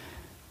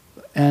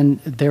 And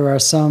there are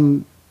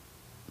some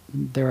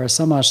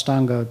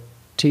Ashtanga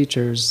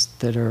teachers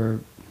that are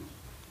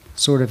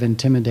sort of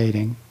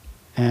intimidating.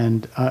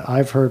 And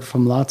I've heard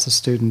from lots of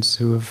students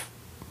who have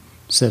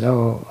said,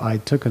 "Oh, I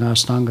took an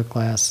Ashtanga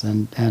class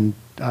and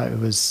I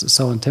was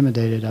so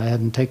intimidated. I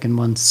hadn't taken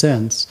one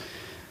since."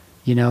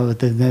 You know,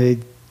 they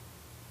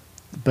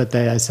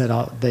said,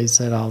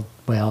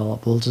 well,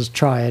 we'll just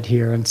try it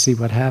here and see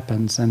what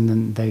happens. And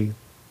then they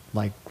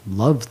like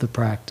love the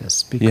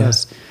practice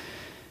because,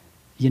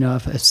 you know,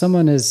 if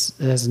someone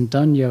hasn't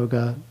done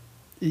yoga,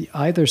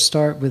 either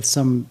start with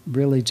some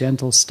really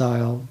gentle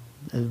style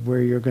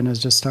where you're going to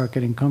just start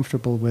getting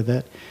comfortable with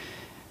it,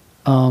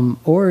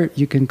 or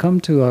you can come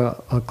to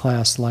a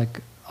class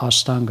like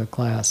Ashtanga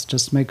class.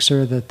 Just make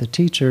sure that the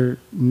teacher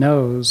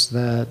knows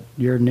that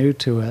you're new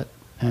to it.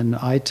 And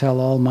I tell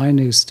all my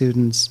new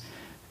students,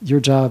 your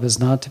job is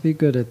not to be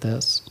good at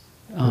this.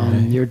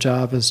 Your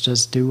job is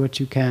just do what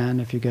you can.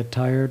 If you get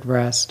tired,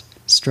 rest.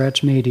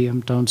 Stretch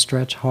medium, don't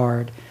stretch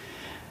hard.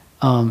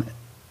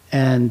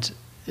 And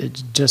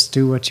just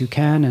do what you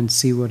can and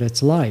see what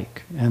it's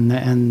like. And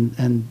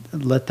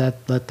let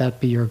that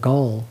be your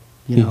goal,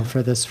 you know,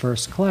 for this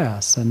first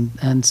class.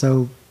 And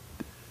so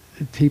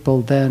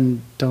people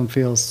then don't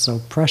feel so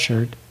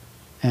pressured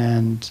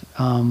and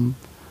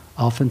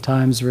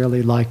oftentimes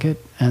really like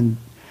it, and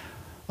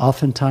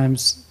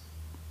oftentimes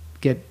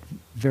get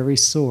very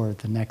sore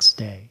the next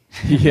day.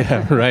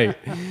 Yeah, right.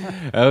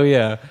 Oh,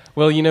 yeah.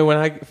 Well, you know, when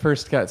I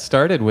first got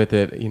started with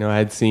it, you know,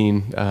 I'd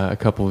seen a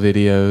couple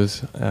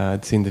videos.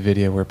 I'd seen the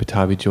video where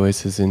Patabi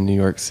Joyce is in New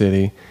York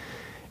City,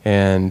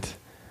 and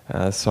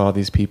saw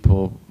these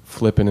people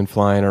flipping and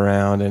flying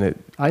around,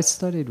 and I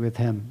studied with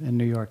him in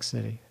New York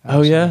City. Actually.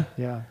 Oh, yeah?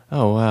 Yeah.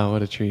 Oh, wow,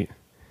 what a treat.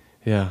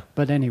 Yeah.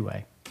 But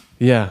anyway.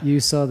 Yeah. You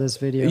saw this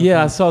video?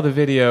 Yeah, I saw the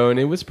video, and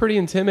it was pretty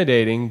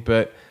intimidating,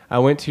 but I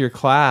went to your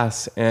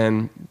class,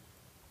 and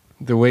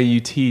the way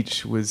you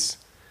teach was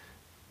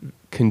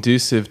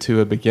conducive to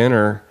a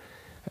beginner,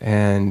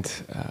 and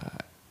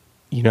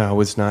you know, I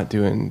was not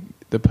doing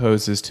the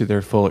poses to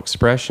their full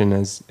expression,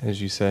 as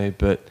you say,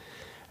 but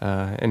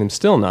and I'm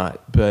still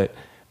not, but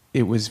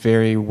it was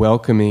very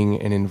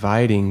welcoming and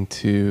inviting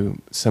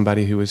to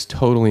somebody who was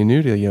totally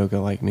new to yoga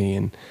like me,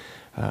 and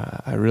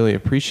I really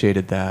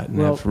appreciated that,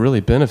 and I've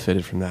really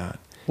benefited from that.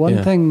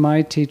 One thing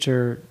my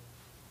teacher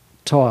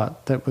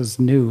taught that was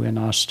new in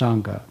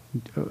Ashtanga,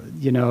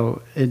 you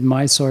know, in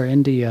Mysore,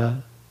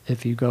 India,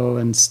 if you go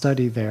and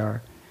study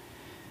there,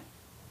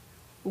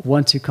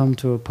 once you come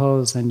to a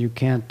pose and you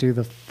can't do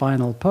the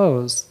final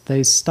pose,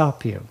 they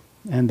stop you,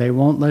 and they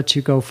won't let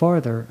you go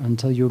farther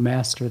until you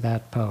master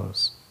that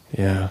pose.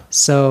 Yeah.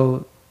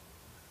 So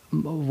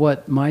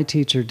what my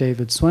teacher,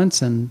 David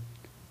Swenson,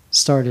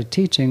 started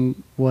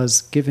teaching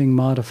was giving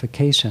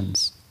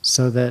modifications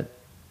so that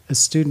a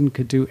student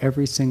could do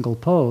every single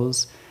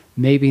pose,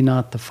 maybe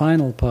not the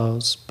final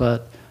pose,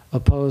 but a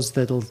pose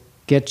that'll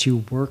get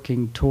you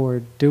working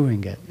toward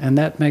doing it. And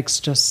that makes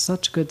just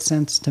such good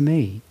sense to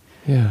me.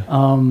 Yeah.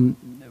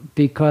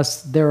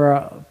 Because there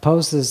are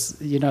poses,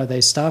 you know,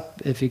 they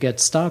stop, if you get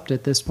stopped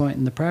at this point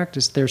in the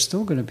practice, there's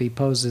still going to be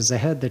poses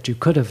ahead that you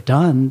could have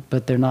done,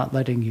 but they're not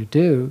letting you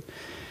do.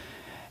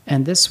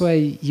 And this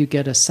way you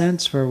get a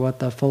sense for what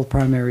the full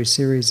primary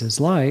series is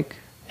like,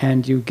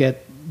 and you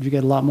get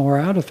a lot more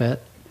out of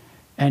it,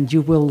 and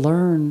you will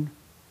learn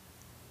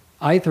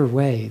either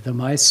way, the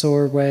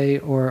Mysore way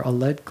or a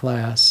lead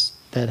class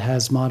that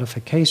has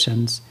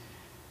modifications.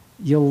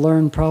 You'll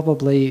learn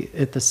probably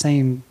at the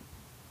same,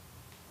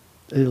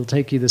 it'll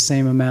take you the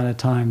same amount of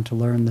time to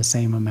learn the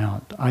same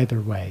amount either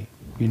way,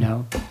 you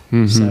know?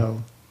 Mm-hmm.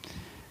 So,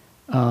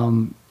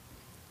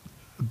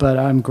 but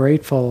I'm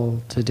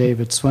grateful to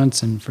David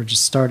Swenson for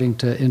just starting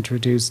to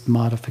introduce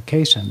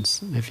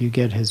modifications. If you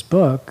get his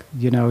book,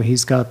 you know,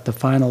 he's got the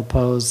final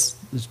pose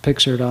is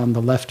pictured on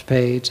the left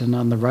page, and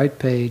on the right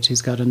page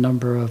he's got a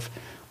number of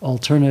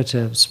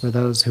alternatives for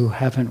those who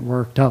haven't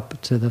worked up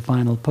to the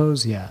final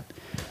pose yet.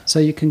 So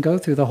you can go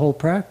through the whole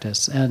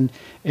practice, and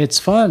it's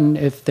fun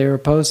if there are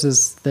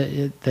poses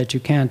that you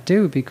can't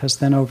do, because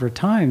then over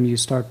time you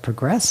start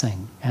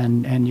progressing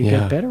and you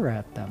get better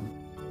at them.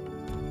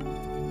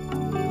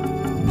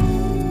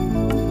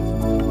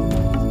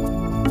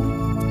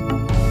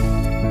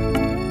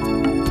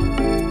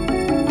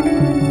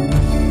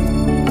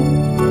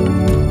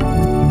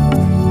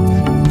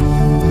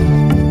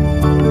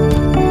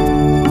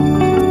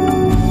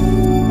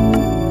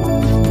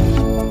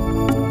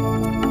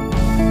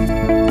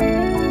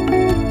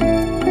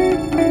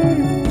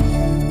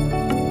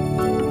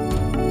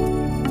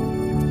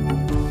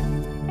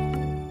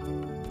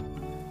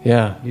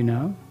 Yeah. You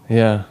know?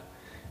 Yeah.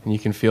 And you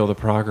can feel the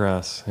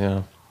progress.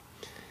 Yeah.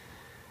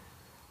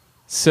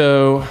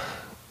 So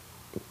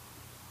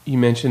you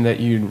mentioned that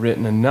you'd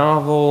written a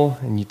novel,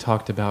 and you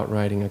talked about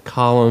writing a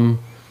column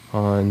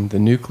on the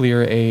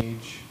nuclear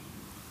age.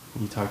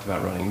 you talked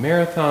about running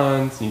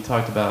marathons, and you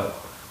talked about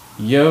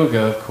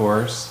yoga, of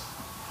course.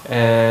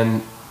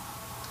 And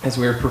as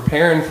we were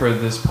preparing for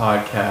this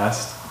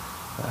podcast,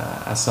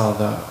 I saw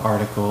the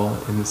article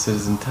in the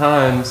Citizen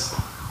Times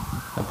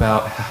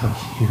about how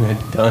you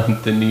had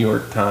done the New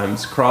York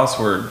Times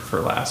Crossword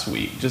for last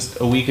week, just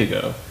a week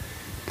ago.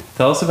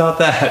 Tell us about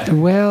that.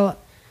 Well,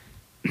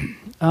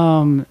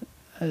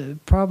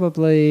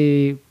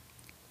 probably.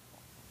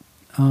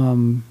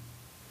 And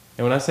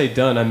when I say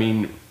done, I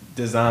mean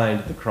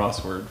designed the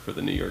crossword for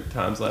the New York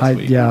Times last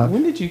week. Yeah.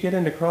 When did you get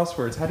into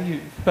crosswords? How do you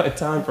find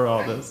time for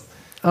all this?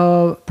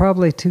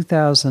 Probably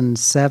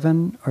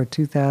 2007 or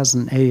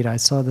 2008. I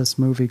saw this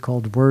movie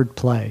called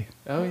Wordplay.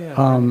 Oh,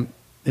 yeah.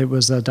 It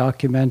was a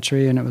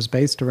documentary, and it was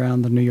based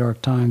around the New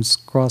York Times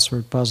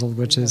crossword puzzle,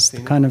 which is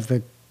kind of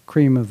the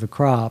cream of the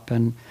crop.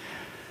 And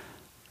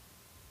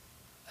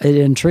it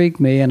intrigued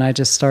me, and I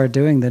just started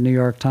doing the New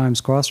York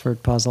Times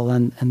crossword puzzle.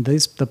 And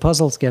the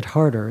puzzles get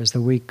harder as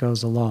the week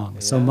goes along.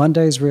 Yeah. So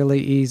Monday's really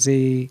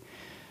easy.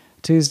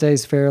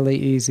 Tuesday's fairly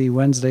easy.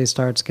 Wednesday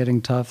starts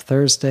getting tough.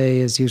 Thursday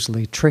is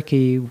usually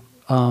tricky.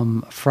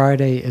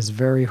 Friday is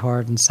very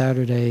hard, and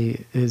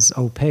Saturday is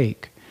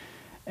opaque.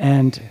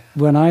 And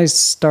when I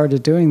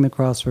started doing the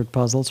crossword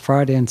puzzles,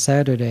 Friday and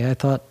Saturday, I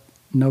thought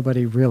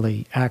nobody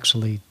really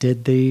actually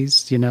did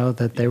these,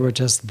 that they were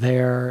just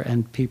there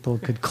and people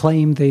could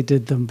claim they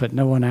did them, but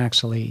no one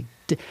actually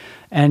did.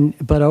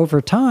 But over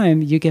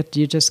time, you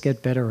just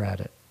get better at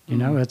it.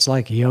 It's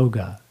like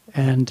yoga.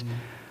 And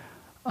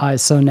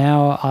so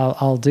now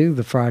I'll do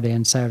the Friday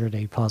and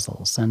Saturday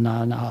puzzles, and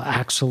I'll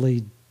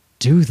actually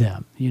do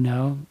them,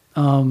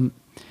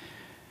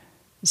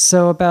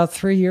 So about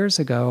 3 years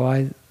ago,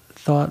 I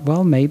thought,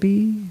 well,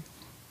 maybe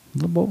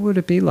what would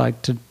it be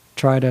like to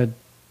try to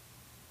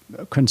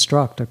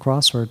construct a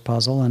crossword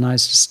puzzle? And I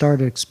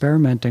started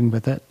experimenting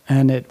with it,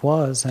 and it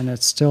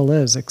still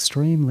is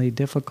extremely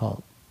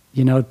difficult,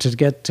 to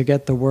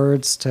get the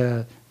words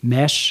to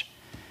mesh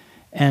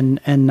and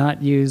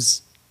not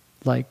use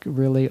like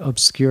really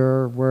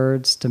obscure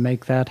words to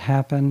make that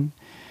happen,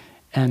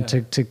 and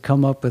to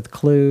come up with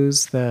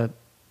clues that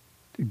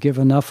give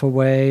enough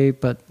away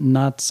but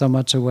not so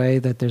much away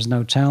that there's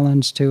no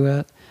challenge to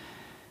it.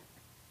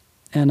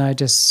 And I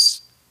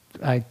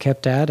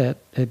kept at it.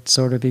 It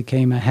sort of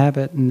became a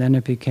habit, and then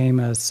it became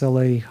a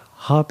silly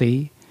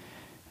hobby.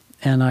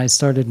 And I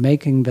started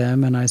making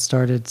them, and I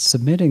started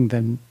submitting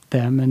them.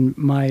 And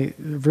I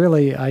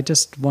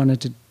just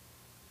wanted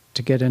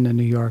to get in the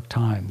New York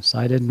Times.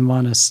 I didn't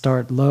want to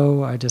start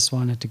low. I just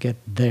wanted to get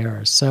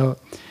there. So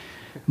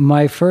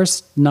my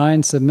first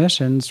 9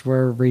 submissions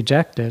were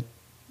rejected,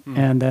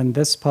 and then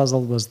this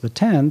puzzle was the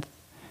 10th.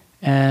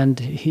 And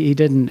he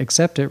didn't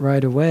accept it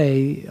right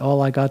away.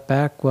 All I got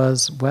back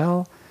was,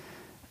 well,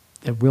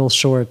 Will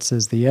Shortz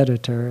is the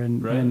editor,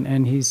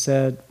 and he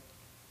said,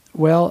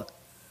 well,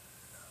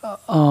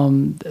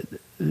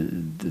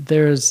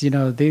 there's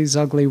these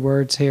ugly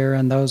words here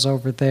and those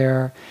over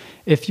there.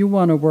 If you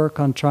want to work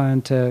on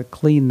trying to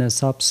clean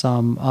this up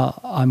some,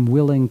 I'm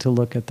willing to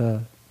look at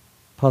the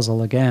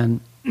puzzle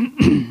again.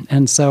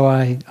 And so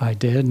I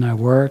did, and I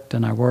worked,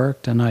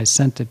 and I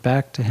sent it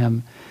back to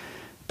him.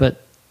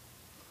 But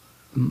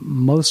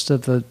most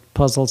of the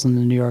puzzles in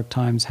the New York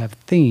Times have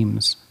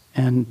themes,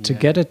 and to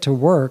get it to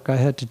work, I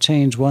had to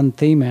change one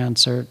theme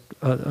answer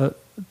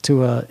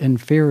to an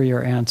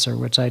inferior answer,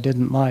 which I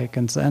didn't like.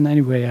 And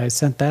anyway, I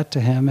sent that to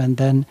him, and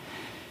then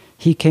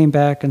he came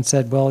back and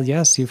said, well,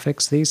 yes, you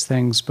fixed these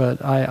things,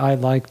 but I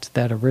liked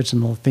that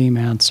original theme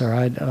answer.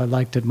 I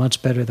liked it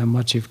much better than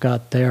what you've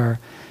got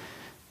there.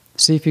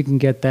 See if you can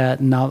get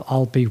that, and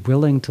I'll be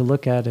willing to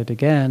look at it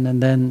again.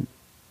 And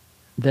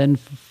then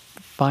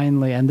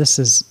finally, and this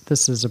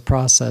is a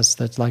process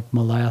that's like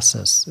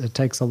molasses. It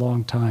takes a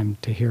long time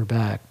to hear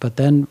back. But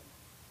then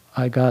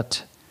I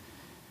got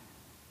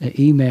an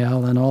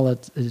email, and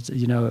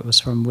it was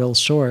from Will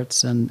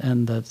Shortz,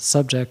 and the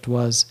subject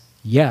was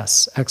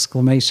yes,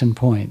 exclamation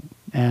point,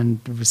 and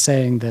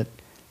saying that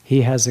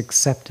he has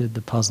accepted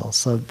the puzzle.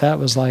 So that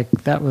was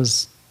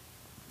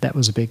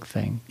a big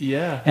thing.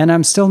 Yeah. And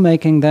I'm still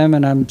making them,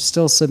 and I'm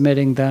still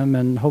submitting them,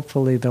 and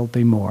hopefully there'll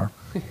be more.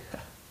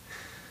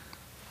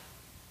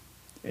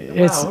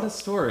 Wow, what a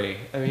story.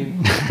 I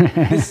mean,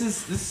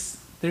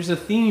 there's a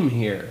theme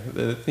here.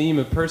 The theme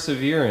of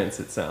perseverance,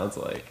 it sounds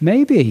like.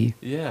 Maybe.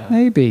 Yeah.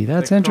 Maybe.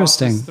 That's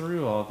interesting. Crosses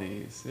through all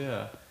these,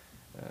 yeah.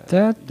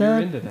 You're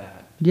into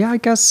that. Yeah, I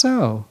guess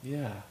so.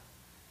 Yeah.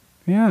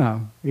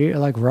 Yeah.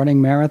 Like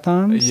running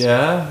marathons?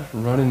 Yeah,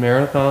 running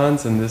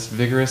marathons and this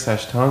vigorous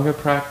Ashtanga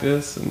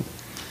practice and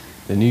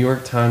the New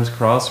York Times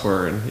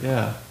crossword.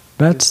 Yeah.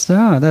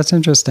 That's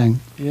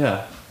interesting.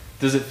 Yeah.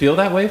 Does it feel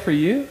that way for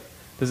you?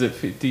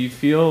 Do you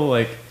feel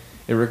like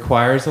it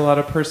requires a lot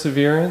of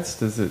perseverance?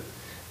 Do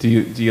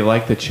you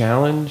like the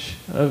challenge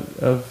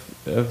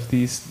of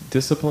these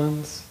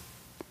disciplines?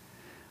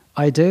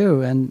 I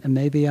do, and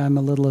maybe I'm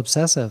a little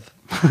obsessive.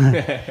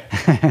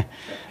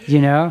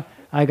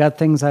 I got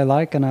things I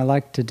like and I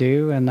like to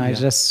do, and I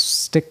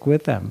just stick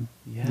with them.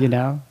 Yeah.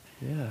 Yeah.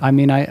 Yeah. I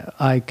mean,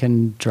 I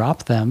can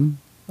drop them,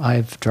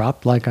 I've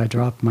dropped like I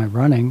dropped my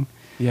running.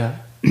 Yeah.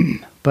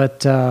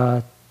 But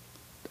I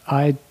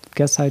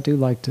guess I do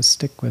like to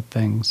stick with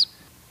things.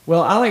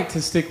 Well, I like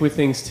to stick with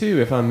things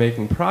too if I'm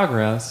making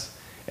progress.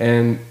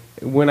 And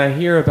when I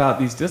hear about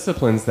these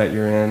disciplines that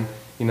you're in,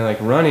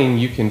 like running,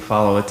 you can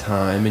follow a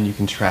time and you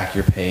can track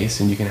your pace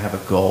and you can have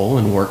a goal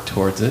and work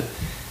towards it.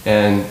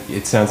 And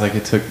it sounds like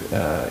it took,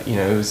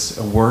 it was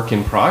a work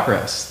in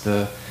progress,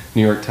 the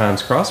New York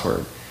Times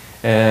Crossword.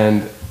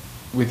 And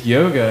with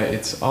yoga,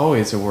 it's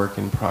always a work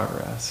in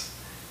progress.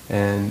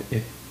 And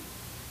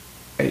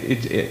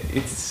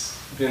it's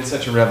been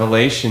such a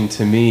revelation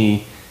to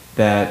me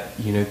that,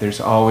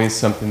 there's always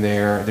something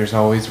there. There's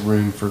always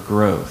room for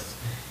growth.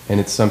 And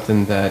it's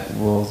something that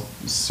will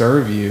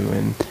serve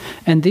you.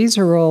 And these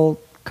are all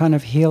kind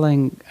of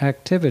healing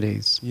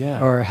activities.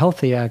 Yeah. Or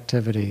healthy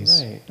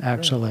activities, Right,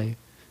 actually. right.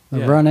 The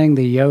Yeah. running,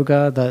 the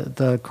yoga,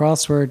 the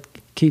crossword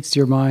keeps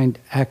your mind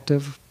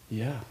active.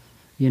 Yeah.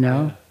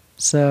 Yeah.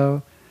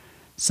 So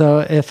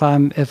if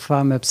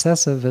I'm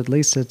obsessive, at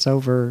least it's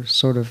over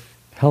sort of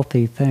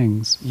healthy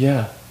things.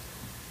 Yeah.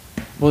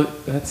 Well,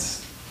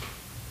 that's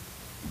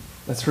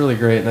really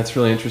great, and that's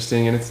really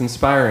interesting, and it's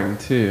inspiring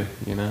too.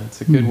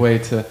 It's a good way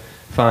to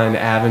find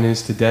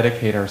avenues to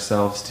dedicate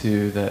ourselves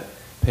to that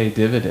pay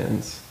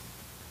dividends.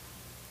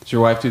 Does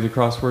your wife do the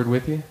crossword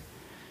with you?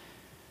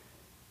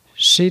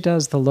 She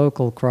does the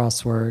local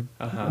crossword,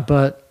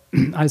 but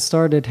I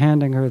started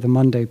handing her the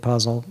Monday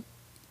puzzle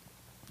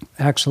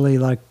actually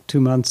like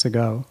 2 months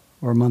ago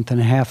or a month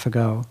and a half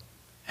ago,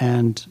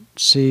 and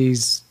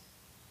she's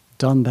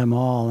done them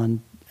all.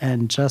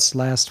 And just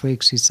last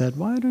week she said,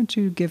 "Why don't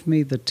you give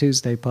me the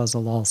Tuesday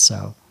puzzle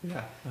also?"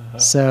 Yeah.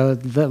 So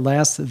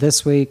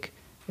this week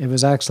it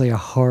was actually a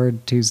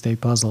hard Tuesday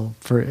puzzle.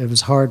 It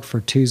was hard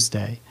for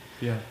Tuesday.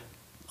 Yeah.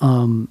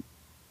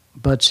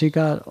 But she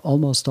got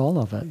almost all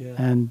of it, Yeah.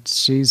 and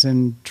she's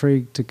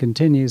intrigued to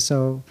continue.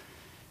 So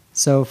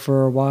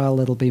for a while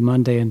it'll be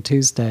Monday and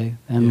Tuesday,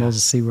 and Yeah. we'll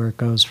just see where it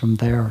goes from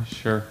there.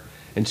 Sure.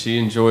 And she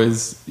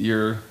enjoys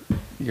your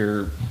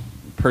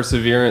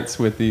perseverance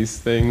with these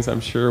things,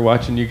 I'm sure,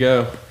 watching you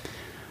go.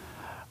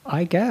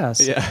 I guess.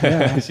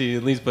 Yeah. She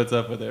at least puts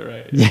up with it,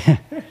 right? Yeah.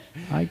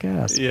 I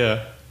guess.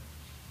 Yeah.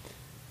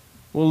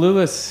 Well,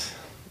 Louis,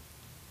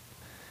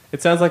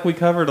 it sounds like we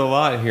covered a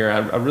lot here.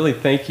 I really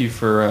thank you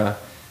for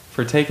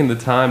taking the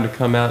time to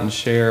come out and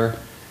share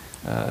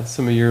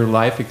some of your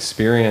life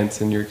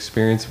experience and your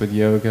experience with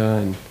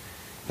yoga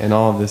and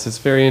all of this. It's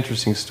a very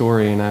interesting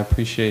story, and I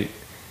appreciate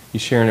you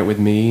sharing it with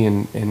me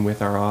and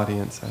with our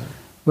audience.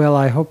 Well,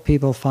 I hope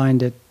people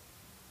find it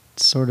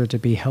sort of to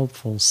be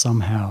helpful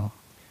somehow,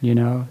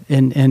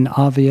 in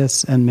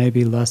obvious and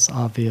maybe less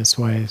obvious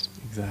ways.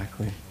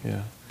 Exactly,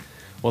 yeah.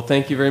 Well,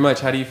 thank you very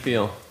much. How do you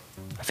feel?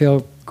 I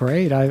feel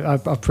great. I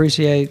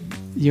appreciate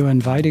you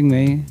inviting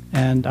me,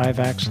 and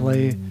I've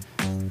actually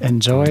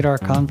enjoyed our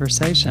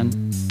conversation.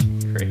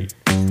 Great.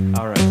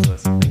 All right,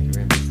 Louis. Thank you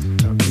very much.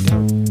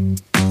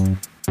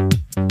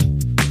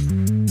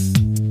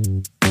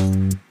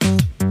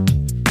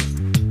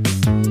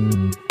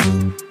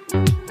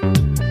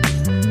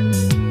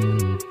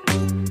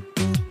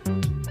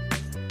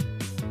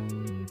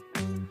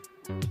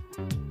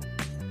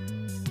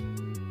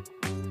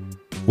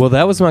 Well,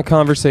 that was my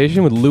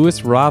conversation with Louis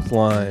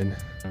Rothlein,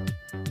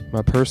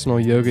 my personal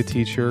yoga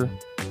teacher.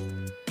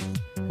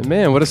 And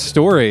man, what a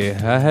story.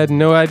 I had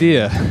no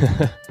idea.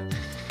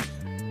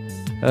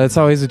 It's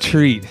always a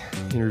treat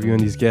interviewing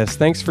these guests.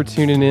 Thanks for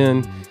tuning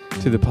in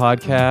to the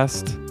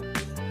podcast.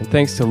 And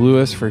thanks to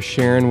Louis for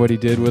sharing what he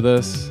did with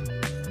us.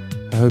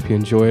 I hope you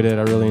enjoyed it.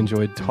 I really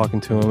enjoyed talking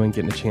to him and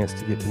getting a chance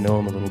to get to know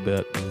him a little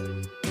bit.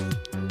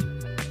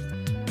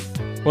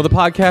 Well, the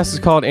podcast is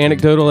called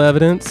Anecdotal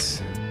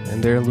Evidence,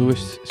 and there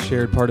Louis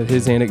shared part of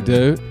his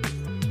anecdote.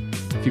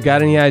 If you've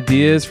got any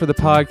ideas for the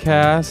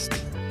podcast,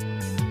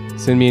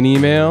 send me an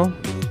email,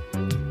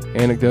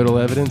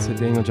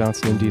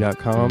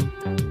 anecdotalevidence@danieljohnsonmd.com.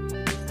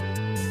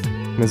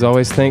 And as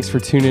always, thanks for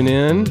tuning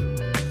in.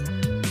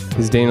 This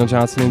is Daniel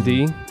Johnson,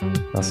 MD.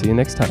 I'll see you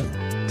next time.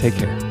 Take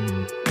care.